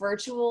little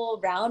virtual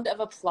round of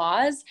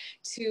applause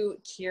to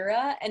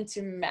Kira and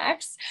to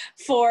Max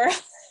for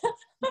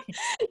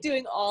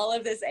doing all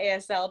of this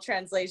ASL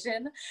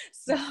translation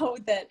so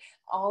that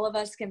all of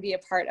us can be a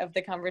part of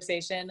the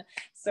conversation.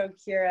 So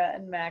Kira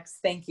and Max,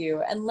 thank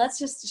you. And let's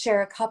just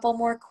share a couple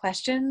more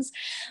questions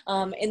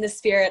in the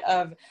spirit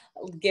of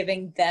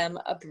giving them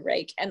a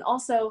break. And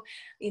also,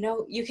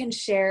 you can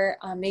share,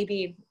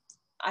 maybe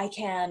I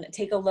can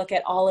take a look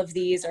at all of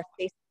these, or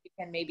you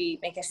can maybe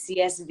make a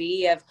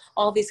CSV of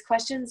all these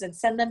questions and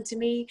send them to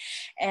me.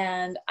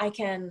 And I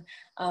can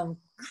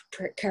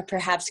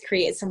perhaps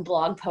create some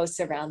blog posts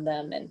around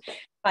them and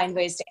find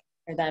ways to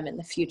answer them in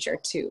the future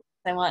too.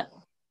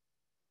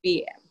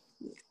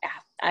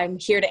 I'm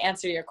here to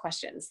answer your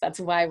questions. That's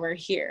why we're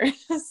here.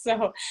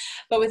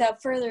 But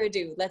without further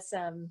ado, let's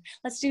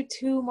do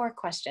 2 more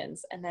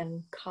questions and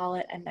then call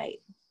it a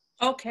night.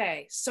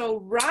 Okay, so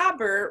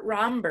Robert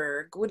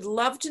Romberg would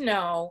love to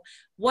know,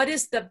 what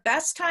is the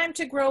best time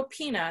to grow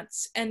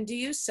peanuts, and do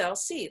you sell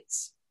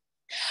seeds?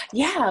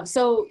 Yeah,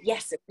 so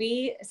yes,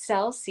 we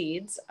sell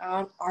seeds,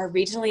 our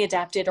regionally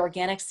adapted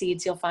organic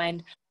seeds. You'll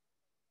find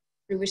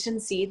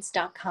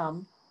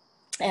fruitionseeds.com.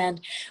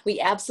 And we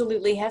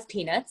absolutely have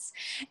peanuts,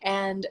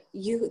 and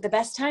the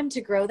best time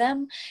to grow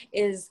them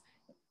is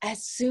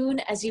as soon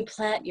as you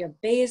plant your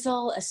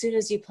basil, as soon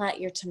as you plant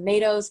your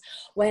tomatoes,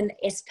 when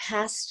it's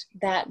past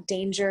that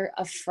danger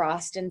of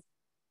frost. And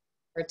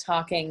we're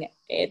talking,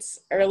 it's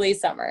early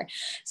summer.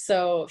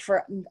 So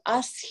for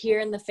us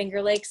here in the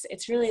Finger Lakes,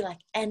 it's really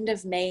end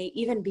of May,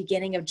 even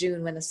beginning of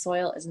June, when the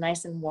soil is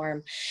nice and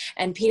warm,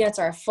 and peanuts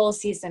are a full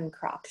season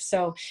crop.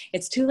 So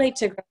it's too late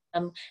to grow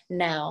them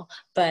now,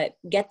 but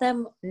get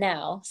them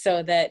now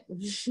so that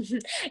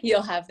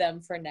you'll have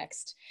them for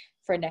next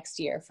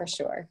year for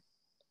sure.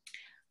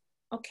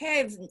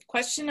 Okay,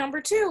 question number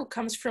 2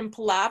 comes from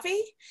Pallavi.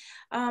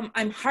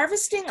 I'm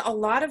harvesting a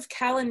lot of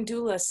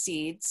calendula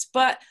seeds,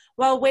 but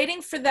while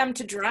waiting for them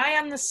to dry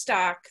on the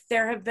stalk,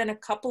 there have been a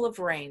couple of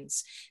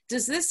rains.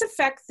 Does this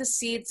affect the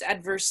seeds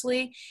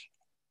adversely?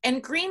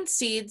 And green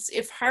seeds,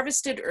 if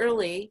harvested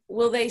early,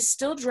 will they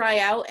still dry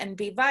out and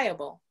be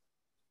viable?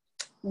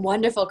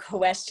 Wonderful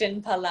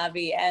question,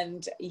 Pallavi.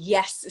 And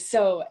yes,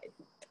 so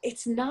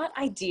it's not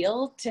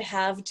ideal to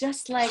have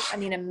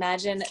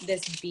imagine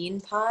this bean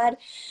pod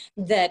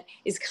that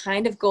is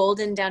kind of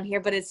golden down here,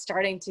 but it's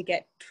starting to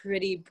get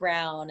pretty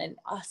brown and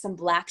some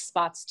black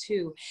spots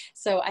too.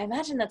 So I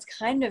imagine that's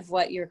kind of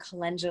what your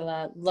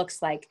calendula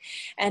looks like.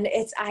 And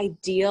it's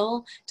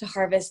ideal to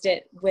harvest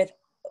it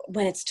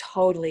when it's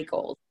totally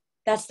gold.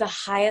 That's the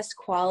highest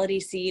quality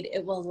seed.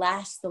 It will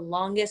last the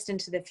longest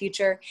into the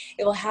future.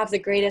 It will have the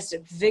greatest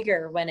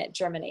vigor when it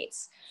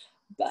germinates.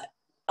 But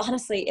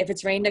honestly, if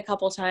it's rained a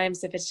couple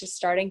times, if it's just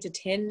starting to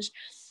tinge,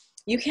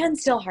 you can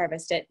still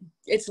harvest it.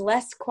 It's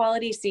less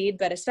quality seed,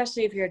 but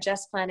especially if you're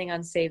just planning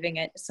on saving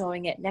it,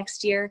 sowing it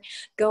next year,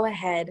 go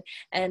ahead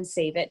and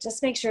save it.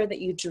 Just make sure that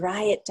you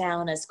dry it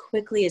down as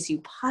quickly as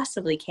you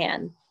possibly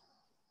can.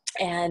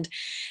 And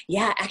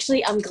yeah,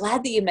 actually, I'm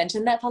glad that you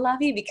mentioned that,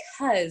 Pallavi,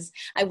 because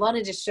I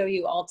wanted to show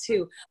you all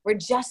too. We're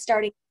just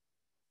starting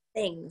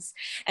things,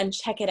 and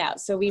check it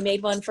out. So we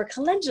made one for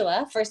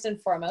calendula first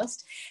and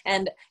foremost,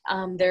 and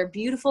they're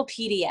beautiful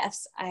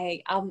PDFs.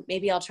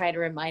 Maybe I'll try to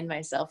remind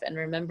myself and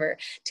remember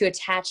to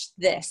attach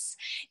this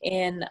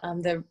in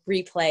the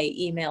replay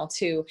email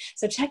too.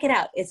 So check it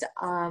out. It's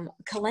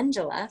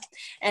calendula,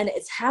 and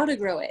it's how to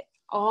grow it.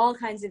 All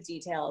kinds of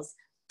details.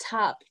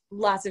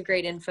 Lots of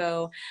great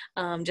info,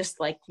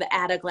 just like the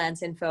at a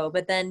glance info,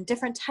 but then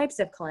different types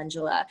of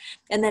calendula,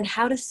 and then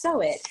how to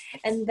sow it,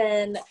 and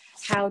then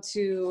how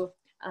to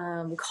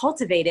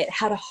cultivate it,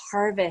 how to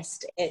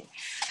harvest it,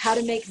 how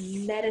to make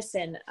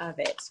medicine of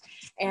it,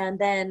 and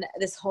then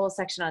this whole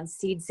section on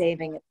seed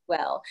saving as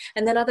well,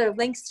 and then other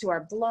links to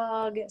our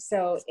blog.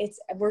 So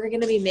we're going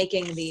to be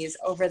making these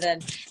over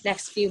the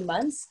next few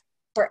months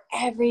for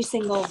every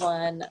single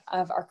one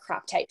of our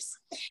crop types,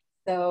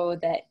 so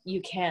that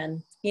you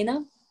can,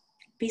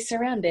 be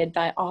surrounded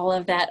by all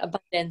of that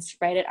abundance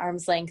right at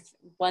arm's length,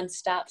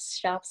 one-stop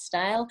shop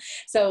style.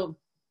 So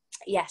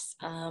yes,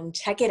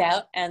 check it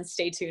out and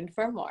stay tuned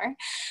for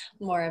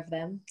more of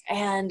them.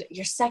 And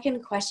your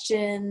second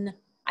question,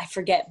 I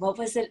forget, what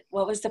was it?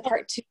 What was the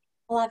part two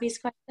of Pallavi's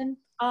question?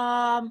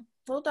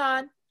 Hold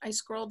on. I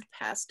scrolled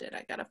past it.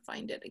 I gotta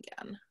find it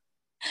again.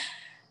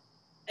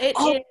 It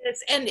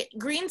is, and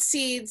green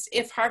seeds,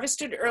 if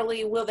harvested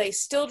early, will they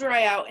still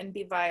dry out and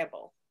be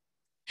viable?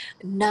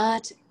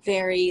 Not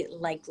very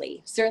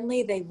likely.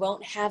 Certainly they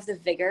won't have the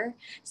vigor,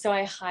 so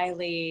I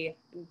highly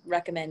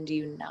recommend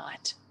you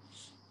not,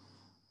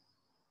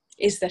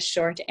 is the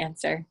short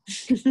answer.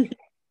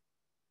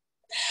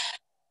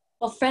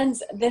 Well,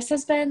 friends, this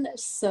has been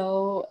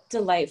so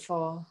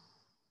delightful.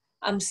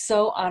 I'm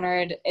so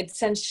honored. It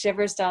sends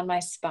shivers down my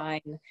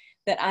spine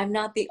that I'm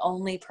not the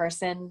only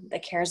person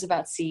that cares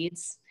about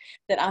seeds,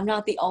 that I'm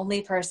not the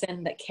only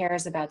person that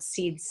cares about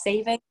seed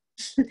saving.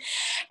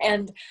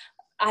 And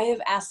I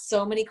have asked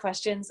so many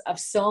questions of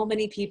so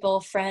many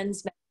people,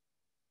 friends,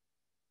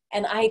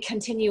 and I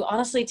continue.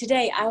 Honestly,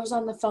 today I was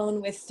on the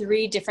phone with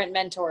 3 different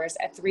mentors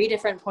at 3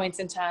 different points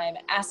in time,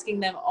 asking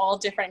them all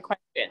different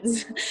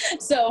questions.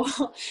 So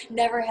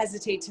never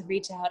hesitate to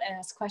reach out and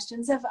ask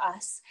questions of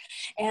us.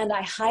 And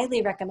I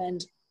highly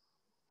recommend,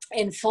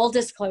 in full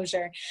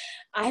disclosure,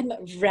 I'm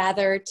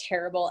rather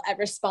terrible at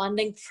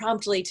responding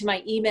promptly to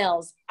my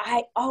emails.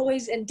 I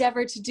always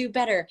endeavor to do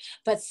better,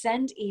 but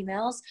send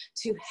emails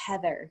to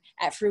Heather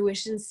at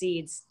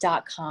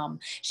fruitionseeds.com.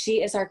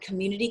 She is our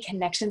community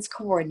connections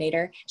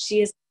coordinator.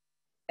 She is,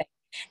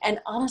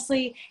 and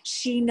honestly,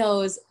 she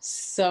knows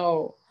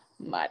so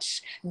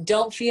much.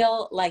 Don't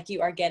feel like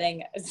you are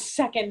getting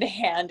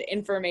secondhand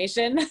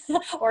information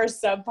or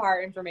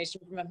subpar information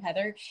from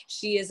Heather.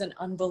 She is an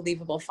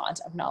unbelievable font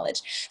of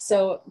knowledge.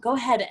 So go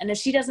ahead, and if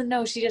she doesn't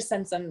know, she just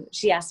sent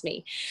she asked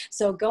me.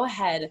 So go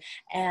ahead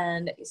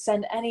and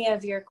send any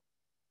of your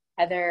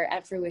Heather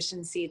at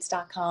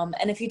fruitionseeds.com.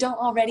 And if you don't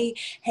already,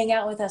 hang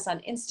out with us on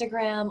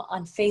Instagram,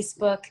 on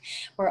Facebook.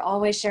 We're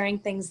always sharing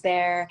things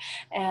there.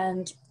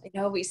 And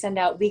we send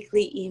out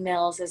weekly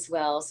emails as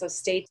well. So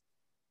stay tuned.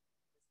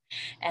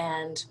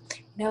 And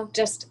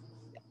just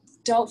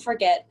don't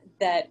forget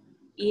that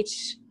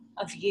each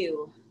of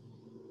you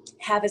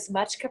have as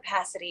much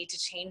capacity to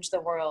change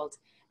the world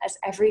as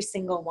every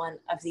single one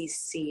of these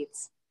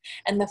seeds.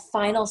 And the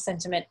final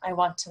sentiment I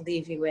want to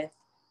leave you with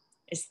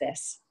is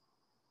this.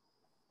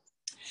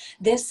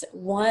 This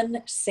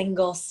one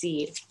single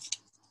seed,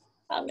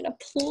 I'm going to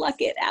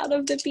pluck it out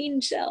of the bean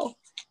shell.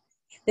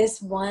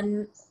 This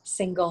one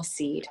single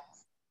seed,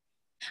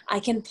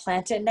 I can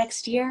plant it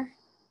next year,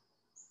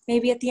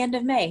 maybe at the end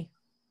of May.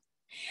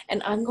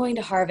 And I'm going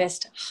to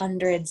harvest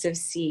hundreds of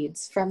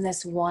seeds from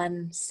this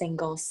one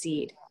single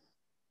seed.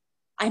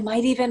 I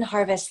might even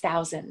harvest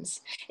thousands.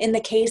 In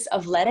the case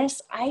of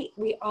lettuce,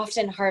 we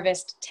often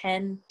harvest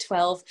 10,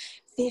 12,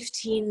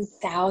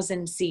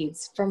 15,000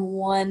 seeds from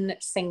one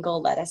single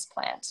lettuce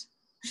plant.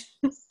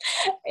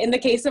 In the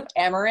case of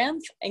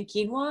amaranth and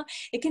quinoa,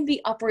 it can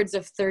be upwards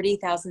of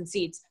 30,000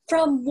 seeds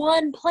from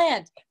one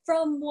plant,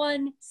 from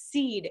one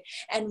seed,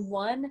 and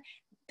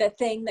the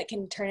thing that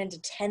can turn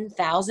into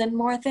 10,000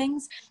 more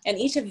things. And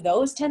each of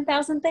those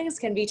 10,000 things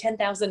can be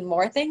 10,000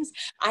 more things.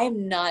 I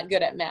am not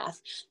good at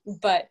math,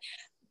 but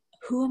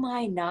who am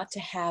I not to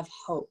have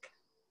hope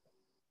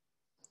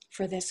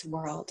for this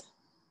world?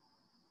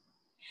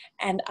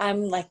 And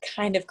I'm like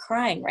kind of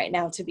crying right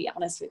now, to be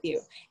honest with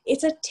you.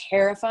 It's a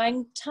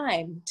terrifying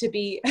time to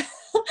be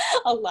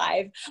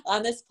alive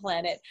on this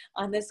planet,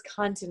 on this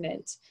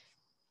continent,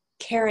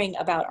 caring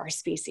about our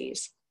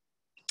species.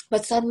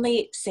 But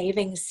suddenly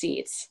saving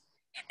seeds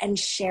and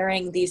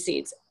sharing these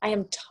seeds, I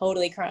am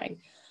totally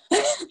crying,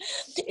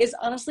 is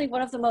honestly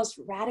one of the most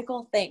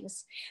radical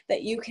things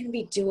that you can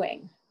be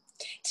doing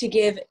to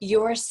give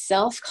your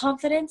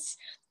self-confidence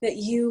that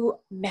you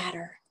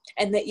matter,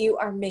 and that you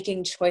are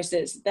making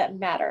choices that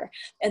matter,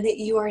 and that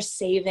you are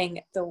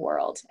saving the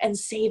world and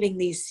saving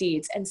these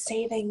seeds and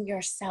saving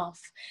yourself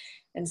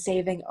and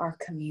saving our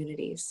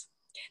communities.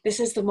 This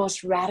is the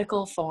most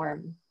radical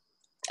form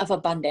of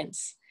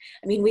abundance.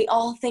 I mean, we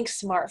all think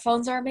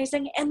smartphones are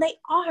amazing, and they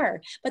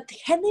are, but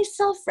can they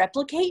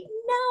self-replicate?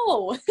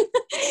 No.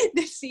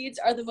 The seeds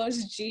are the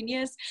most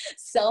genius,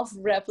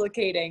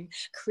 self-replicating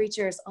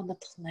creatures on the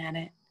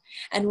planet.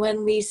 And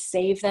when we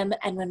save them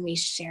and when we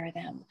share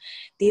them,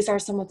 these are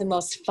some of the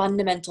most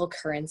fundamental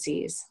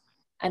currencies,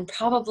 and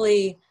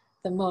probably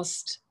the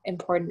most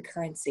important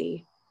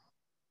currency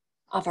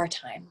of our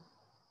time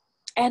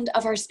and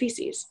of our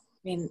species.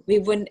 I mean, we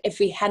wouldn't, if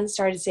we hadn't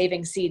started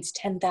saving seeds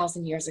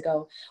 10,000 years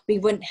ago, we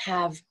wouldn't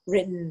have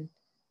written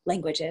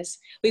languages.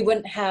 We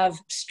wouldn't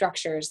have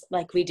structures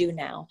like we do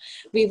now.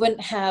 We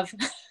wouldn't have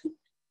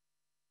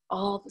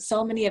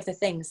so many of the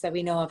things that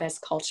we know of as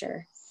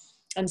culture.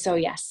 And so,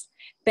 yes,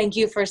 thank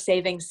you for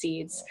saving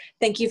seeds.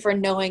 Thank you for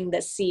knowing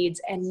that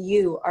seeds and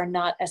you are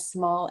not as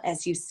small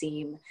as you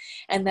seem.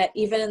 And that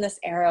even in this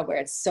era where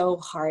it's so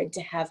hard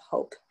to have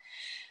hope,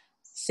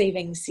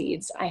 saving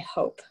seeds, I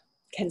hope,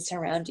 can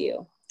surround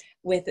you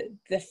with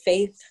the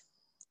faith,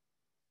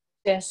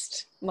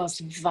 just most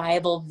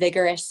viable,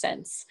 vigorous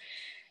sense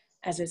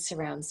as it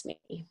surrounds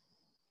me.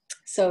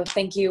 So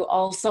thank you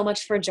all so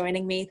much for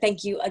joining me.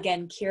 Thank you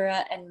again,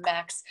 Kira and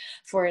Max,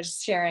 for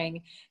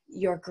sharing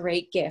your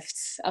great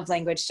gifts of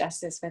language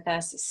justice with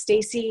us.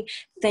 Stacy,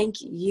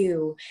 thank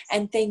you.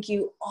 And thank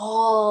you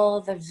all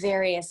the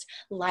various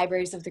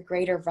libraries of the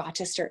greater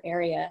Rochester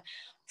area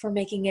for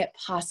making it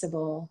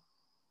possible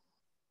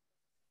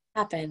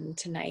happen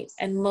tonight.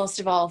 And most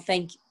of all,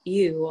 thank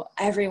you,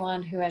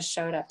 everyone who has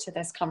showed up to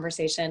this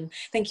conversation.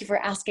 Thank you for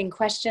asking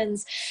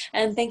questions,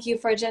 and thank you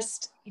for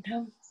just,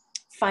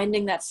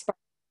 finding that spark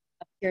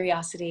of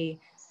curiosity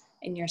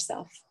in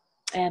yourself.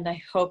 And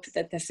I hope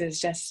that this is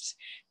just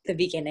the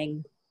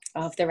beginning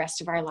of the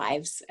rest of our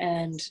lives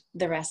and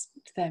the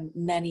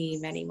many,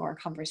 many more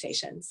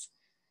conversations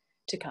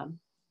to come.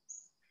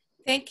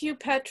 Thank you,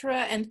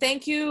 Petra, and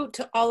thank you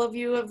to all of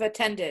you who have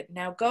attended.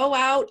 Now go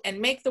out and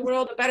make the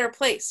world a better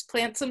place.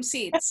 Plant some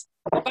seeds.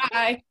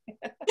 Bye.